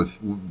disagreeing with...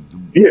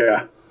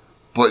 Yeah.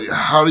 But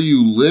how do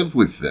you live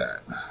with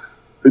that?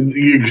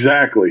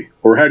 Exactly.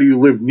 Or how do you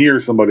live near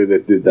somebody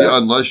that did that? Yeah,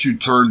 unless you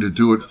turn to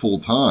do it full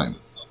time.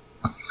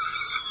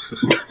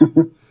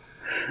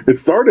 It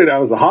started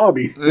out as a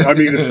hobby. I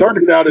mean, it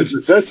started out as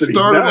necessity. It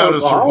started now out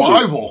as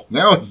survival.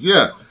 Now it's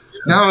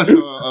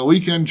a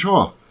weekend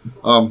chore.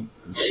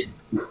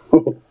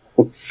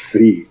 Let's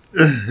see.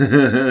 Then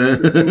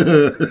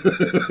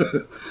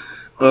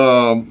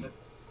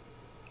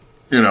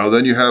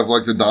you have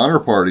like the Donner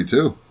Party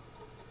too.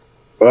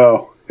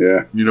 Oh,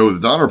 yeah. You know what the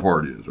Donner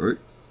Party is, right?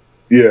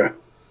 Yeah.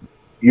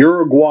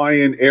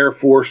 Uruguayan Air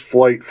Force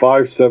Flight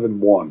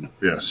 571.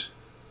 Yes.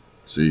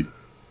 See.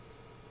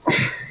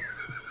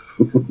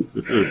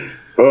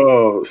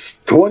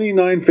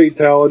 29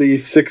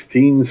 fatalities,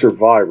 16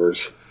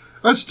 survivors.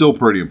 That's still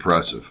pretty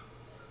impressive.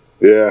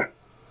 Yeah.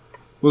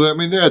 Well, I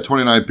mean, they had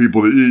 29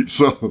 people to eat,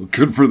 so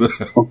good for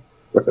them.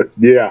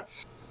 Yeah.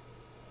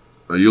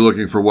 Are you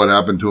looking for what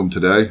happened to them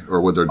today,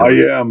 or what they're I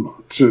doing? am.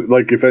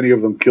 Like if any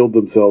of them killed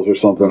themselves or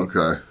something.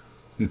 Okay.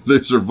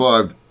 They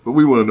survived, but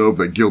we want to know if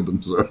they killed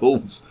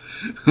themselves.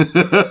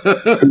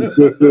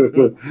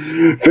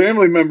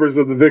 Family members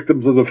of the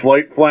victims of the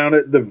flight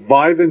founded the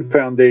Viven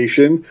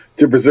Foundation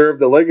to preserve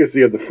the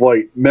legacy of the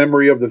flight,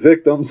 memory of the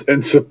victims,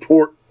 and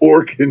support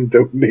organ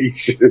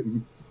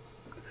donation.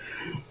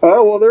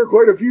 Oh, well, there are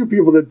quite a few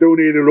people that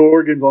donated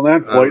organs on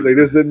that flight. They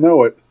just didn't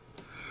know it.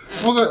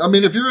 Well, I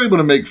mean, if you're able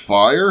to make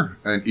fire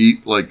and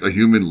eat, like, a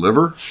human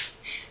liver,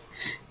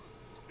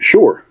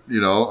 Sure. you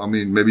know, I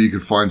mean, maybe you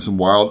could find some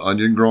wild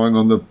onion growing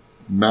on the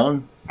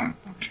mountain.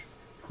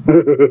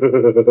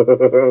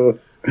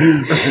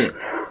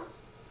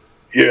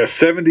 Yeah,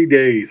 70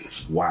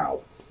 days.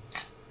 Wow.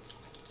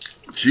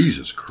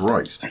 Jesus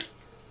Christ.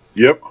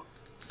 Yep.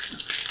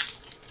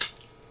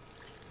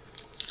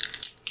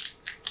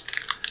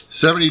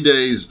 70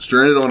 days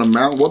stranded on a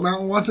mountain. What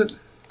mountain was it?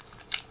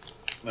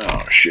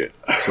 Oh, shit.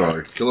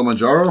 Sorry.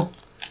 Kilimanjaro?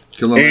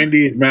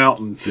 Andes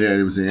Mountains. Yeah,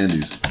 it was the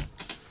Andes.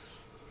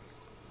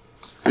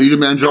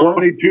 Kilimanjaro?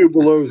 22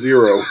 below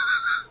zero.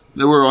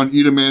 They were on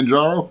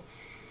Kilimanjaro?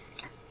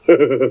 Yeah,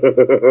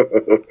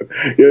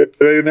 they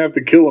didn't have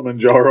to kill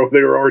Kilimanjaro.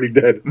 They were already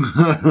dead.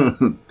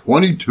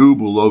 22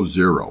 below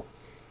zero.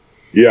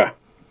 Yeah.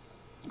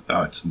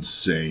 That's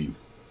insane.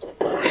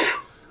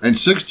 And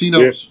 16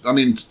 of, I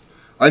mean,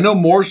 I know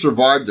more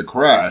survived the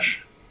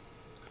crash.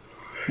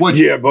 Which,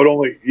 Yeah, but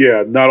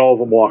not all of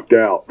them walked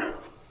out.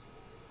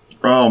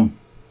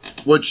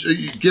 which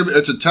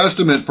it's a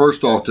testament,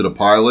 first off, to the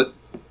pilot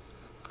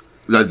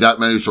that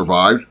many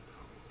survived.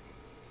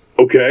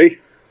 Okay.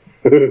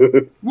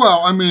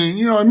 Well, I mean,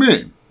 you know what I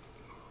mean.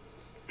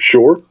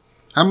 Sure.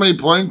 How many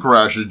plane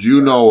crashes do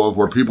you know of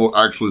where people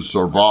actually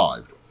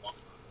survived?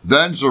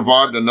 Then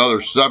survived another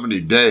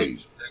 70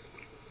 days.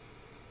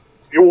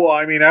 Well,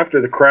 I mean, after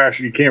the crash,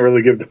 you can't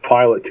really give the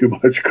pilot too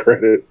much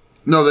credit.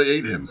 No, they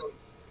ate him.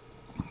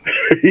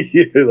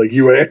 Yeah, like,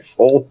 you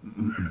asshole.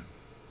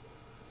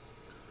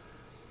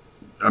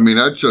 I mean,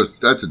 that's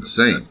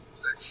insane.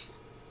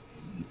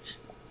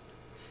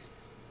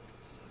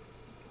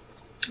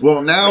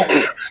 Well, now,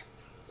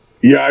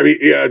 Yeah, I mean,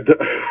 yeah,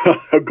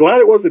 I'm glad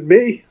it wasn't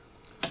me.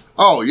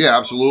 oh yeah,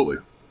 absolutely.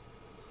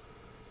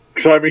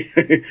 So, I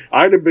mean,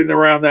 I'd have been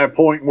around that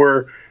point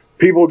where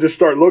people just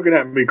start looking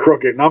at me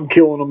crooked, and I'm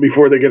killing them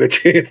before they get a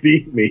chance to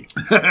eat me.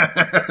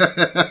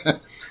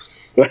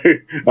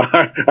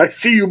 I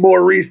see you,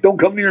 Maurice. Don't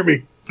come near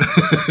me.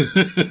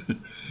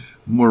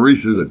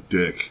 Maurice is a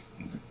dick.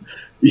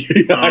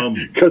 Yeah,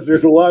 because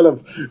there's a lot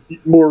of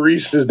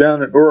Maurices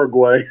down in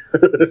Uruguay.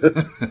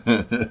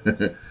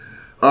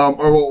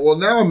 Well,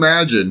 now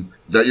imagine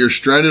that you're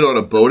stranded on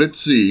a boat at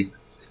sea,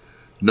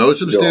 no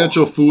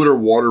substantial food or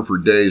water for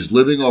days,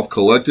 living off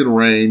collected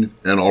rain,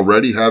 and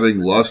already having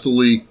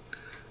lustily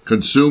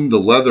consumed the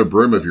leather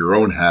brim of your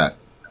own hat.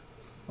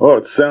 Oh,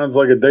 it sounds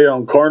like a day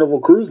on Carnival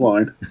Cruise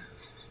Line.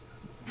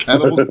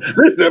 Cannibal,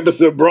 This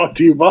episode brought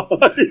to you by.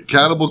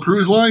 Cannibal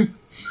Cruise Line?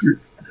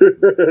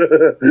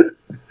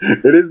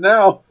 It is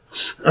now.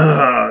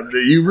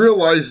 You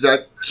realize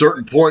that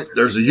certain point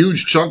there's a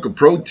huge chunk of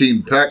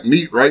protein packed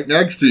meat right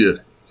next to you.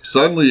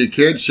 Suddenly you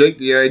can't shake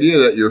the idea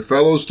that your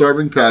fellow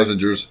starving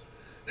passengers,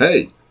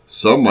 hey,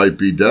 some might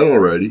be dead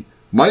already,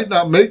 might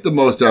not make the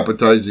most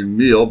appetizing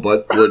meal,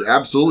 but would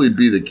absolutely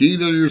be the key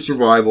to your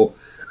survival,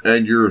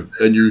 and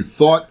you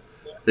thought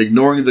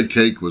ignoring the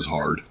cake was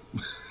hard.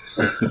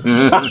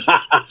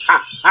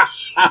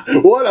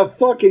 What a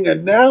fucking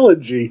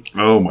analogy.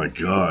 Oh my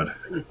God.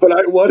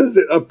 But what is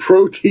it? A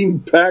protein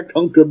packed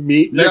hunk of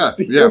meat next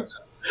to you?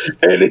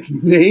 And its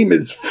name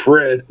is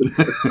Fred.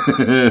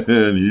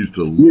 And he's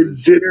Your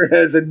delicious. dinner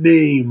has a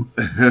name.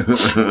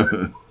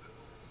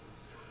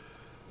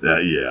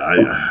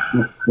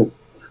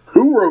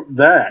 Who wrote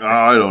that?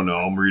 I don't know.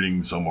 I'm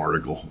reading some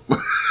article.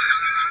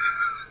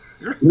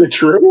 The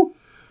true?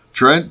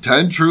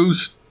 10 true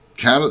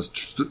stories.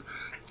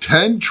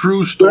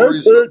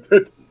 Stories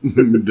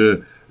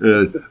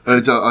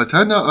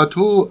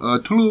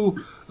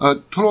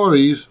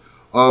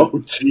of Oh,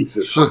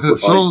 Jesus.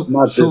 survival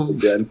Not this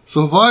again.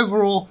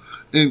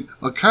 in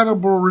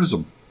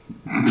cannibalism.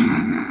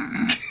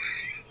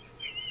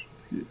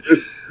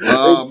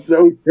 It's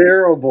so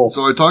terrible.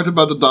 So I talked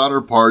about the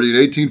Donner Party. In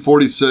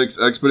 1846,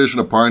 expedition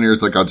of pioneers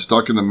that got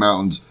stuck in the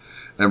mountains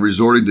and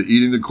resorting to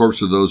eating the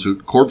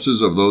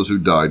corpses of those who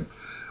died.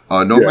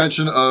 No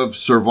mention of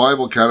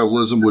survival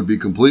cannibalism would be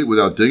complete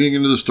without digging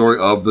into the story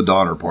of the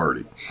Donner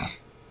Party.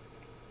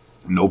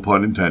 No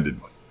pun intended.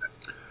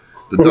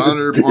 The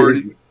Donner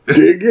Party.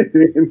 Dig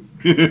in.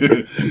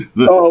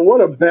 Oh,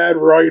 what a bad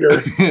writer.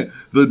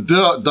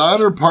 The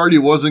Donner Party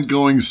wasn't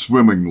going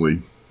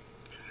swimmingly.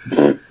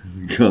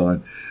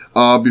 God.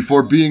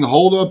 Before being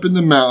holed up in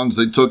the mountains,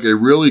 they took a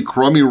really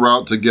crummy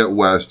route to get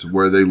west,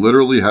 where they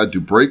literally had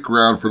to break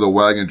ground for the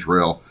wagon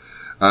trail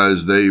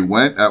as they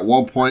went at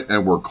one point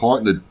and were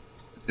caught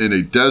in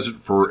a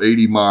desert for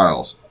 80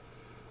 miles.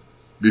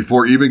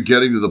 before even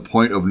getting to the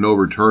point of no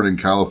return in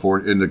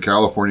the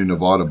California,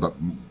 Nevada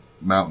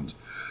mountains.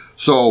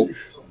 So,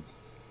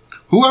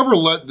 whoever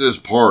led this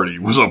party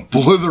was a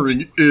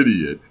blithering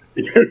idiot.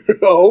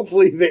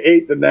 Hopefully they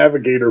ate the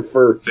navigator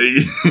first.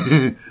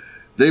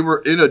 They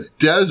were in a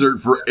desert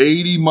for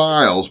 80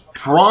 miles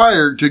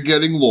prior to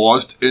getting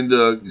lost in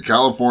the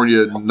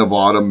California,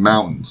 Nevada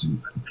mountains.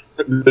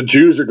 The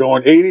Jews are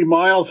going 80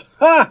 miles?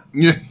 Ha!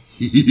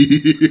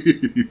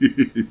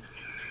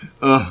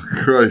 Oh,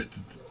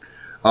 Christ.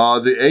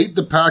 They ate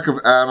the pack of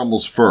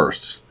animals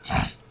first,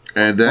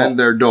 and then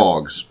their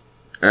dogs.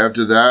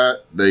 After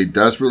that, they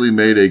desperately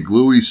made a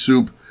gluey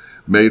soup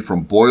made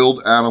from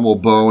boiled animal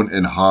bone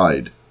and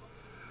hide.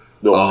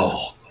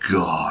 Oh,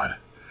 God.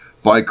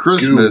 By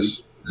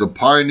Christmas, the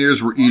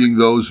pioneers were eating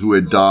those who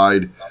had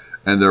died,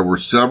 and there were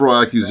several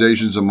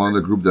accusations among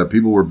the group that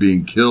people were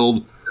being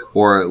killed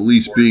or at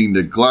least being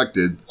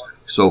neglected,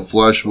 so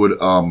flesh would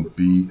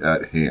be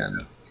at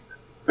hand.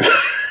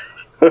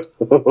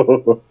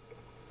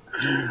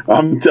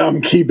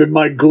 I'm keeping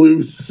my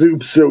glue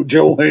soup so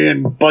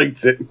Joanne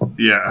bites it.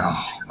 Yeah,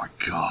 oh my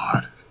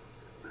God.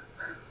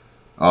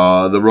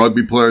 The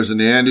rugby players in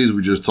the Andes,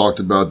 we just talked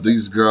about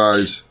these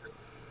guys.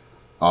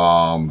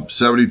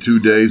 72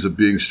 days of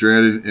being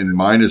stranded in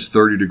minus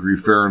 30 degree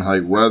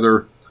Fahrenheit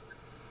weather.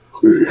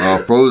 Who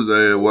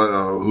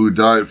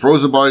died?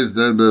 Frozen bodies,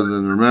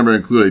 remember,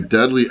 include a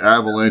deadly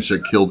avalanche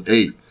that killed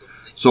 8.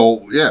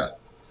 So, yeah.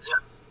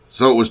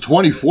 So it was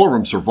 24 of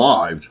them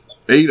survived.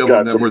 8 of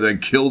them that were then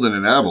killed in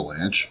an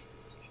avalanche.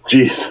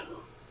 Jeez.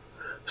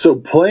 So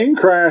plane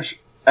crash,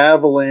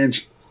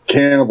 avalanche,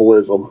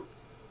 cannibalism.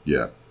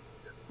 Yeah.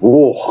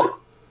 Whoa.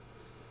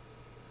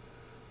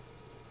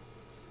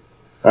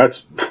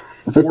 That's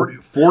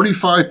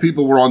 45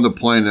 people were on the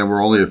plane. There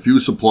were only a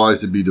few supplies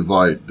to be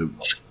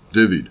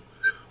divvied.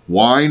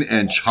 Wine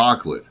and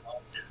chocolate.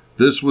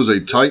 This was a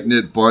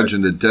tight-knit bunch,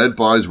 and the dead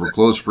bodies were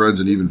close friends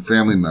and even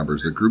family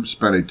members. The group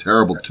spent a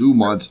terrible 2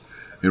 months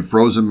in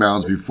frozen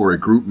mountains before a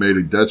group made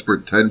a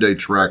desperate 10-day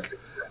trek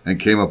and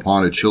came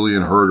upon a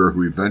Chilean herder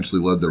who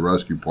eventually led the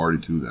rescue party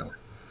to them.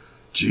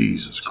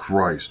 Jesus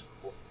Christ.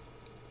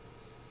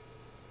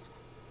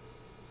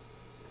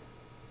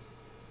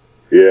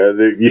 Yeah,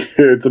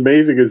 it's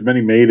amazing as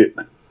many made it.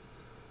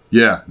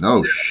 Yeah,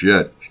 no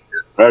shit.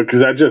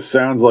 Because that just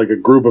sounds like a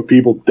group of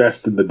people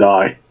destined to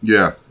die.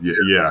 Yeah.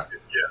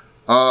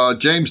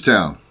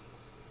 Jamestown.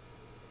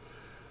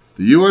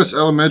 The U.S.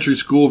 elementary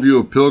school view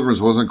of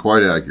pilgrims wasn't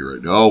quite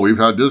accurate. Oh, we've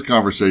had this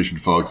conversation,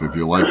 folks, if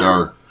you like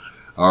our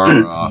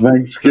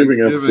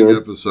Thanksgiving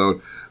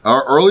episode.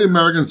 Our early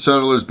American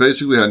settlers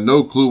basically had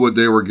no clue what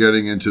they were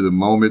getting into the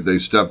moment they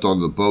stepped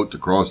on the boat to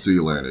cross the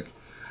Atlantic.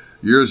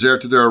 Years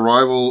after their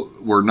arrival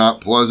were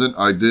not pleasant,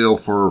 idle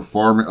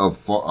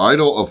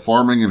of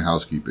farming and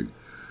housekeeping.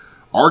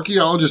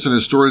 Archaeologists and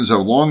historians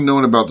have long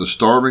known about the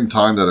starving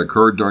time that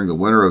occurred during the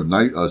winter of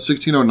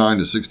 1609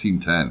 to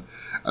 1610,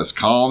 as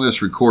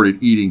colonists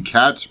recorded eating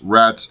cats,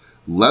 rats,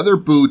 leather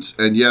boots,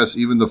 and yes,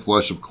 even the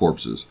flesh of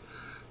corpses.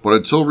 But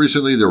until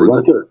recently, there were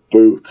leather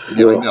boots.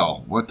 Yeah, I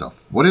know.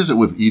 What is it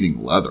with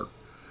eating leather?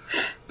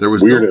 There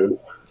was no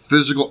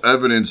physical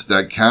evidence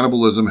that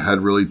cannibalism had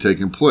really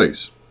taken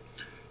place.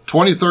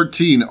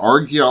 2013,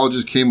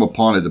 archaeologists came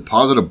upon a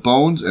deposit of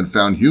bones and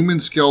found human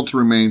skeletal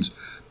remains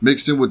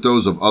mixed in with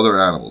those of other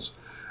animals.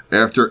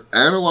 After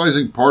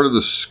analyzing part of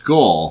the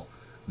skull,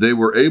 they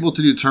were able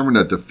to determine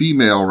that the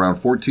female, around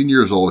 14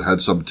 years old,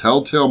 had some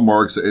telltale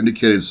marks that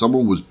indicated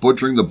someone was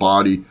butchering the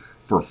body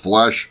for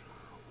flesh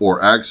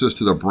or access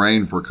to the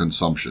brain for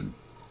consumption.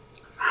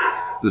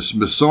 The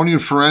Smithsonian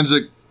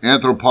forensic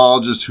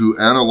anthropologist who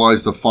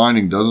analyzed the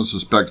finding doesn't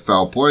suspect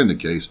foul play in the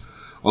case,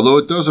 although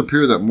it does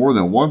appear that more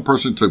than one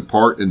person took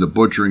part in the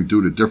butchering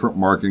due to different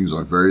markings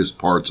on various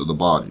parts of the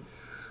body.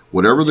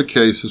 Whatever the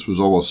case, this was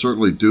almost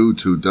certainly due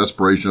to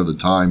desperation of the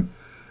time,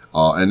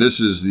 and this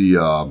is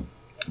the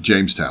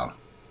Jamestown.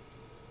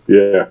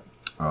 Yeah.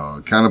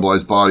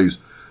 Cannibalized bodies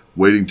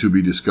waiting to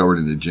be discovered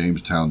in the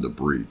Jamestown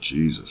debris.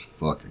 Jesus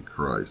fucking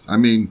Christ. I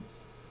mean,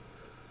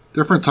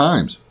 different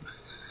times.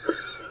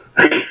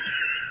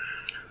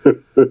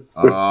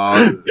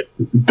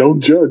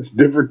 Don't judge,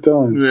 different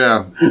times.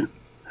 Yeah.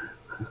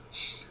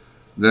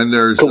 Then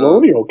there's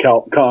colonial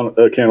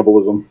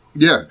cannibalism.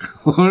 Yeah,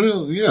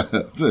 yeah.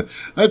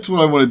 That's what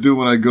I want to do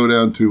when I go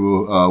down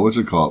to what's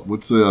it called?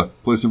 What's the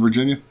place in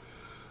Virginia?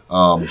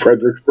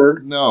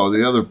 Fredericksburg. No,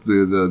 the other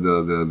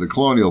the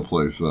colonial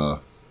place.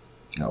 Oh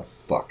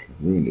fuck!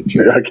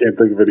 I can't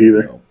think of it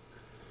either. No.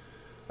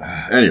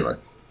 Anyway,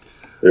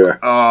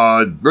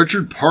 yeah.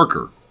 Richard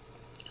Parker.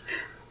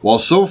 While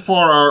so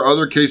far our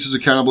other cases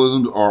of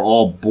cannibalism are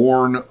all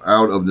born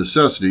out of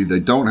necessity,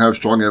 they don't have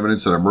strong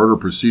evidence that a murder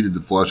preceded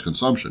the flesh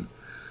consumption.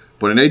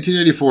 But in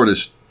 1884, the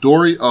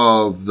story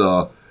of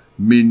the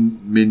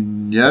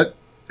Mignonette,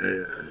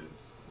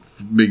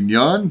 filet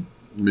mignon?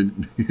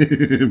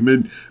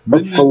 Mignonette,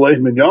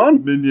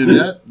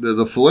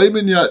 the filet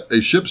mignonette, a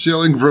ship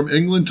sailing from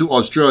England to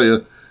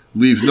Australia,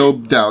 leaves no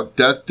doubt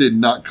death did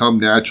not come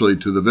naturally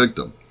to the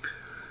victim.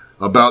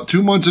 About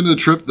 2 months into the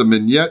trip, the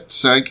Mignette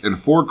sank and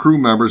 4 crew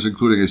members,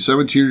 including a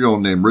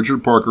 17-year-old named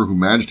Richard Parker, who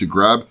managed to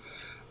grab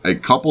a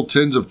couple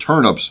tins of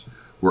turnips,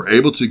 were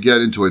able to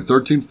get into a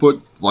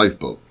 13-foot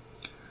lifeboat.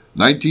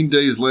 19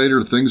 days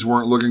later, things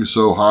weren't looking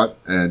so hot,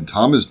 and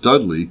Thomas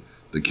Dudley,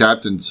 the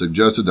captain,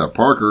 suggested that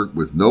Parker,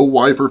 with no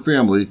wife or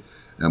family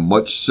and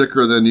much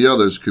sicker than the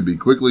others, could be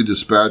quickly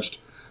dispatched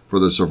for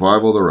the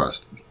survival of the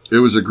rest. It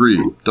was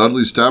agreed.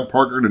 Dudley stabbed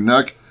Parker in the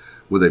neck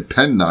with a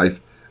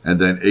penknife and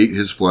then ate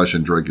his flesh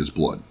and drank his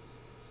blood.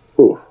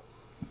 Ooh.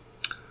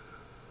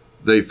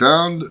 They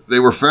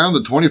were found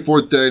the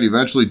 24th day, and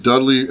eventually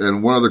Dudley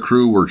and one of the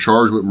crew were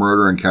charged with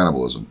murder and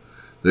cannibalism.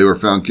 They were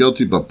found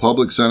guilty, but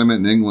public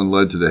sentiment in England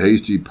led to the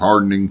hasty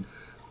pardoning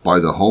by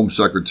the Home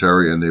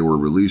Secretary, and they were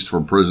released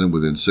from prison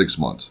within 6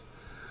 months.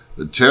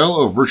 The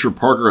tale of Richard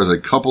Parker has a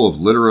couple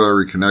of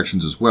literary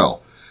connections as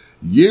well.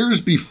 Years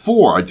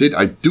before, I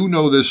do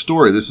know this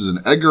story. This is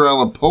an Edgar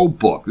Allan Poe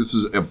book. This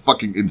is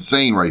fucking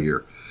insane right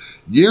here.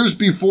 Years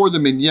before the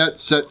Mignette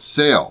set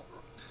sail,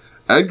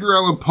 Edgar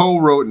Allan Poe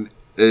wrote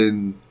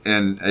an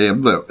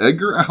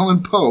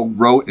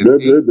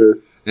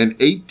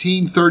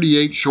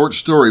 1838 short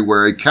story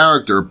where a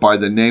character by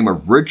the name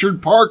of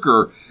Richard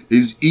Parker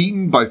is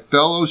eaten by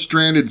fellow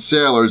stranded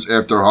sailors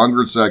after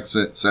hunger sets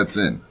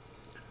in.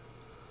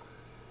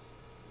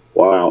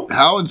 Wow.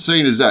 How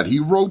insane is that? He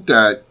wrote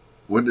that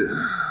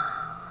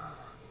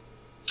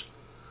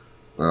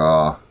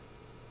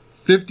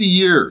 50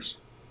 years.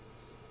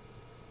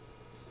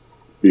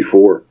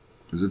 Before.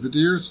 Is it 50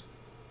 years?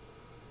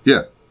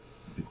 Yeah.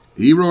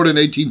 He wrote in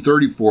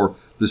 1834.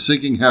 The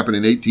sinking happened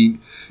in He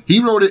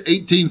wrote it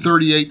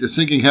 1838. The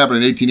sinking happened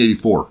in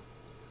 1884.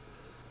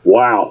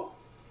 Wow.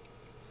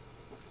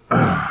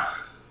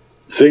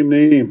 Same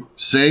name.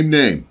 Same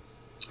name.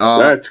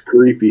 That's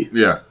creepy.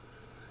 Yeah.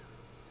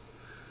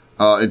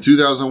 In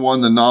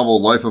 2001, the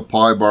novel Life of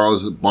Pi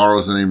borrows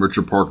the name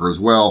Richard Parker as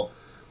well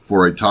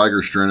for a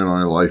tiger stranded on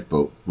a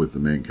lifeboat with the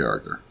main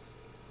character.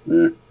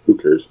 Yeah, who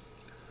cares?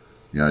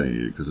 Yeah, I didn't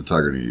need it because the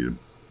tiger didn't eat him.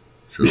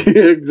 Sure.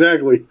 Yeah,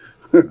 exactly.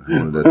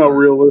 How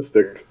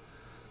realistic.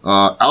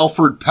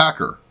 Alfred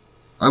Packer.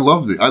 I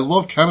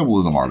love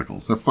cannibalism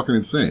articles. They're fucking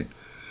insane.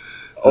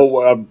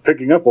 I'm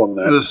picking up on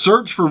that. The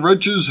search for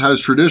riches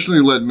has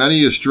traditionally led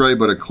many astray,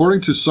 but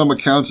according to some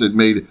accounts, it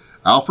made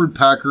Alfred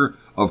Packer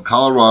of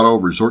Colorado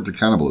resort to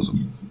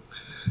cannibalism.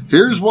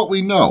 Here's what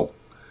we know.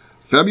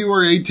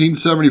 February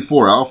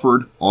 1874,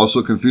 Alfred,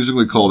 also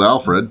confusingly called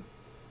Alfred.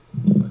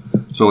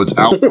 So it's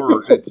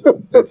Alfred.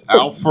 It's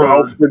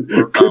Alfred.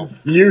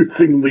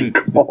 Confusingly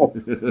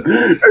called.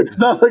 It's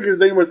not like his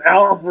name was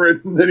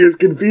Alfred and then he was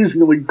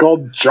confusingly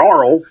called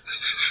Charles.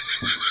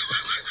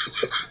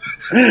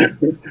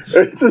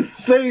 It's the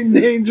same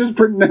name, just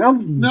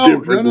pronounced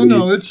differently.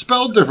 No. It's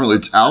spelled differently.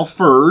 It's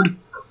Alfred.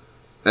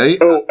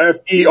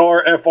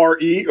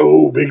 Ferfre.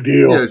 Oh, big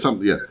deal. Yeah,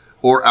 something. Yeah,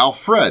 or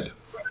Alfred.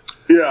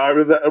 Yeah, I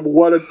mean,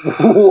 what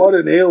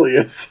an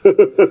alias.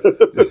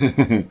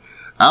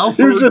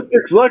 Alfred.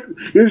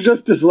 He was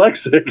just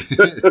dyslexic.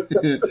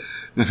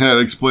 That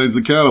explains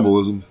the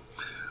cannibalism.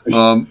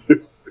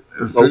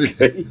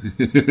 Okay.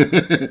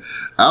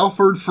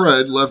 Alfred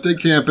Fred left a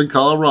camp in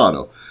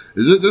Colorado.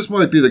 This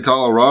might be the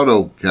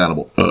Colorado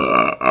cannibal.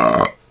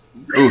 Oh,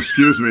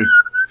 excuse me.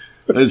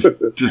 That's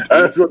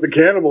what the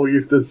cannibal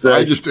used to say.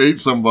 I just ate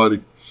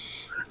somebody.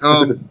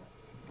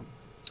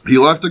 He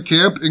left a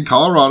camp in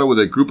Colorado with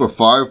a group of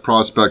 5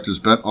 prospectors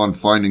bent on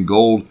finding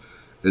gold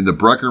in the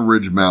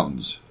Breckenridge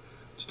Mountains.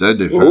 Instead,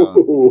 they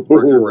found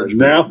Breckenridge.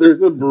 Now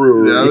there's a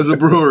brewery. Yeah, there's a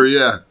brewery,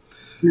 yeah.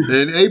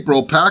 In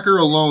April, Packer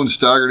alone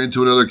staggered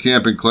into another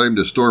camp and claimed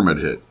a storm had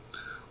hit.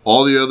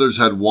 All the others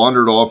had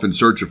wandered off in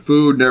search of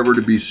food, never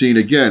to be seen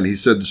again. He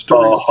said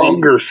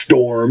hunger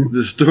storm.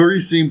 The story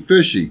seemed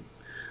fishy.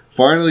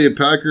 Finally,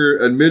 Packer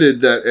admitted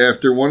that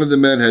after one of the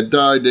men had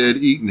died, they had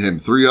eaten him.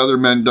 3 other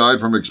men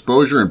died from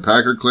exposure, and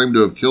Packer claimed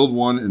to have killed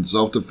one in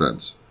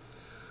self-defense.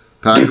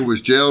 Packer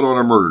was jailed on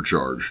a murder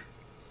charge.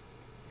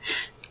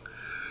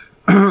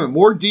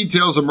 More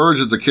details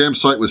emerged that the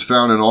campsite was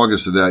found in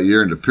August of that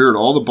year, and it appeared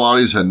all the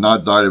bodies had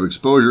not died of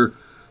exposure,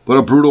 but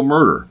a brutal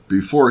murder.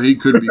 Before he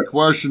could be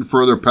questioned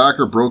further,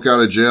 Packer broke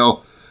out of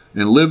jail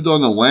and lived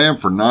on the lam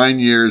for 9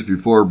 years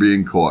before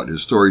being caught.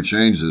 His story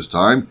changed this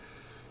time.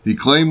 He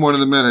claimed one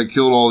of the men had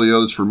killed all the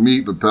others for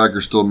meat, but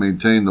Packer still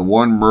maintained the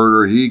one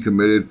murder he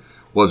committed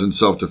was in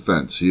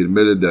self-defense. He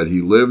admitted that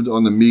he lived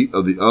on the meat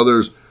of the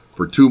others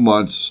for 2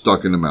 months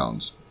stuck in the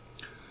mountains.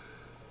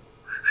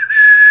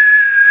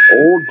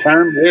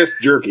 Old-time West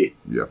jerky.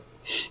 Yeah.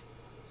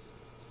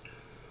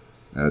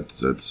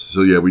 That's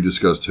so yeah, we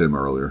discussed him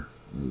earlier.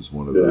 It was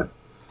one of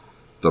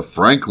the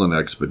Franklin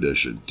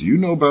expedition. Do you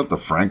know about the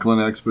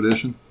Franklin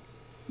expedition?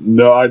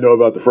 No, I know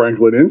about the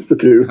Franklin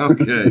Institute.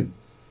 Okay.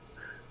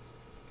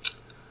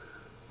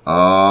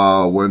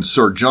 When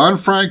Sir John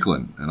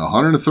Franklin and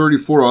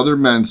 134 other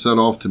men set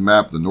off to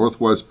map the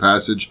Northwest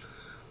Passage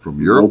from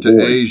Europe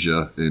to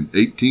Asia in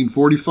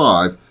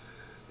 1845,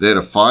 they had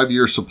a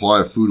 5-year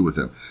supply of food with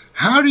them.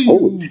 How do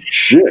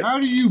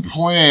you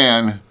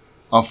plan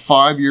a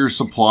 5-year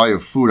supply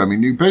of food. I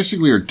mean, you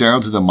basically are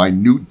down to the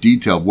minute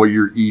detail of what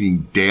you're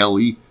eating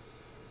daily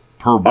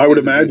per I would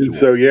imagine individual.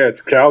 so. Yeah,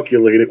 it's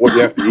calculated what you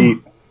have to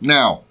eat.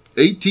 Now,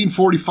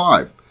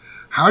 1845.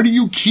 How do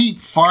you keep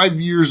 5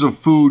 years of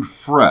food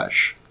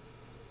fresh?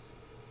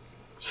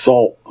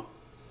 Salt.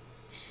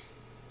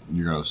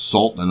 You're going to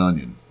salt an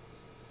onion.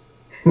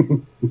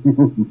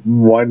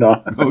 Why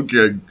not?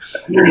 Okay.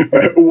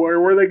 Where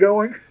were they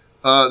going?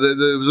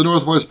 It was a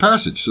Northwest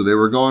Passage, so they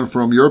were going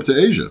from Europe to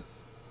Asia.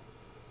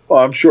 Well,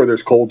 I'm sure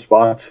there's cold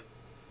spots.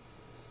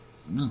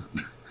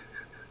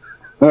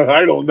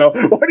 I don't know.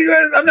 What do you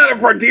guys? I'm not a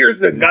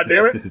frontiersman. God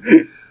damn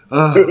it.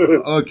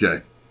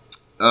 Okay.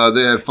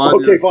 They had 5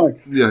 Okay, years.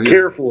 fine. Yeah.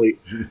 Carefully.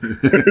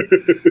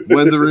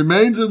 When the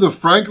remains of the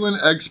Franklin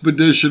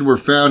expedition were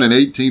found in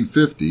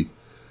 1850,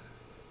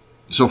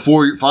 so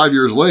 5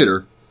 years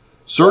later,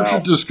 searchers Wow.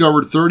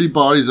 discovered 30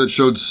 bodies that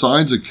showed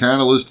signs of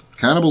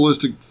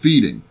cannibalistic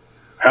feeding.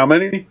 How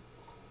many?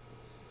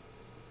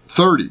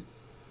 30.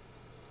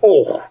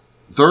 Oh,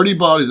 30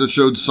 bodies that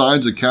showed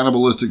signs of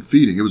cannibalistic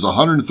feeding. It was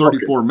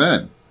 134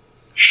 men.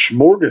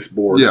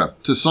 smorgasbord. Yeah.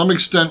 To some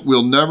extent,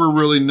 we'll never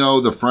really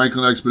know. The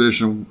Franklin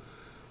expedition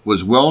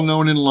was well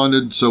known in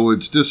London, so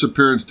its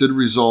disappearance did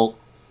result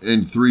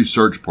in 3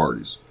 search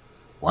parties.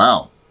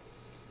 Wow.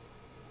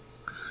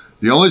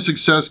 The only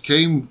success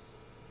came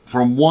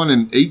from one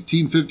in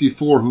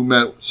 1854 who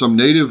met some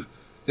native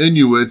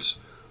Inuits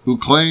who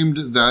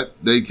claimed that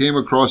they came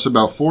across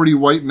about 40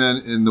 white men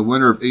in the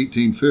winter of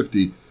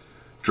 1850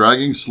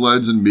 dragging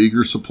sleds and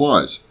meager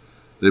supplies.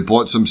 They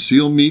bought some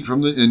seal meat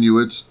from the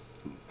Inuits.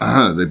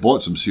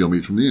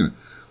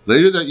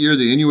 Later that year,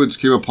 the Inuits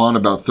came upon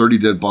about 30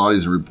 dead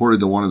bodies and reported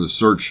to one of the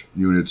search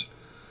units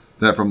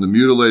that from the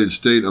mutilated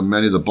state of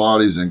many of the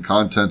bodies and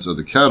contents of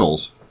the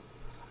kettles,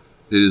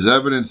 it is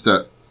evidence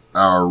that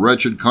our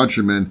wretched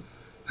countrymen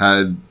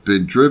had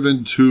been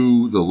driven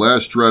to the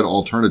last dread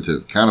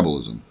alternative,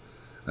 cannibalism,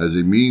 as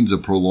a means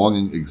of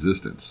prolonging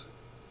existence.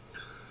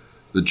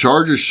 The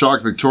charges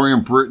shocked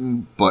Victorian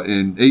Britain, but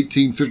in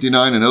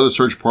 1859, another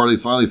search party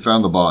finally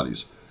found the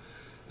bodies.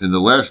 In the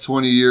last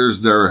 20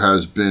 years, there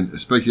has been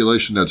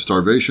speculation that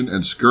starvation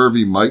and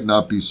scurvy might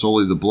not be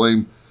solely to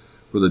blame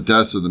for the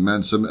deaths of the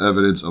men. Some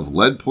evidence of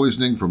lead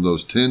poisoning from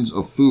those tins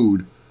of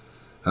food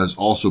has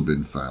also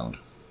been found.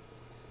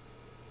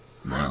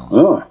 Wow.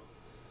 Oh.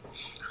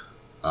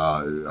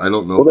 I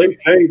don't know. Well, they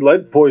say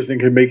lead poisoning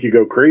can make you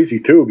go crazy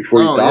too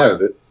before you die yeah.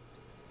 of it.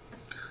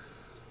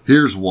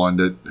 Here's one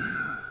that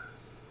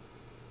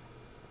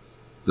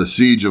the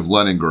siege of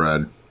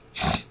Leningrad.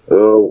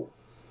 Oh,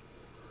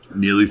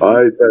 Nearly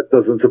that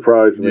doesn't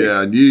surprise me.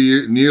 Yeah,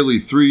 nearly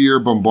 3-year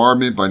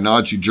bombardment by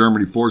Nazi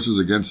Germany forces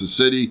against the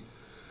city,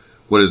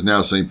 what is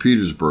now St.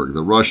 Petersburg.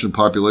 The Russian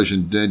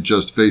population didn't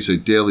just face a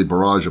daily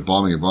barrage of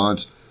bombing and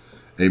violence.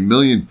 1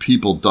 million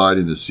people died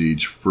in the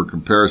siege. For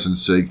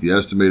comparison's sake, the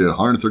estimated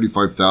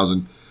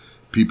 135,000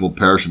 people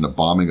perished in the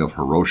bombing of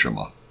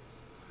Hiroshima.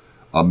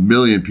 1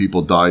 million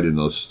people died in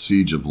the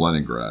siege of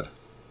Leningrad.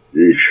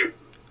 Yeesh.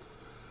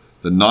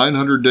 The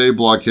 900-day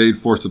blockade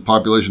forced the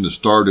population to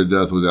starve to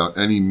death without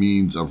any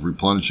means of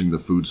replenishing the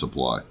food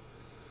supply.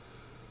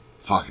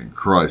 Fucking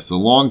Christ. The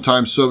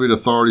longtime Soviet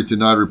authorities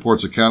denied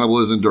reports of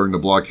cannibalism during the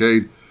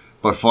blockade,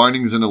 but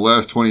findings in the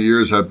last 20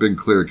 years have been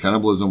clear.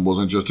 Cannibalism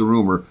wasn't just a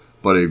rumor,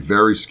 but a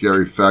very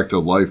scary fact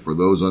of life for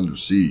those under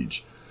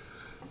siege.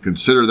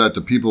 Consider that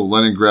the people of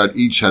Leningrad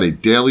each had a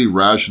daily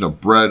ration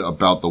of bread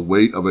about the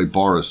weight of a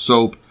bar of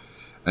soap,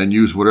 and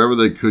used whatever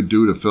they could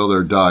do to fill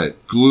their diet.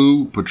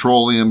 Glue,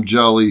 petroleum,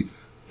 jelly,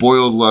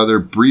 boiled leather,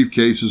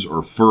 briefcases,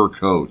 or fur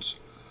coats.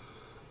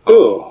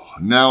 Oh,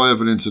 Now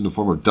evidence in the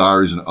form of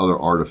diaries and other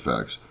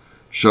artifacts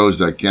shows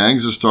that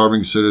gangs of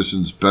starving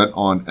citizens bent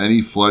on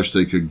any flesh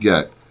they could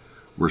get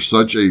were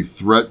such a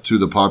threat to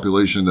the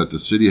population that the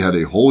city had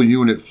a whole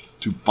unit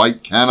to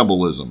fight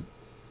cannibalism.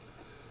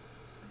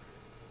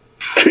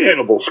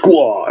 Cannibal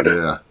Squad.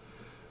 Yeah.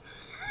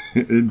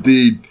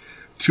 Indeed.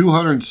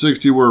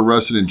 260 were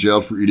arrested and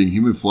jailed for eating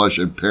human flesh,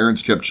 and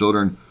parents kept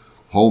children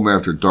home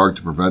after dark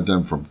to prevent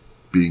them from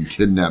being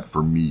kidnapped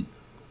for meat.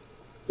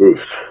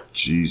 Oof.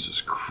 Jesus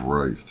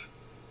Christ.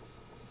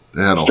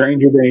 They had a...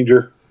 Stranger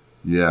danger.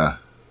 Yeah.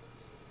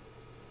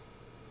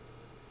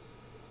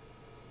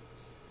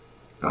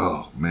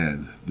 Oh,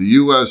 man. The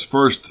U.S.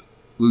 First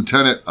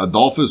Lieutenant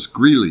Adolphus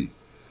Greeley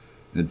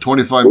and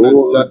 25 men...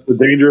 Oh,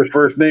 that's a dangerous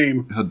first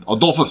name.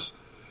 Adolphus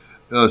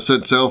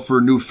set sail for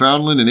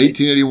Newfoundland in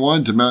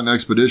 1881 to mount an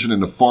expedition in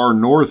the far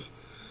north.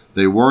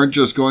 They weren't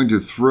just going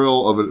to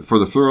for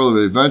the thrill of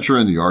adventure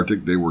in the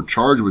Arctic. They were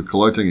charged with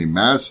collecting a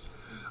mass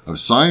of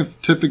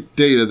scientific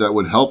data that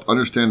would help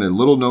understand a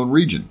little-known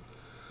region.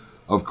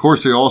 Of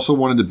course, they also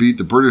wanted to beat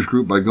the British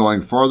group by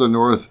going farther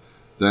north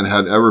than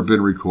had ever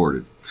been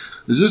recorded.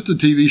 Is this the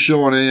TV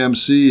show on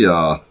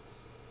AMC?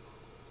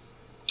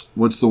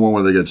 What's the one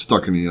where they get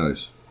stuck in the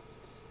ice?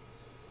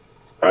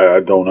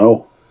 I don't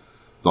know.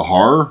 The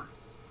Horror?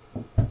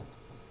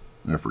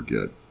 I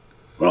forget.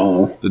 I don't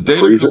know. The The data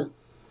freezer.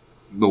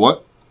 The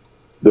what?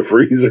 The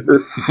freezer.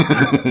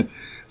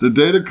 The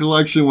data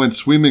collection went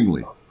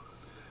swimmingly.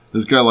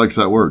 This guy likes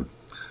that word.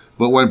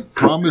 But when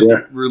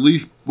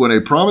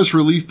a promised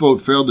relief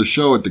boat failed to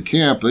show at the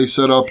camp they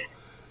set up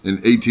in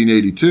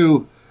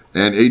 1882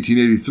 and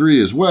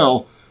 1883 as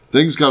well,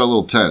 things got a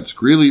little tense.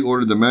 Greeley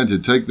ordered the men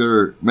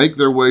to make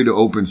their way to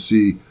open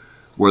sea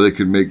where they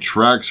could make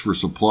tracks for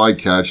supply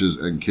catches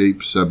in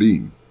Cape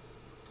Sabine.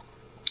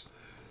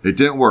 It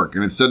didn't work,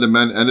 and instead the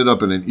men ended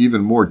up in an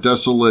even more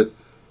desolate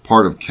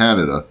part of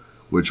Canada,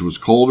 which was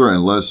colder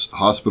and less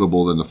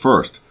hospitable than the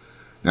first.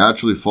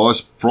 Naturally,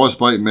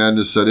 frostbite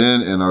madness set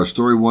in, and our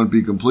story wouldn't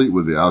be complete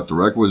without the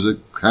requisite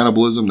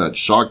cannibalism that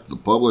shocked the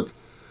public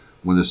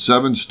when the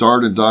 7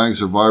 starved and dying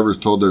survivors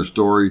told their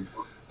story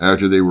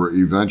after they were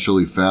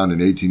eventually found in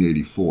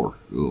 1884.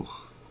 Ugh.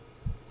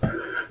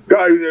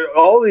 God,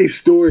 all these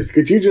stories,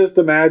 could you just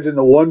imagine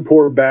the one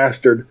poor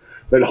bastard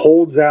that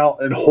holds out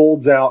and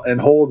holds out and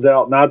holds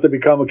out not to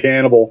become a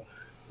cannibal,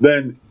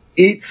 then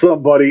eats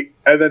somebody,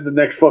 and then the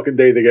next fucking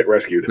day they get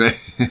rescued.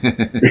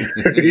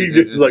 He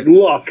just like,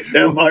 luck,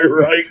 am I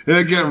right?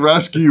 They get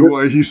rescued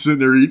while he's sitting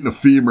there eating a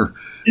femur.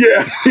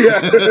 Yeah.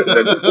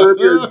 Then the Curb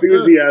Your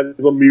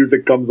Enthusiasm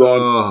music comes on.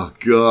 Oh,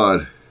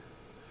 God.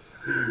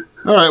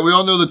 All right, we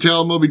all know the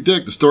tale of Moby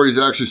Dick. The story is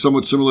actually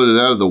somewhat similar to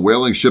that of the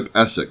whaling ship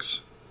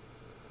Essex,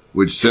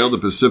 which sailed the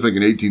Pacific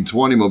in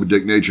 1820. Moby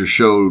Dick nature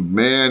showed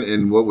man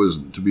in what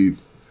was to be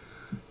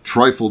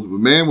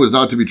man was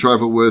not to be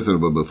trifled with in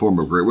the form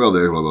of a great whale.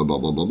 Blah, blah, blah,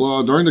 blah, blah,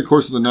 blah. During the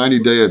course of the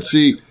 90-day at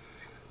sea,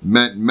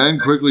 men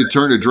quickly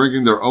turned to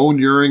drinking their own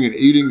urine and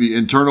eating the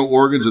internal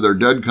organs of their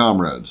dead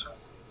comrades.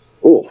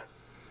 Oh.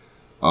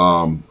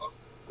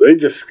 They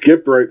just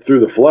skipped right through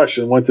the flesh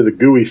and went to the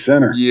gooey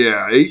center.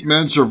 Yeah, 8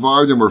 men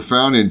survived and were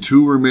found in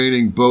 2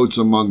 remaining boats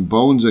among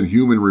bones and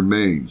human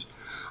remains.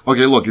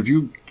 Okay, look, if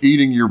you're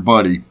eating your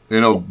buddy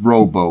in a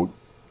rowboat...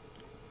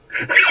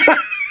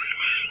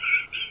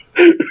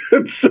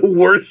 It's the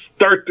worst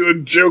start to a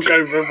joke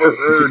I've ever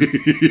heard.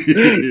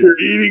 You're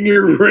eating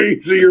your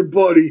remains of your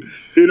buddy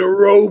in a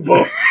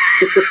rowboat.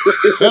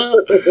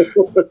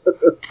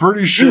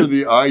 Pretty sure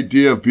the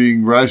idea of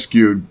being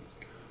rescued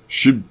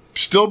should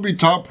still be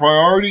top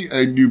priority,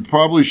 and you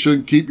probably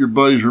shouldn't keep your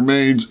buddy's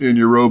remains in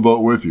your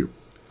rowboat with you.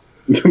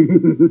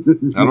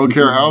 I don't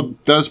care how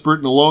desperate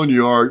and alone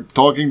you are,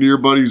 talking to your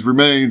buddy's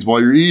remains while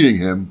you're eating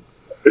him.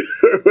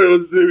 It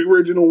was the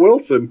original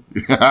Wilson.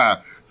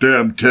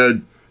 Damn,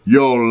 Ted.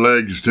 Your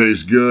legs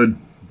taste good.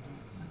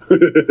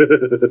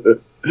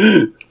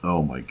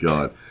 Oh, my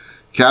God.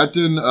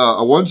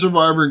 One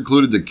survivor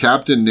included the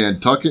Captain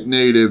Nantucket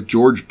native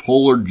George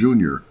Pollard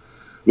Jr.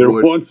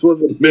 Once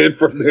was a man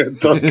from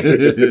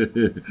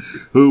Nantucket.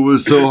 Who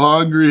was so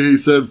hungry he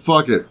said,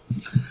 fuck it.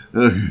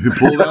 He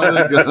pulled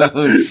out a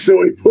gun.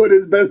 So he put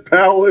his best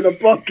pal in a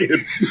bucket.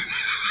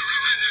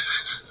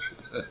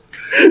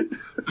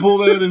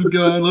 Pulled out his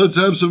gun. Let's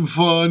have some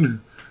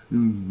fun.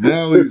 And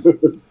now he's...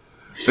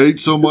 ate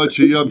so much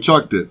he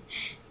chucked it.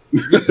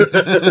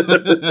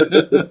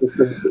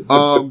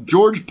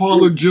 George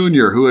Pollard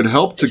Jr., who had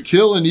helped to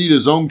kill and eat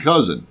his own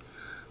cousin.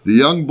 The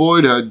young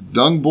boy had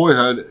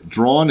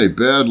drawn a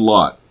bad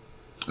lot,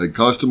 a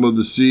custom of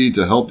the sea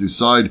to help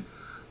decide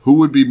who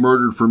would be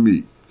murdered for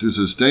meat. To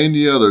sustain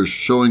the others,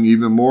 showing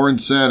even more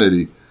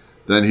insanity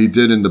than he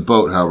did in the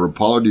boat, however,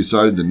 Pollard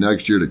decided the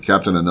next year to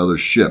captain another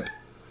ship.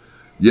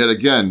 Yet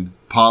again,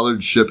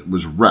 Pollard's ship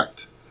was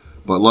wrecked.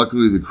 But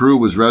luckily the crew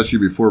was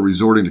rescued before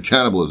resorting to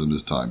cannibalism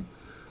this time.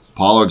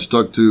 Pollard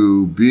stuck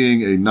to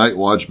being a night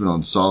watchman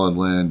on solid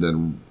land,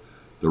 and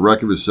the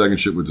wreck of his second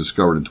ship was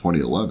discovered in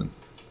 2011.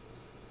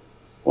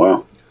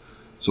 Wow.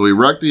 So he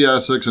wrecked the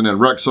Essex and then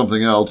wrecked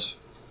something else.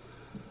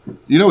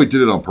 You know he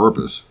did it on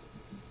purpose.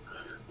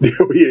 Yeah,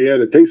 he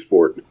had a taste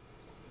for it.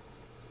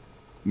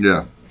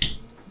 Yeah.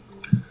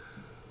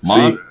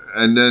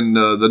 And then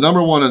the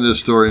number one in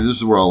this story, and this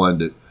is where I'll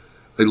end it.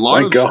 A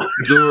lot Thank God.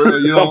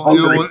 you know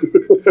what?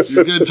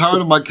 You're getting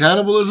tired of my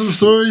cannibalism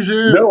stories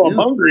here? No, I'm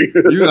hungry.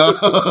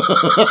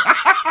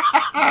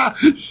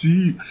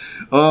 See,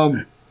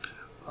 I'm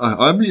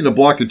eating a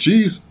block of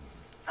cheese.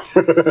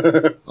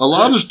 A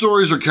lot of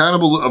stories of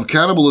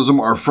cannibalism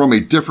are from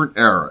a different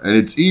era, and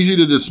it's easy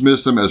to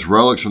dismiss them as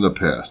relics from the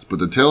past. But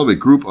the tale of a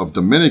group of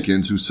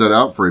Dominicans who set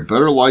out for a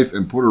better life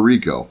in Puerto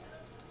Rico.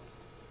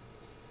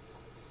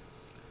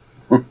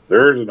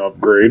 There's an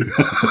upgrade.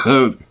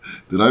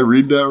 Did I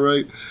read that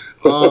right?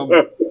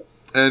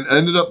 And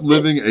ended up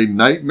living a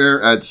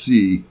nightmare at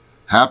sea.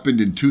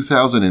 Happened in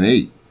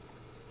 2008.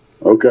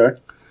 Okay.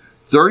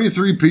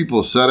 33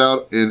 people set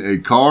out in a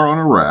car on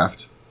a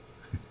raft.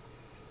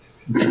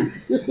 I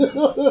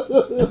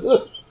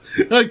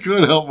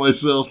couldn't help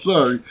myself.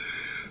 Sorry.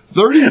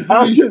 33.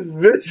 I'm just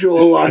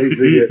visualizing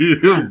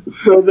it.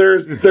 So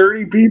there's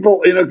 30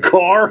 people in a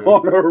car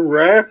on a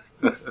raft?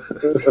 It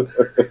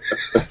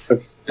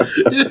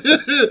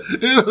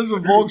was a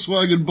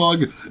Volkswagen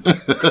Bug.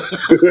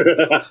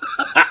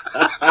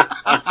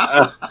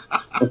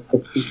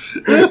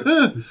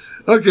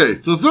 Okay,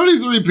 so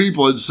 33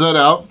 people had set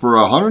out for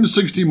a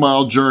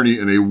 160-mile journey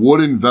in a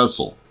wooden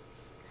vessel.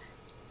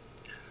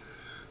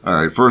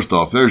 All right, first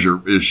off, there's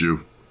your issue.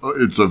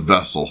 It's a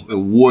vessel, a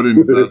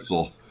wooden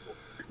vessel.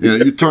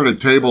 You turn a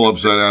table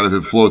upside down, if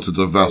it floats, it's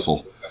a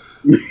vessel.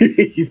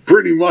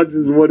 Pretty much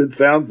is what it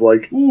sounds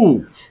like.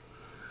 Ooh.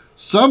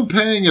 Some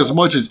paying as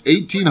much as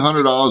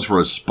 $1,800 for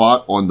a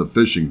spot on the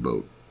fishing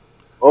boat.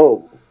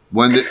 Oh.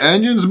 When the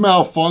engines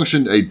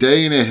malfunctioned a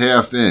day and a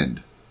half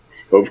in,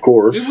 of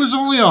course. it was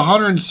only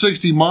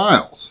 160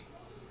 miles.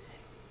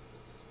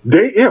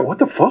 Yeah, what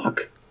the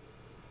fuck?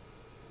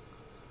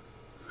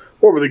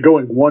 What, were they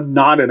going 1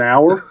 knot an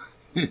hour?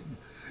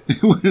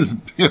 It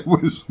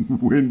was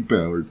wind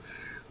powered.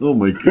 Oh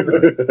my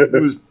god!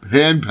 It was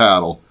hand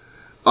paddle.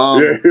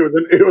 Yeah,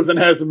 it was an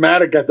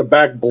asthmatic at the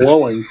back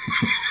blowing.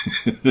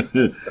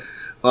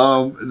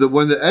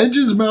 When the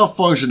engines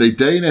malfunctioned a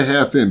day and a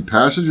half in,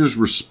 passengers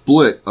were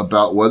split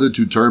about whether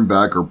to turn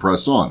back or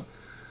press on.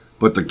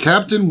 But the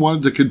captain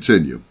wanted to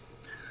continue.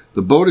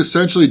 The boat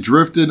essentially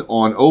drifted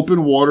on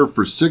open water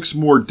for 6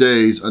 more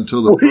days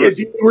until the You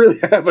didn't really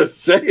have a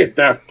say at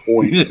that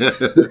point. Yeah.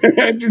 The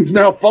engines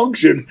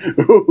malfunctioned.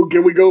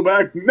 Can we go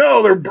back?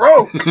 No, they're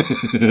broke.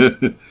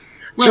 Should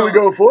we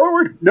go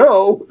forward?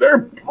 No, they're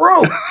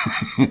broke.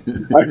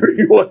 I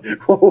mean,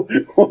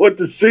 what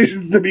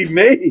decisions to be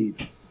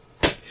made?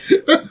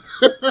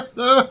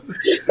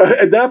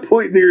 At that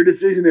point, your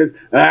decision is,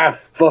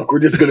 fuck, we're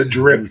just going to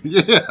drift.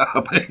 Yeah,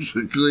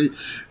 basically.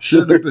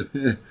 Should have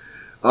been.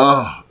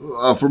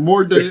 For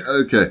more days.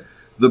 Okay.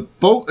 The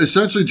boat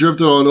essentially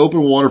drifted on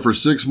open water for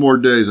 6 more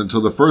days until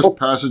the first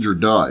passenger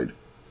died.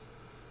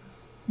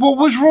 What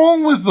was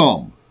wrong with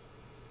them?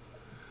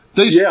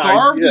 They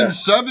starved in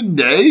 7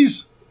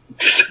 days?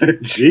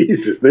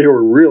 Jesus, they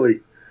were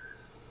really...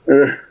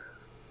 The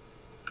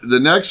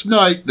next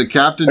night, the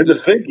captain... I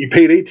just think you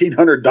paid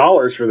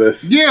 $1,800 for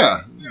this.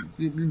 Yeah.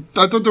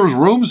 I thought there was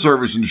room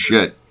service and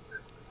shit.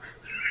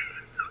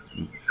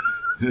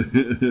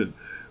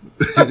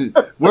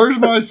 Where's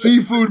my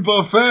seafood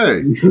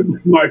buffet?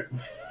 My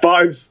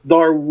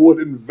 5-star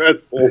wooden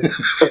vessel.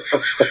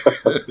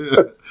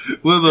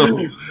 with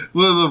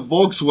a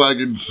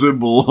Volkswagen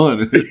symbol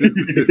on it.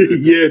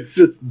 Yeah, it's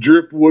just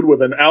driftwood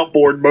with an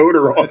outboard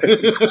motor on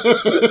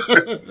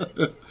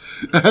it.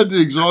 I had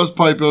the exhaust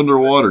pipe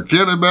underwater.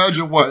 Can't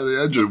imagine why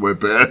the engine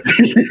went bad.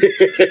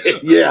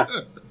 Yeah.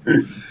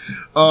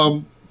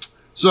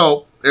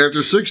 So,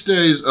 after 6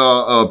 days,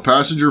 a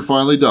passenger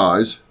finally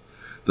dies.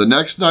 The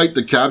next night,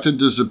 the captain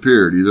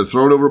disappeared, either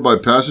thrown over by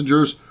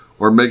passengers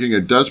or making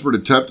a desperate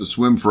attempt to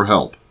swim for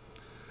help.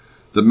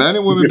 The men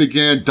and women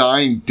began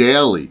dying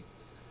daily.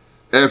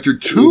 After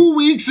 2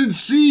 weeks at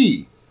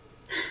sea,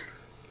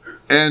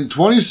 and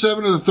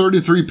 27 of the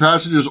 33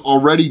 passengers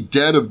already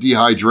dead of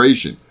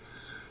dehydration.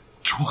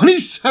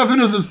 27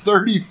 of the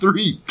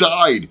 33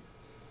 died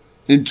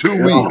in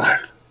 2 weeks.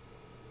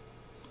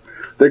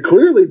 They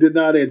clearly did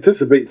not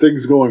anticipate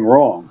things going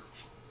wrong.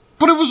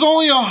 But it was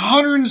only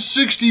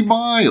 160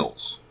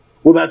 miles.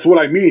 Well, that's what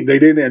I mean. They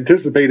didn't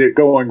anticipate it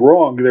going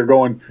wrong. They're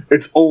going,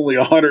 it's only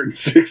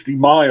 160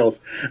 miles.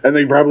 And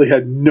they probably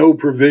had no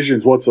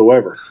provisions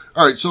whatsoever.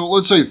 All right, so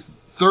let's say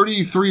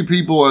 33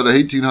 people at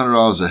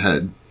 $1,800 a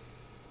head.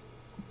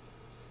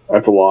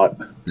 That's a lot.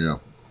 Yeah.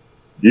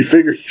 You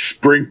figure you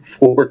spring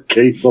 4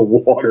 case of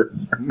water.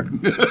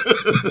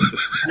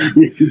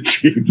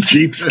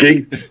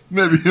 Cheapskates.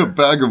 Maybe a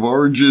bag of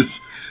oranges.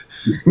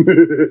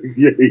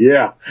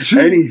 Yeah.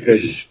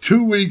 Anything.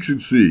 2 weeks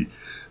at sea.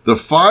 The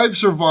 5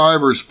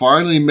 survivors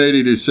finally made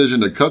a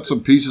decision to cut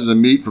some pieces of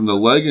meat from the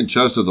leg and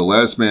chest of the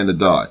last man to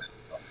die.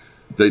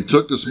 They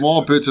took the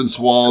small bits and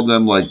swallowed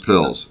them like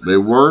pills. They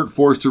weren't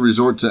forced to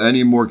resort to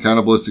any more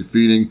cannibalistic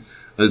feeding,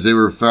 as they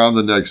were found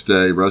the next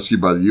day,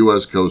 rescued by the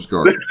U.S. Coast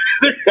Guard.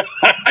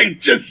 I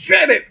just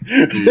said it.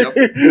 Yep.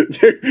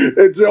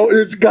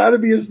 It's got to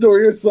be a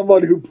story of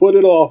someone who put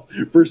it off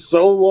for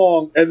so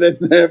long, and then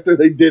after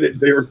they did it,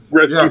 they were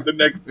rescued the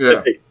next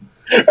day.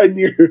 And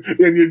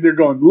they're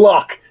going,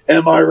 luck,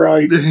 am I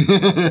right?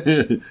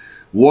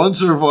 One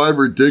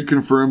survivor did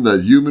confirm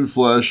that human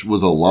flesh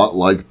was a lot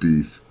like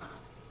beef.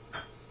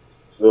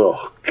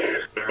 Oh,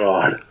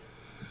 God.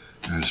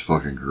 That's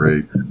fucking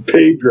great.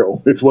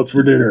 Pedro, it's what's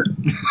for dinner.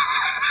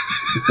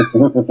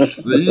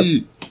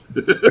 See?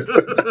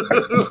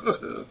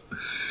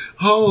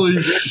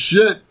 Holy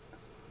shit.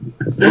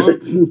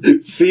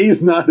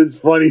 C's not as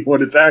funny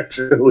when it's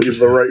actually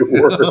the right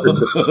word.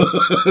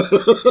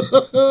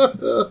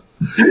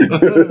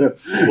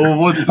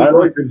 Well, I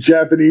like the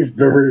Japanese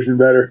version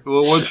better.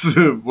 Well, what's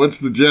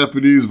the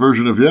Japanese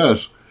version of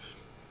yes?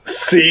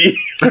 C.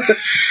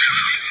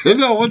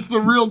 No, what's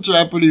the real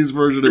Japanese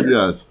version of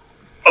yes?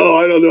 Oh,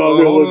 I don't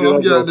know.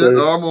 I'm getting it.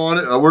 I'm on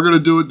it. We're going to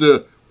do it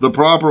the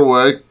proper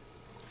way.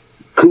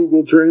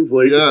 Google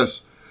Translate.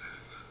 Yes.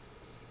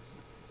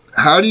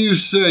 How do you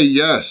say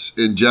yes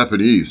in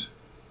Japanese?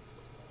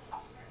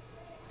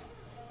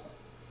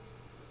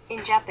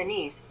 In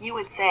Japanese, you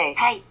would say,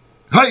 "Hey."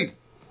 Hey!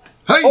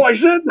 Hey! Oh, I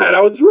said that. I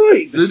was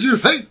right. Did you?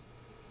 Hey!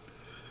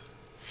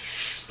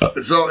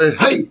 So,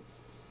 hey!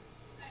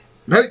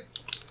 Hey!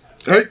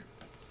 Hey!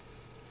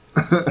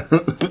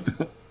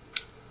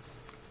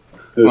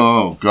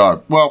 Oh,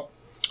 God. Well,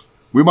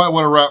 we might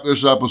want to wrap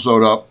this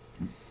episode up.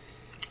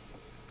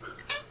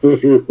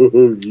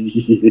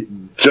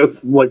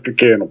 Just like a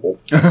cannibal.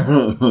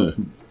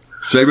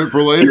 Save it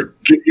for later.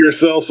 Get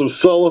yourself some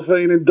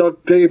cellophane and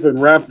duct tape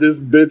and wrap this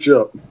bitch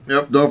up.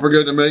 Yep, don't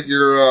forget to make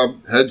your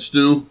head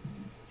stew.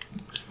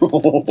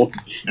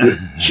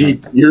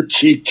 Your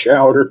cheek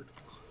chowder.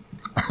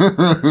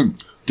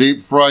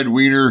 Deep fried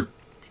wiener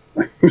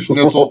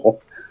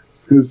schnitzel.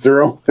 Is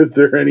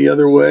there any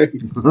other way?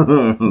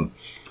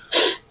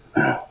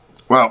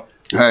 Well,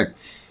 hey,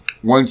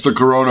 once the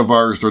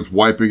coronavirus starts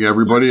wiping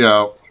everybody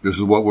out, this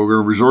is what we're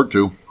going to resort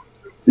to.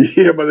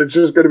 Yeah, but it's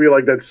just going to be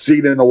like that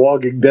scene in The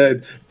Walking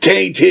Dead.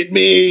 Tainted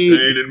me!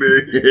 Hated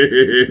me.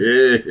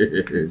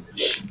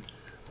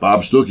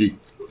 Bob Stookie.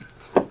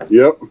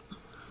 Yep.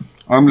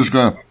 I'm just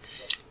going to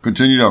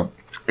continue to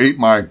eat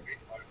my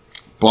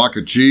block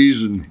of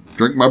cheese and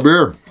drink my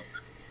beer.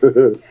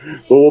 Well,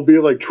 we'll be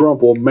like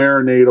Trump. We'll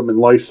marinate them in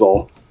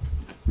Lysol.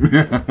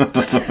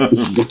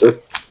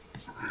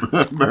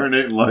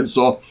 Marinate in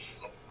Lysol.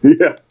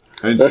 Yeah,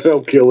 And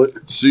that'll kill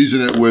it.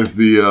 season it with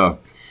the...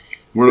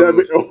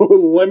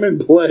 Lemon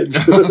pledge.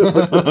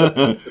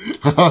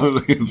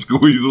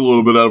 Squeeze a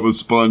little bit out of a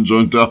sponge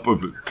on top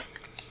of it.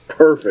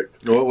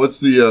 Perfect. What's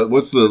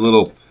the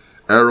little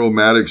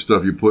aromatic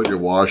stuff you put in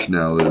your wash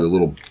now? The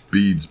little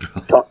beads.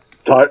 Oh,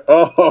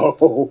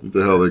 What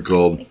the hell are they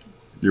called?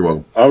 You're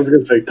welcome. I was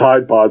going to say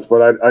Tide Pods,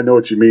 but I know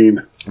what you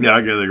mean. Yeah,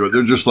 I get it.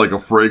 They're just like a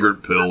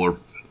fragrant pill, or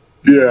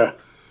Yeah.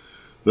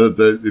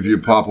 that if you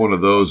pop one of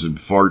those and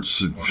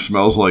farts, it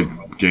smells like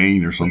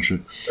gain or some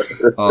shit.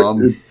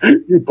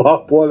 You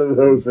pop one of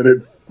those and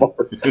it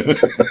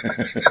farts.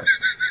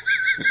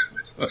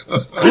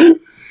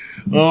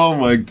 Oh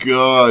my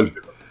god.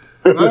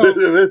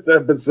 This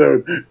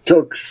episode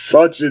took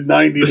such a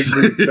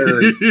 90-degree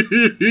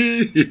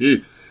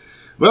turn.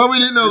 Well, we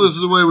didn't know this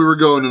is the way we were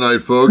going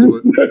tonight, folks.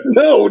 But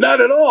No, not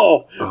at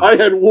all. I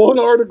had one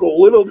article.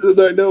 Little did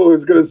I know it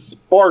was going to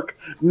spark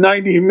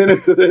 90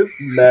 minutes of this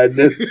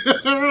madness.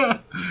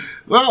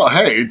 well,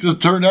 hey, it just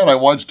turned out I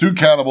watched 2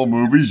 cannibal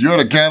movies. You had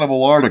a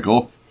cannibal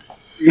article.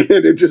 And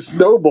it just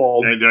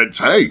snowballed. And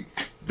hey,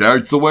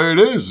 that's the way it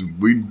is.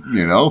 We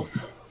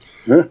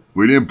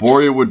we didn't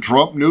bore you with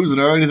Trump news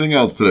and anything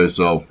else today,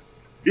 so.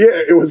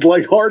 Yeah, it was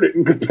lighthearted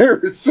in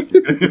comparison.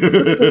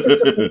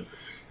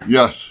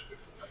 Yes.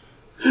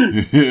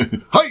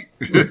 Hi!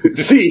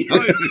 See,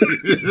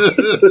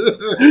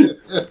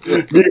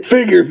 you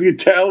figure if you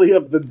tally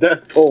up the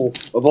death toll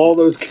of all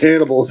those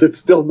cannibals, it's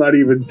still not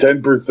even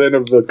 10%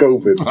 of the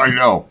COVID. I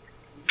know.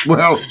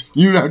 Well,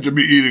 you'd have to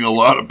be eating a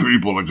lot of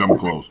people to come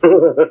close.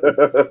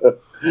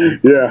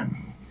 Yeah.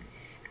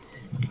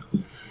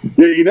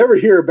 Yeah, you never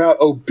hear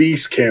about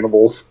obese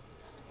cannibals.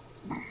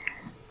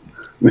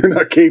 They're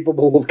not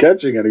capable of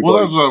catching anybody. Well,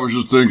 that's what I was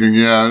just thinking.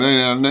 Yeah,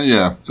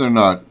 they're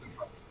not.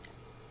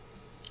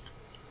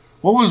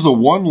 What was the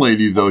one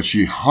lady though?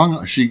 She hung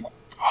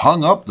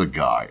up the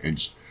guy,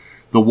 and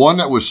the one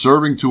that was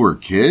serving to her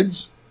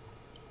kids,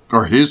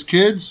 or his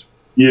kids.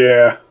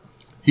 Yeah.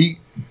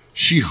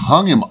 She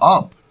hung him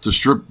up to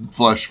strip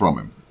flesh from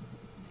him.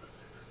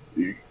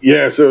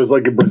 Yeah, so it was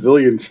like a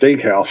Brazilian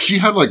steakhouse. She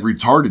had like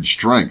retarded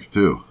strength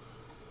too.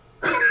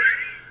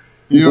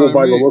 You know Go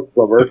by the looks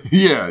of her.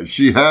 Yeah,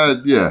 she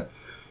had. Yeah.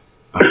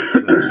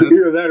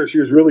 Either that or she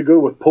was really good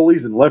with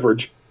pulleys and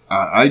leverage.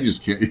 I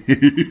just can't.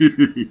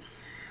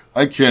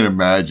 I can't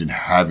imagine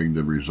having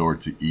to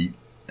resort to eat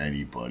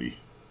anybody.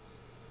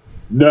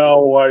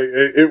 No,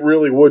 it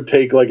really would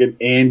take like an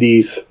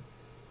Andes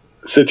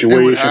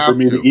situation for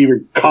me to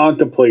even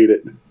contemplate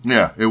it.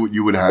 Yeah,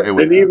 you would have.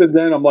 And even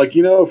then, I'm like,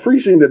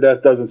 freezing to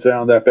death doesn't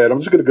sound that bad. I'm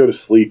just going to go to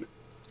sleep.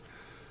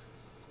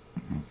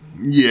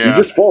 Yeah, you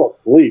just fall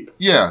asleep.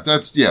 Yeah,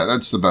 that's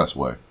the best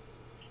way.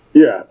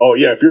 Yeah. Oh,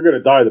 yeah. If you're going to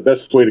die, the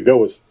best way to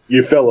go is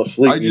you fell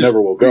asleep and you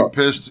never woke up. I'm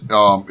pissed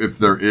if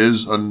there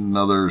is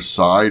another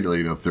side,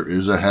 if there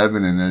is a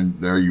heaven, and then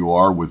there you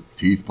are with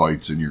teeth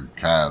bites in your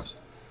calves.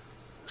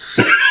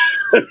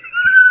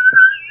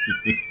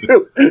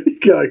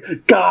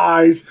 Like,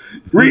 guys,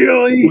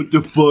 really? What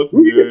the fuck,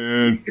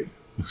 man?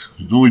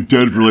 He's only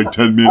dead for like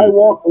 10 minutes. I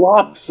walk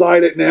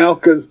lopsided now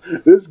because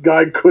this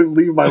guy couldn't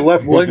leave my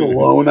left leg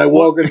alone. I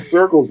walk in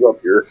circles up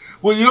here.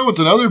 Well, you know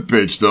what's another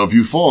bitch, though? If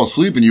you fall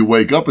asleep and you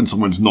wake up and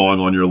someone's gnawing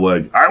on your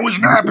leg. I was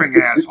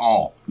napping,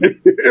 asshole.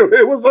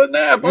 It was a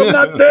nap. I'm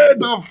not dead.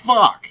 What the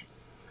fuck?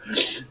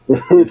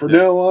 From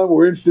now on,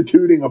 we're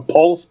instituting a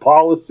pulse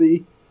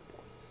policy.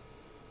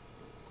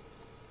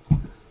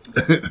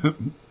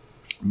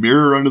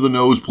 Mirror under the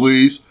nose,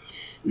 please.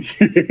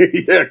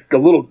 Yeah, a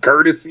little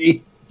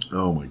courtesy.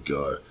 Oh, my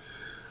God.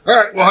 All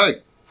right, well,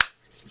 hey.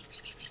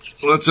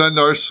 Let's end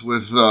ours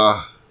with, do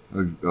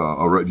you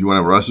want to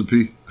have a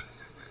recipe?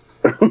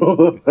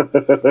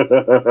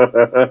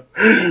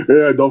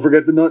 Yeah, don't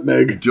forget the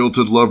nutmeg.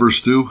 Jilted lover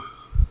stew.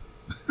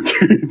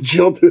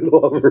 Jilted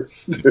lover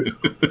stew.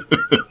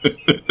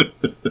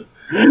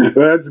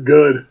 That's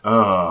good.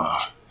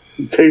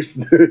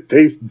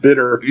 Tastes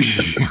bitter.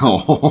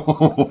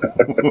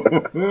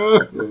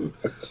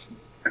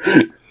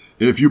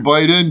 If you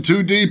bite in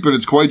too deep and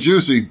it's quite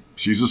juicy,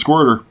 she's a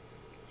squirter.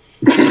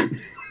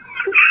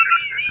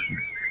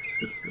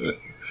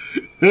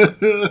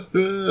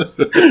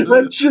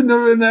 That shouldn't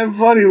have been that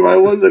funny, but I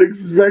wasn't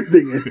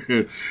expecting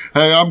it.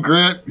 Hey, I'm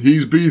Grant.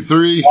 He's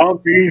B3. I'm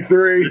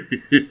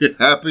B3,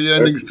 Happy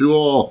endings to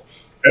all.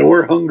 and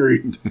we're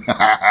hungry.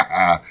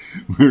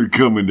 We're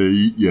coming to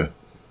eat you.